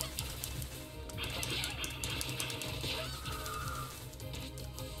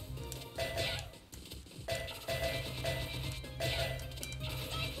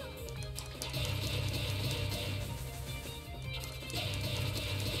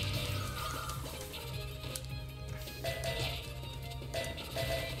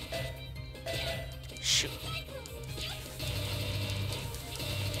 Shoot.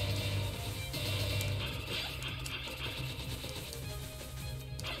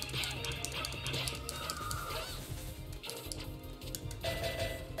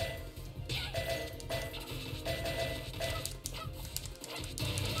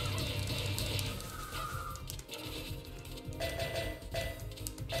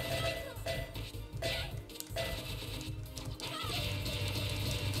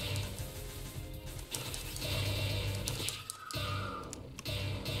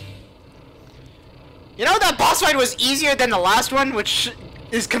 You know, that boss fight was easier than the last one, which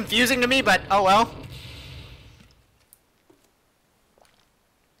is confusing to me, but oh well.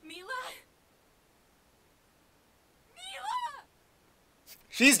 Mila? Mila!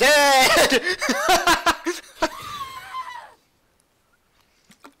 She's dead!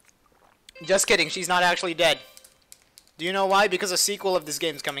 Just kidding, she's not actually dead. Do you know why? Because a sequel of this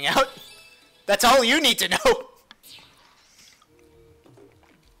game's coming out. That's all you need to know.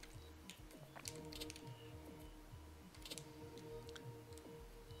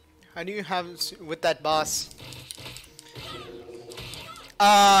 How do you have with that boss?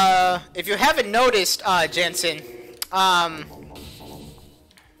 If you haven't noticed, Jensen,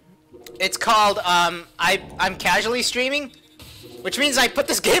 it's called, I'm casually streaming, which means I put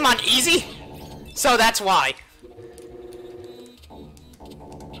this game on easy, so that's why.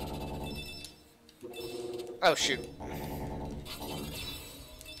 Oh, shoot.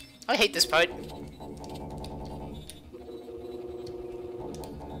 I hate this part.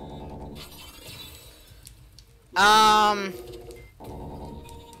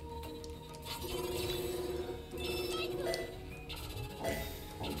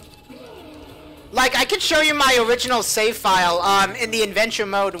 Like, I could show you my original save file, in the adventure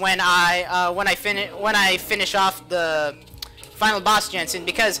mode when I finish off the final boss, Jensen,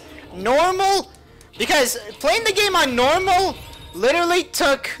 because playing the game on normal literally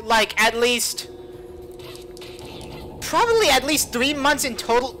took, like, probably at least 3 months in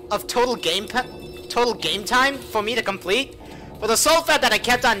total game time for me to complete, for the sole fact that I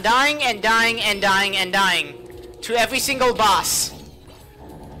kept on dying and dying and dying and dying to every single boss.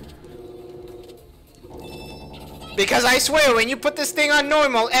 Because I swear, when you put this thing on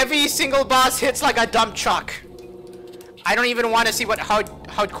normal, every single boss hits like a dump truck. I don't even want to see what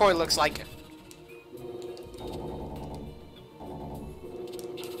hardcore looks like.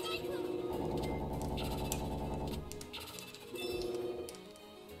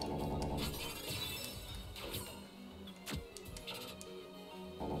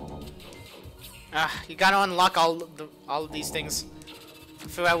 You gotta unlock all of these things.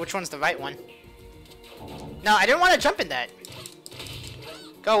 Figure out which one's the right one. No, I didn't want to jump in that.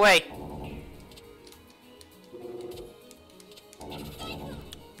 Go away.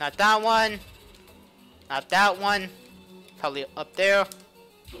 Not that one. Not that one. Probably up there.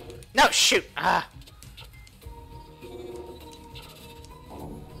 No, shoot. Ah.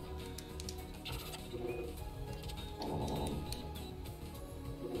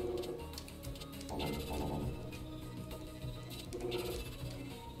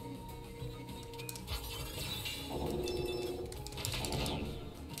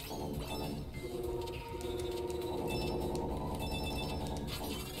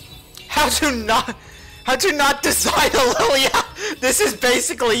 How to not design a level? Yeah, this is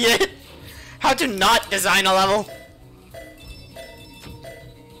basically it. How to not design a level.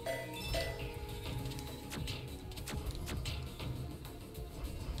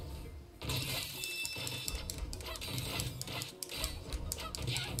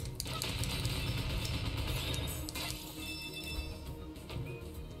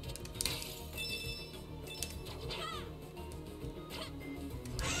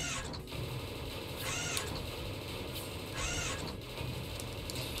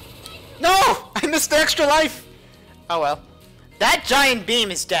 No! I missed the extra life! Oh well. That giant beam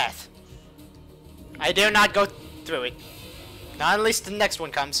is death. I dare not go through it. Not unless the next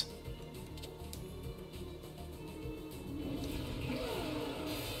one comes.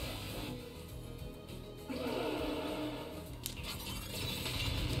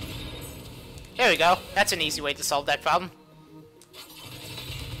 There we go. That's an easy way to solve that problem.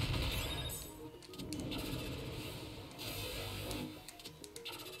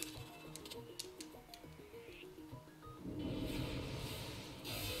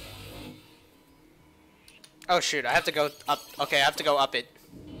 Oh shoot, I have to go up. Okay, I have to go up it.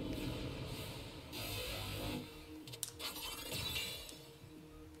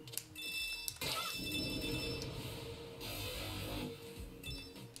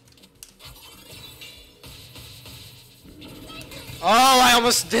 Oh, I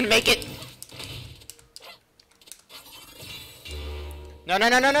almost didn't make it. No, no,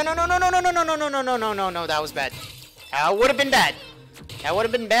 no, no, no, no, no, no, no, no, no, no, no, no, no, no, no, no, no, that was bad. That would have been bad. That would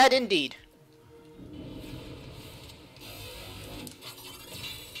have been bad indeed.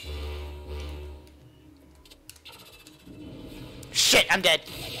 Shit, I'm dead.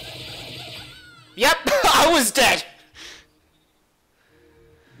 Yep, I was dead.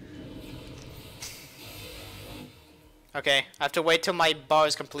 Okay, I have to wait till my bar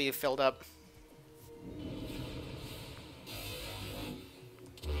is completely filled up.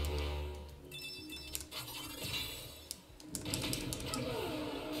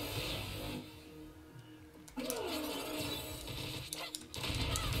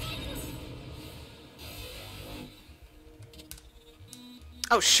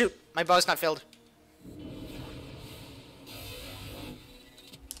 Oh shoot, my bow's not filled.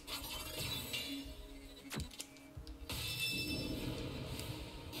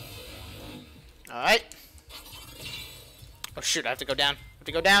 Alright. Oh shoot, I have to go down. I have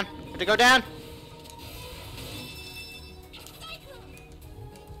to go down. I have to go down.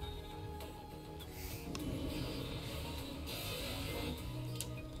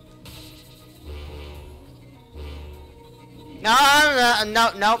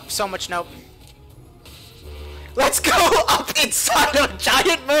 No, nope, so much nope. Let's go up inside of a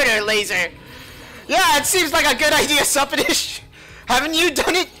giant murder laser! Yeah, it seems like a good idea, Suppinish! Haven't you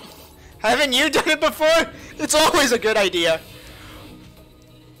done it? Haven't you done it before? It's always a good idea.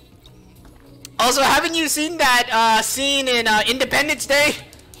 Also, haven't you seen that scene in Independence Day?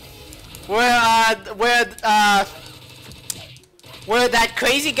 Where that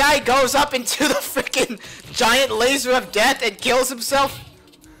crazy guy goes up into the freaking giant laser of death and kills himself?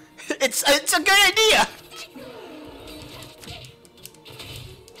 It's a good idea!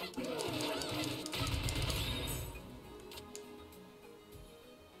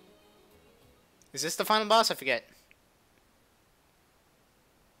 Is this the final boss? I forget.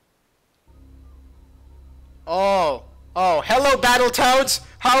 Oh, hello Battletoads!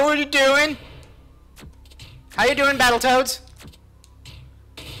 How are you doing? How you doing, Battletoads?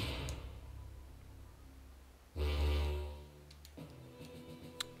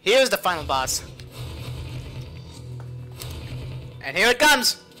 Here's the final boss. And here it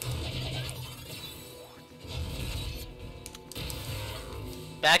comes!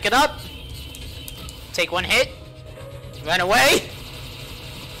 Back it up. Take one hit. Run away.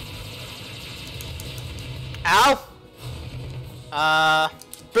 Ow.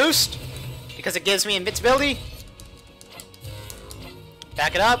 Boost. Because it gives me invincibility.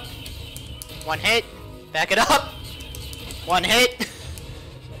 Back it up. One hit. Back it up. One hit.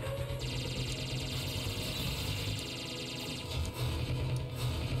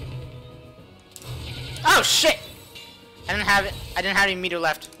 Oh shit! I didn't have it. I didn't have any meter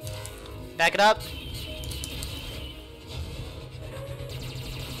left. Back it up.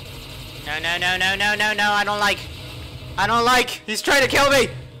 No, no, no, no, no, no, no, I don't like. I don't like. He's trying to kill me.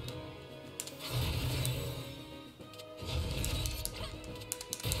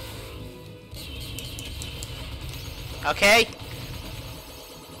 Okay.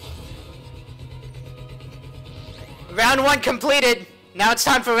 Round 1 completed. Now it's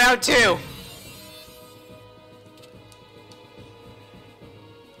time for round 2.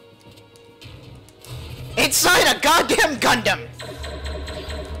 Inside a goddamn Gundam!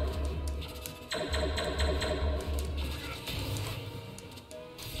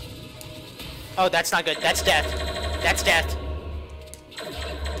 Oh, that's not good. That's death. That's death.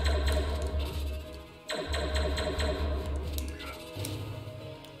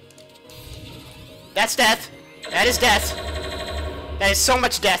 That's death. That is death. That is so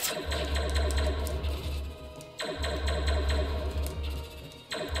much death.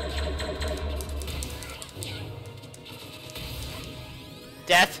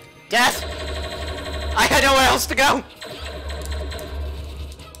 Death. Death! I had nowhere else to go!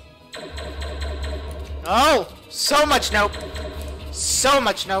 Oh! So much nope. So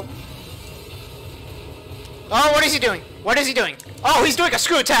much nope. Oh, what is he doing? What is he doing? Oh, he's doing a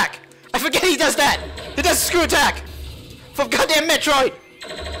screw attack! I forget he does that! He does a screw attack! From goddamn Metroid!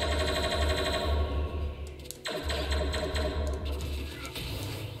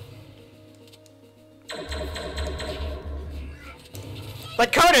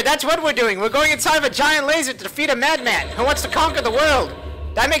 But Carter, that's what we're doing! We're going inside of a giant laser to defeat a madman who wants to conquer the world!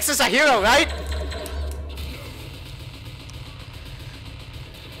 That makes us a hero, right?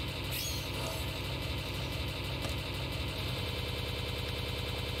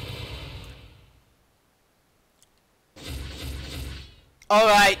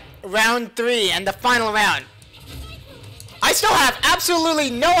 Alright, round 3 and the final round. I still have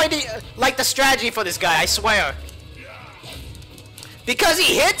absolutely no idea, like, the strategy for this guy, I swear. Because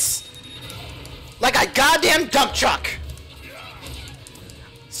he hits like a goddamn dump truck.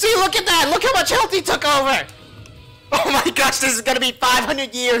 See, look at that! Look how much health he took over! Oh my gosh, this is gonna be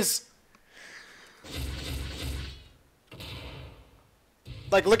 500 years!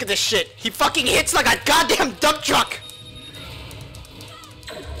 Like, look at this shit. He fucking hits like a goddamn dump truck!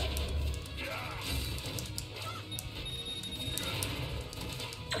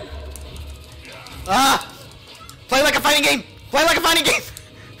 Ah! Play like a fighting game! Play like a fighting game!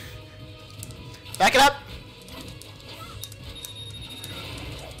 Back it up!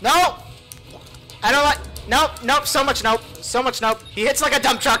 No! I don't like... Nope, nope, so much nope. So much nope. He hits like a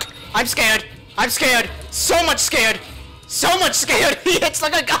dump truck. I'm scared. I'm scared. So much scared. So much scared! He hits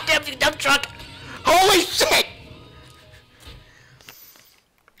like a goddamn dump truck! Holy shit!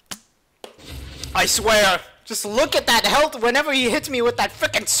 I swear, just look at that health whenever he hits me with that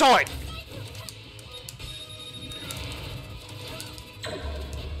frickin' sword!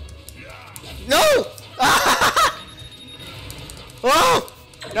 No! Oh!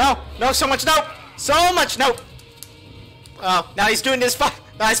 No! No, so much no! So much no! Oh, now he's doing this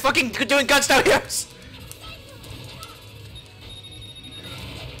now he's fucking doing Gunstone Heroes!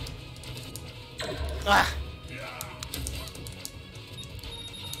 Ah.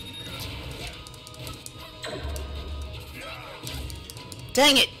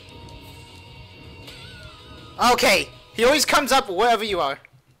 Dang it! Okay, he always comes up wherever you are.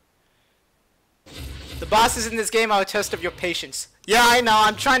 The bosses in this game are a test of your patience. Yeah, I know,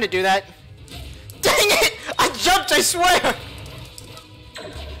 I'm trying to do that. Dang it! I jumped, I swear!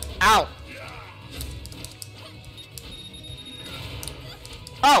 Ow.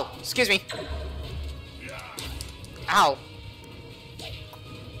 Oh, excuse me. Ow.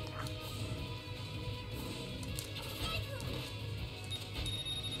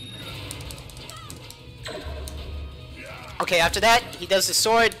 Okay, after that, he does his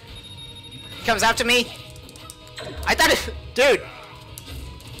sword. He comes after me. I thought it... Dude.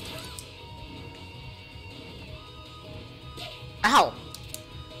 Ow.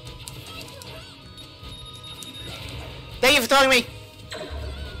 Thank you for throwing me.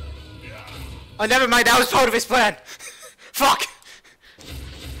 Oh, never mind. That was part of his plan. Fuck.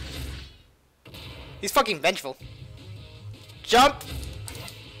 He's fucking vengeful. Jump.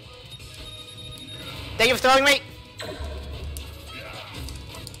 Thank you for throwing me.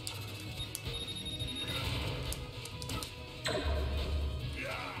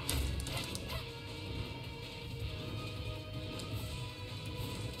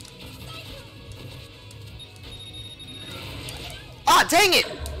 Ah, dang it!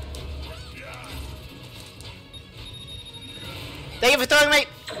 Thank you for throwing me!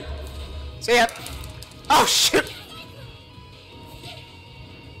 See ya! Oh, shit!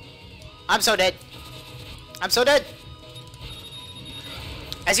 I'm so dead. I'm so dead.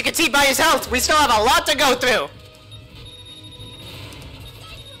 As you can see by his health, we still have a lot to go through!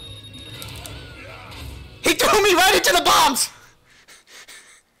 He threw me right into the bombs!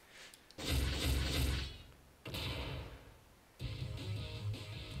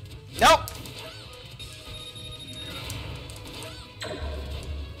 Nope.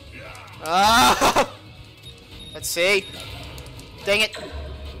 Let's see. Dang it.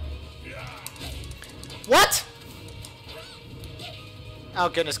 What? Oh,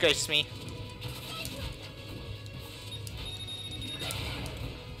 goodness gracious me.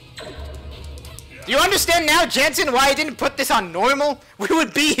 Do you understand now, Jansen, why I didn't put this on normal? We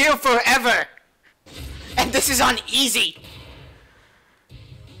would be here forever. And this is on easy.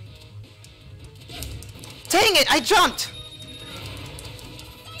 Dang it, I jumped!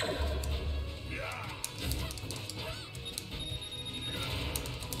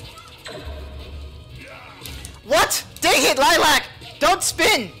 What? Dang it, Lilac! Don't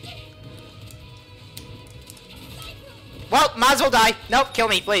spin! Well, might as well die. Nope, kill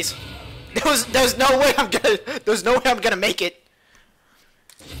me, please. There's no way I'm gonna make it.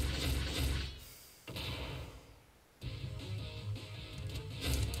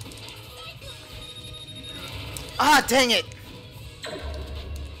 Ah, dang it!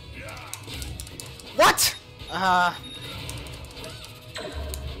 What?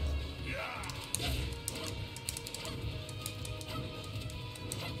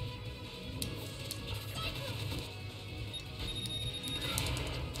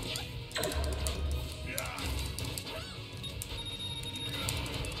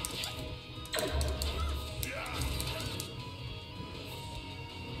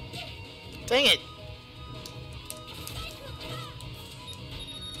 Dang it!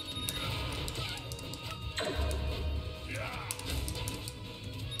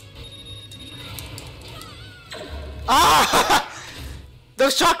 Ah!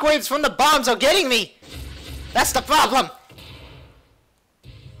 Those shockwaves from the bombs are getting me! That's the problem!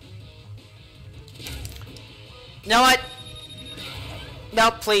 You know what?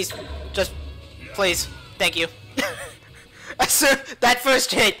 No, please. Just, please. Thank you. That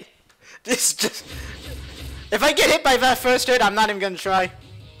first hit. This just... If I get hit by that first hit, I'm not even gonna try.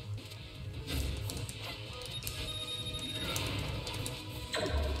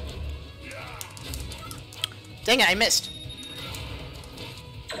 Dang it, I missed.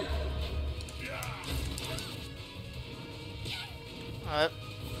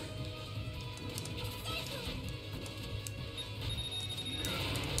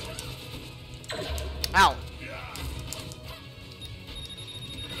 Ow.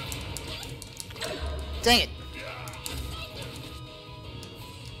 Dang it.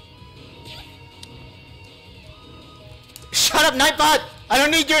 Shut up, Nightbot! I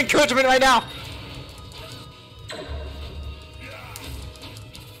don't need your encouragement right now!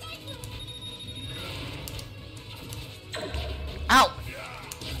 Ow!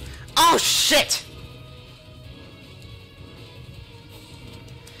 Oh, shit!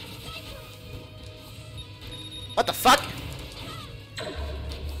 What the fuck?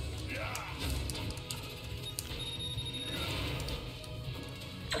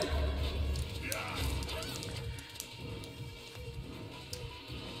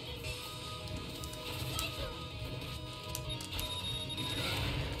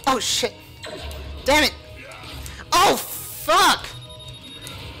 Oh shit! Damn it! Oh fuck!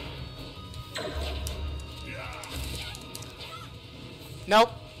 Nope.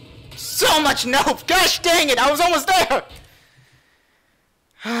 So much nope! Gosh dang it! I was almost there!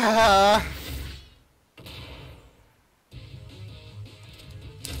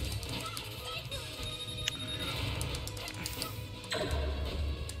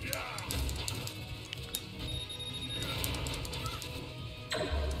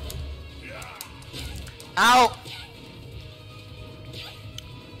 Ow!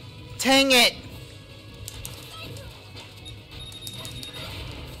 Dang it!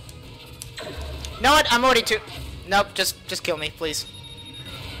 You know what? I'm already too. Nope. Just kill me, please.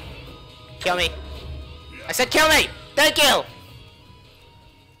 Kill me. I said kill me. Thank you.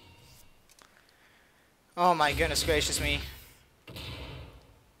 Oh my goodness gracious me.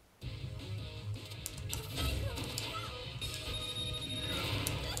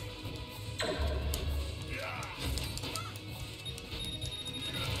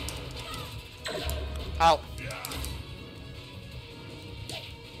 Ow.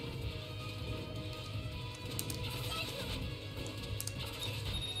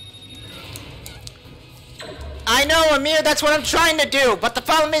 I know, Amir, that's what I'm trying to do, but the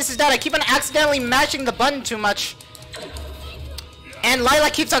problem is that I keep on accidentally mashing the button too much. And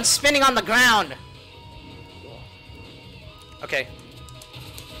Lila keeps on spinning on the ground. Okay.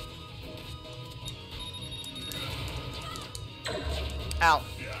 Ow.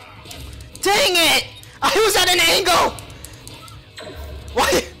 Dang it! I was at an angle!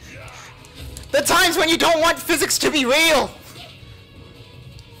 Why? The times when you don't want physics to be real!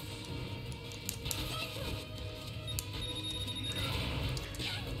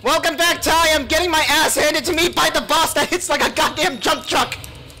 Welcome back, Ty! I'm getting my ass handed to me by the boss that hits like a goddamn jump truck!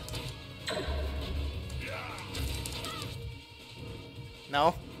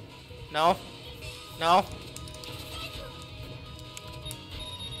 No. No. No.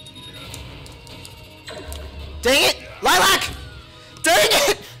 Dang it! Lilac! Dang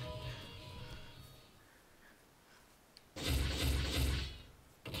it!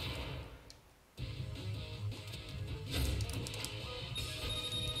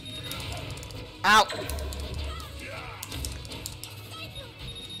 Ow!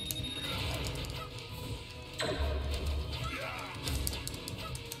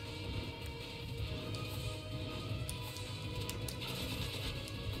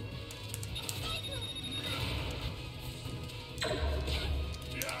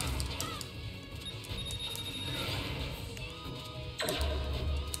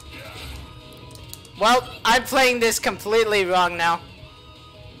 Well, I'm playing this completely wrong now.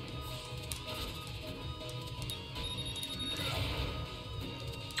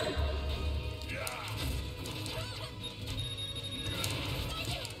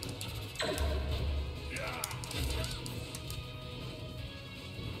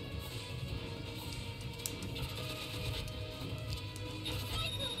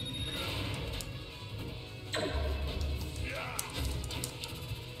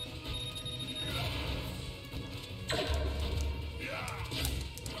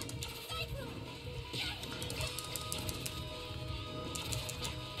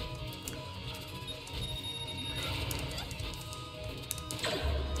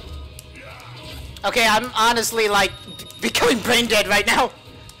 Okay, I'm honestly, like, becoming brain dead right now.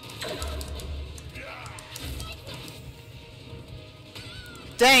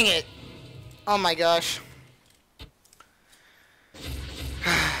 Dang it. Oh my gosh.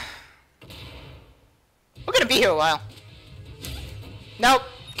 We're gonna be here a while. Nope.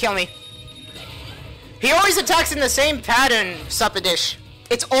 Kill me. He always attacks in the same pattern, Suppadish.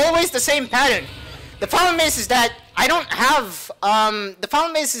 It's always the same pattern. The problem is that I don't have, the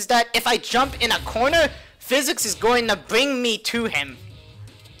problem is that if I jump in a corner, physics is going to bring me to him.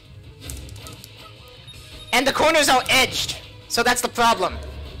 And the corners are edged, so that's the problem.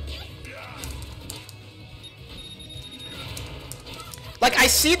 Like, I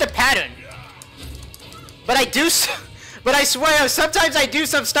see the pattern. But I do, but I swear, sometimes I do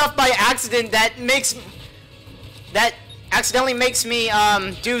some stuff by accident that accidentally makes me,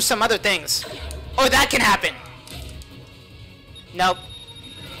 do some other things. Or that can happen. Nope.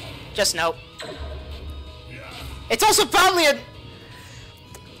 Just nope. It's also probably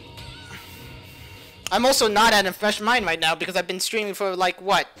I'm also not at a fresh mind right now because I've been streaming for like,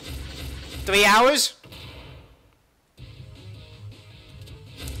 what? 3 hours?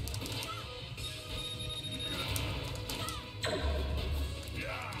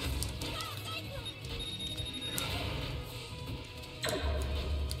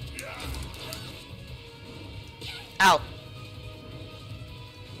 Ow.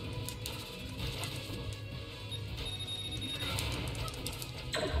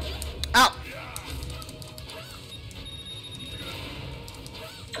 Ow.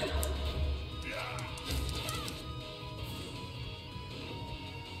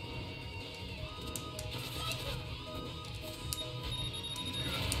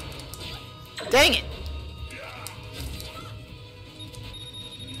 Dang it.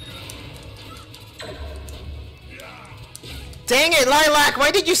 Dang it, Lilac,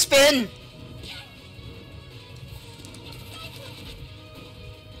 why did you spin?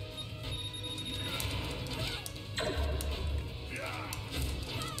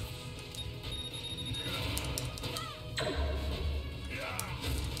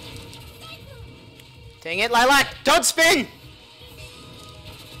 Dang it, Lilac, don't spin!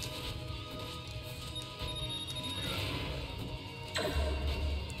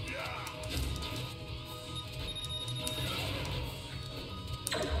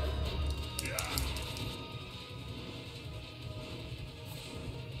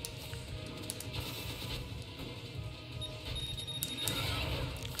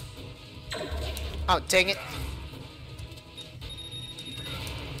 Oh, dang it.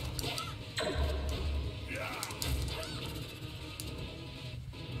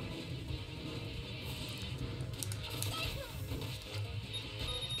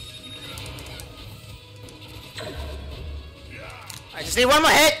 I just need one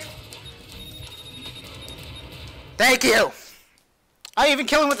more hit. Thank you. I even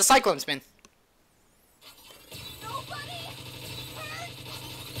kill him with the Cyclone Spin.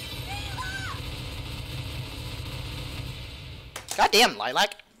 Goddamn,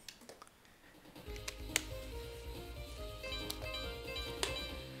 Lilac.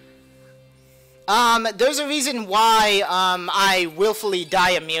 There's a reason why, I willfully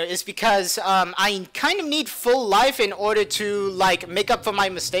die, Amir, is because, I kind of need full life in order to, like, make up for my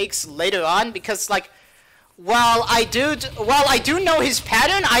mistakes later on, because, like, while I do know his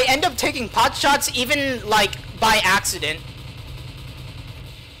pattern, I end up taking pot shots even, like, by accident.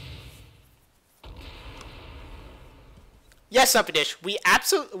 Yes, Upperdish,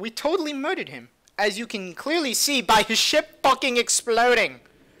 we totally murdered him, as you can clearly see by his ship fucking exploding.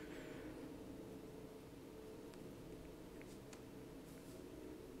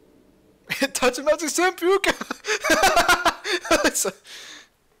 Touch him as a Sampuka!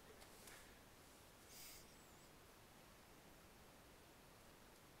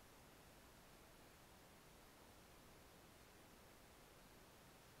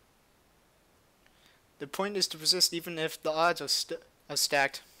 The point is to resist even if the odds are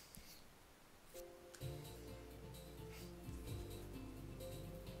stacked.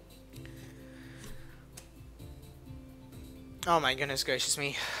 Oh my goodness gracious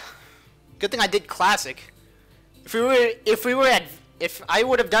me. Good thing I did classic. If I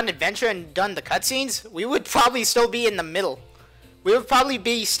would have done adventure and done the cutscenes, we would probably still be in the middle. We would probably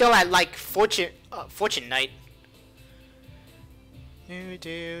be still at like Fortune Night.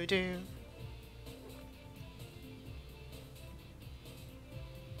 Do.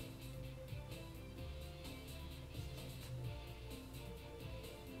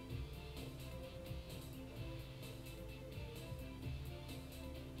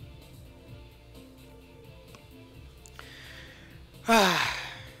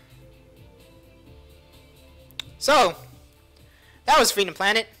 So, that was Freedom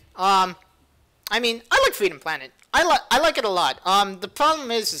Planet. I mean, I like Freedom Planet. I like it a lot. The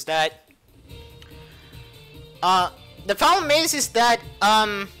problem is that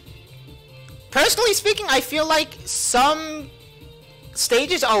personally speaking, I feel like some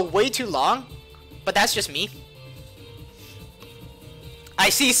stages are way too long, but that's just me. I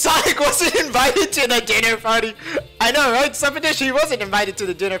see Sonic wasn't invited to the dinner party. I know, right? Supperdish, he wasn't invited to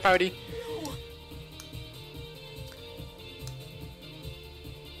the dinner party.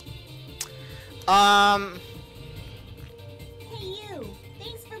 Hey you!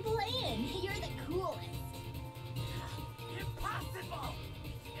 Thanks for playing! You're the coolest! Impossible!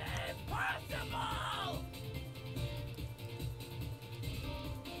 Impossible!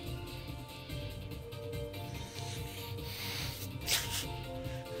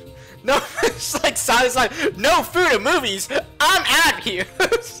 It's like Sonic's like, no food or movies. I'm out of here.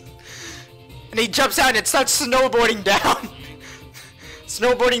 And he jumps out and starts snowboarding down.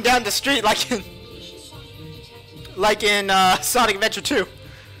 Snowboarding down the street like in Sonic Adventure 2.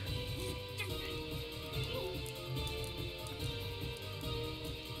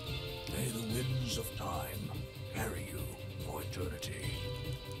 May the winds of time carry you for eternity.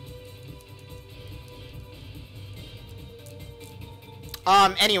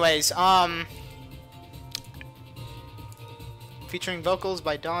 Anyways, featuring vocals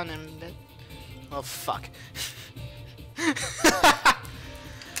by Dawn and... Oh, fuck.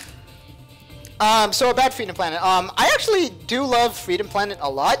 So about Freedom Planet. I actually do love Freedom Planet a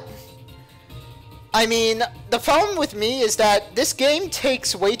lot. I mean, the problem with me is that this game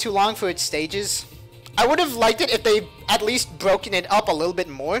takes way too long for its stages. I would have liked it if they at least broken it up a little bit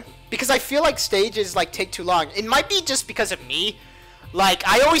more, because I feel like stages like take too long. It might be just because of me. Like,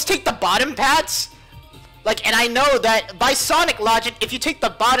 I always take the bottom paths. Like, and I know that by Sonic logic, if you take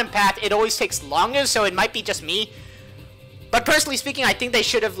the bottom path, it always takes longer, so it might be just me. But personally speaking, I think they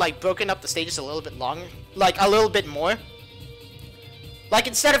should have, like, broken up the stages a little bit longer. Like, a little bit more. Like,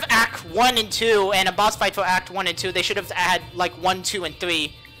 instead of Act 1 and 2 and a boss fight for Act 1 and 2, they should have had, like, 1, 2, and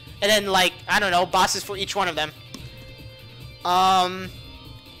 3. And then, like, I don't know, bosses for each one of them. I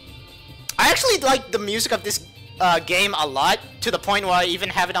actually like the music of this game a lot, to the point where I even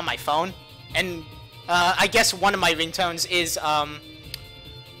have it on my phone. And I guess one of my ringtones is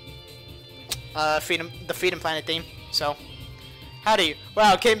the Freedom Planet theme. So, how do you?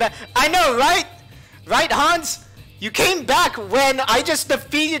 Wow, came back. I know, right? Right, Hans? You came back when I just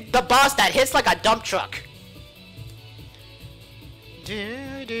defeated the boss that hits like a dump truck.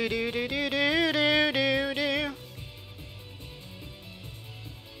 Do do do do do do do do.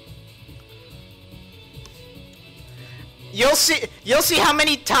 You'll see how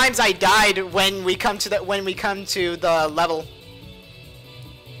many times I died when we come to the level.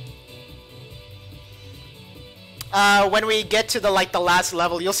 When we get to the last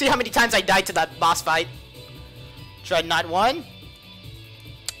level, you'll see how many times I died to that boss fight. Dreadnought 1,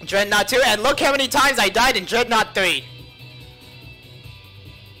 Dreadnought 2, and look how many times I died in Dreadnought 3.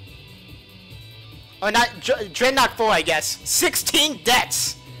 Or not, Dreadnought 4, I guess. 16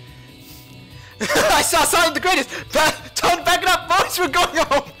 deaths. I saw Sonic the Greatest. Don't back it up, boys. We're going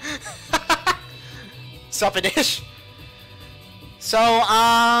home. Sup-a-dish. So,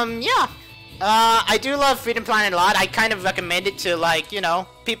 yeah. I do love Freedom Planet a lot. I kind of recommend it to, like, you know,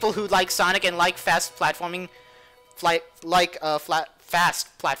 people who like Sonic and like fast platforming, fast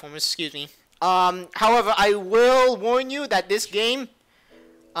platformers, excuse me. However, I will warn you that this game,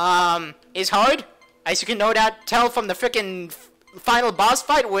 is hard. As you can no doubt tell from the frickin' final boss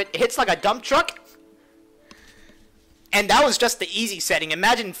fight where it hits like a dump truck. And that was just the easy setting.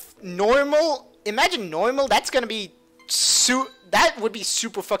 Imagine normal, that's gonna be that would be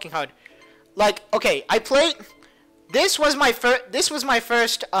super fucking hard. Like, okay, I played, this was my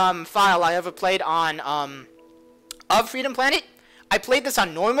first file I ever played on of Freedom Planet. I played this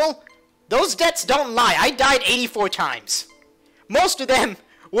on normal. Those deaths don't lie. I died 84 times. Most of them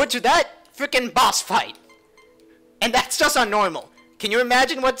were to that frickin' boss fight. And that's just on normal. Can you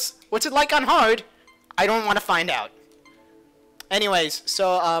imagine what's it like on hard? I don't want to find out. Anyways,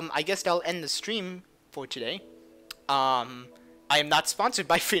 so I guess I'll end the stream for today. I am not sponsored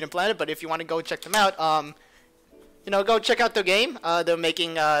by Freedom Planet, but if you want to go check them out, you know, go check out their game. They're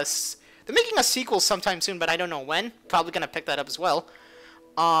making a sequel sometime soon, but I don't know when. Probably gonna pick that up as well.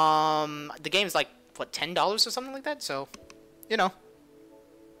 The game's like what, $10 or something like that. So, you know,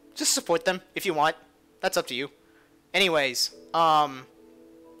 just support them if you want. That's up to you. Anyways,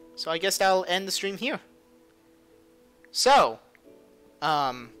 so I guess I'll end the stream here. So,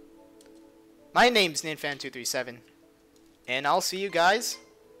 my name's Ninfan237, and I'll see you guys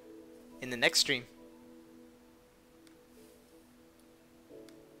in the next stream.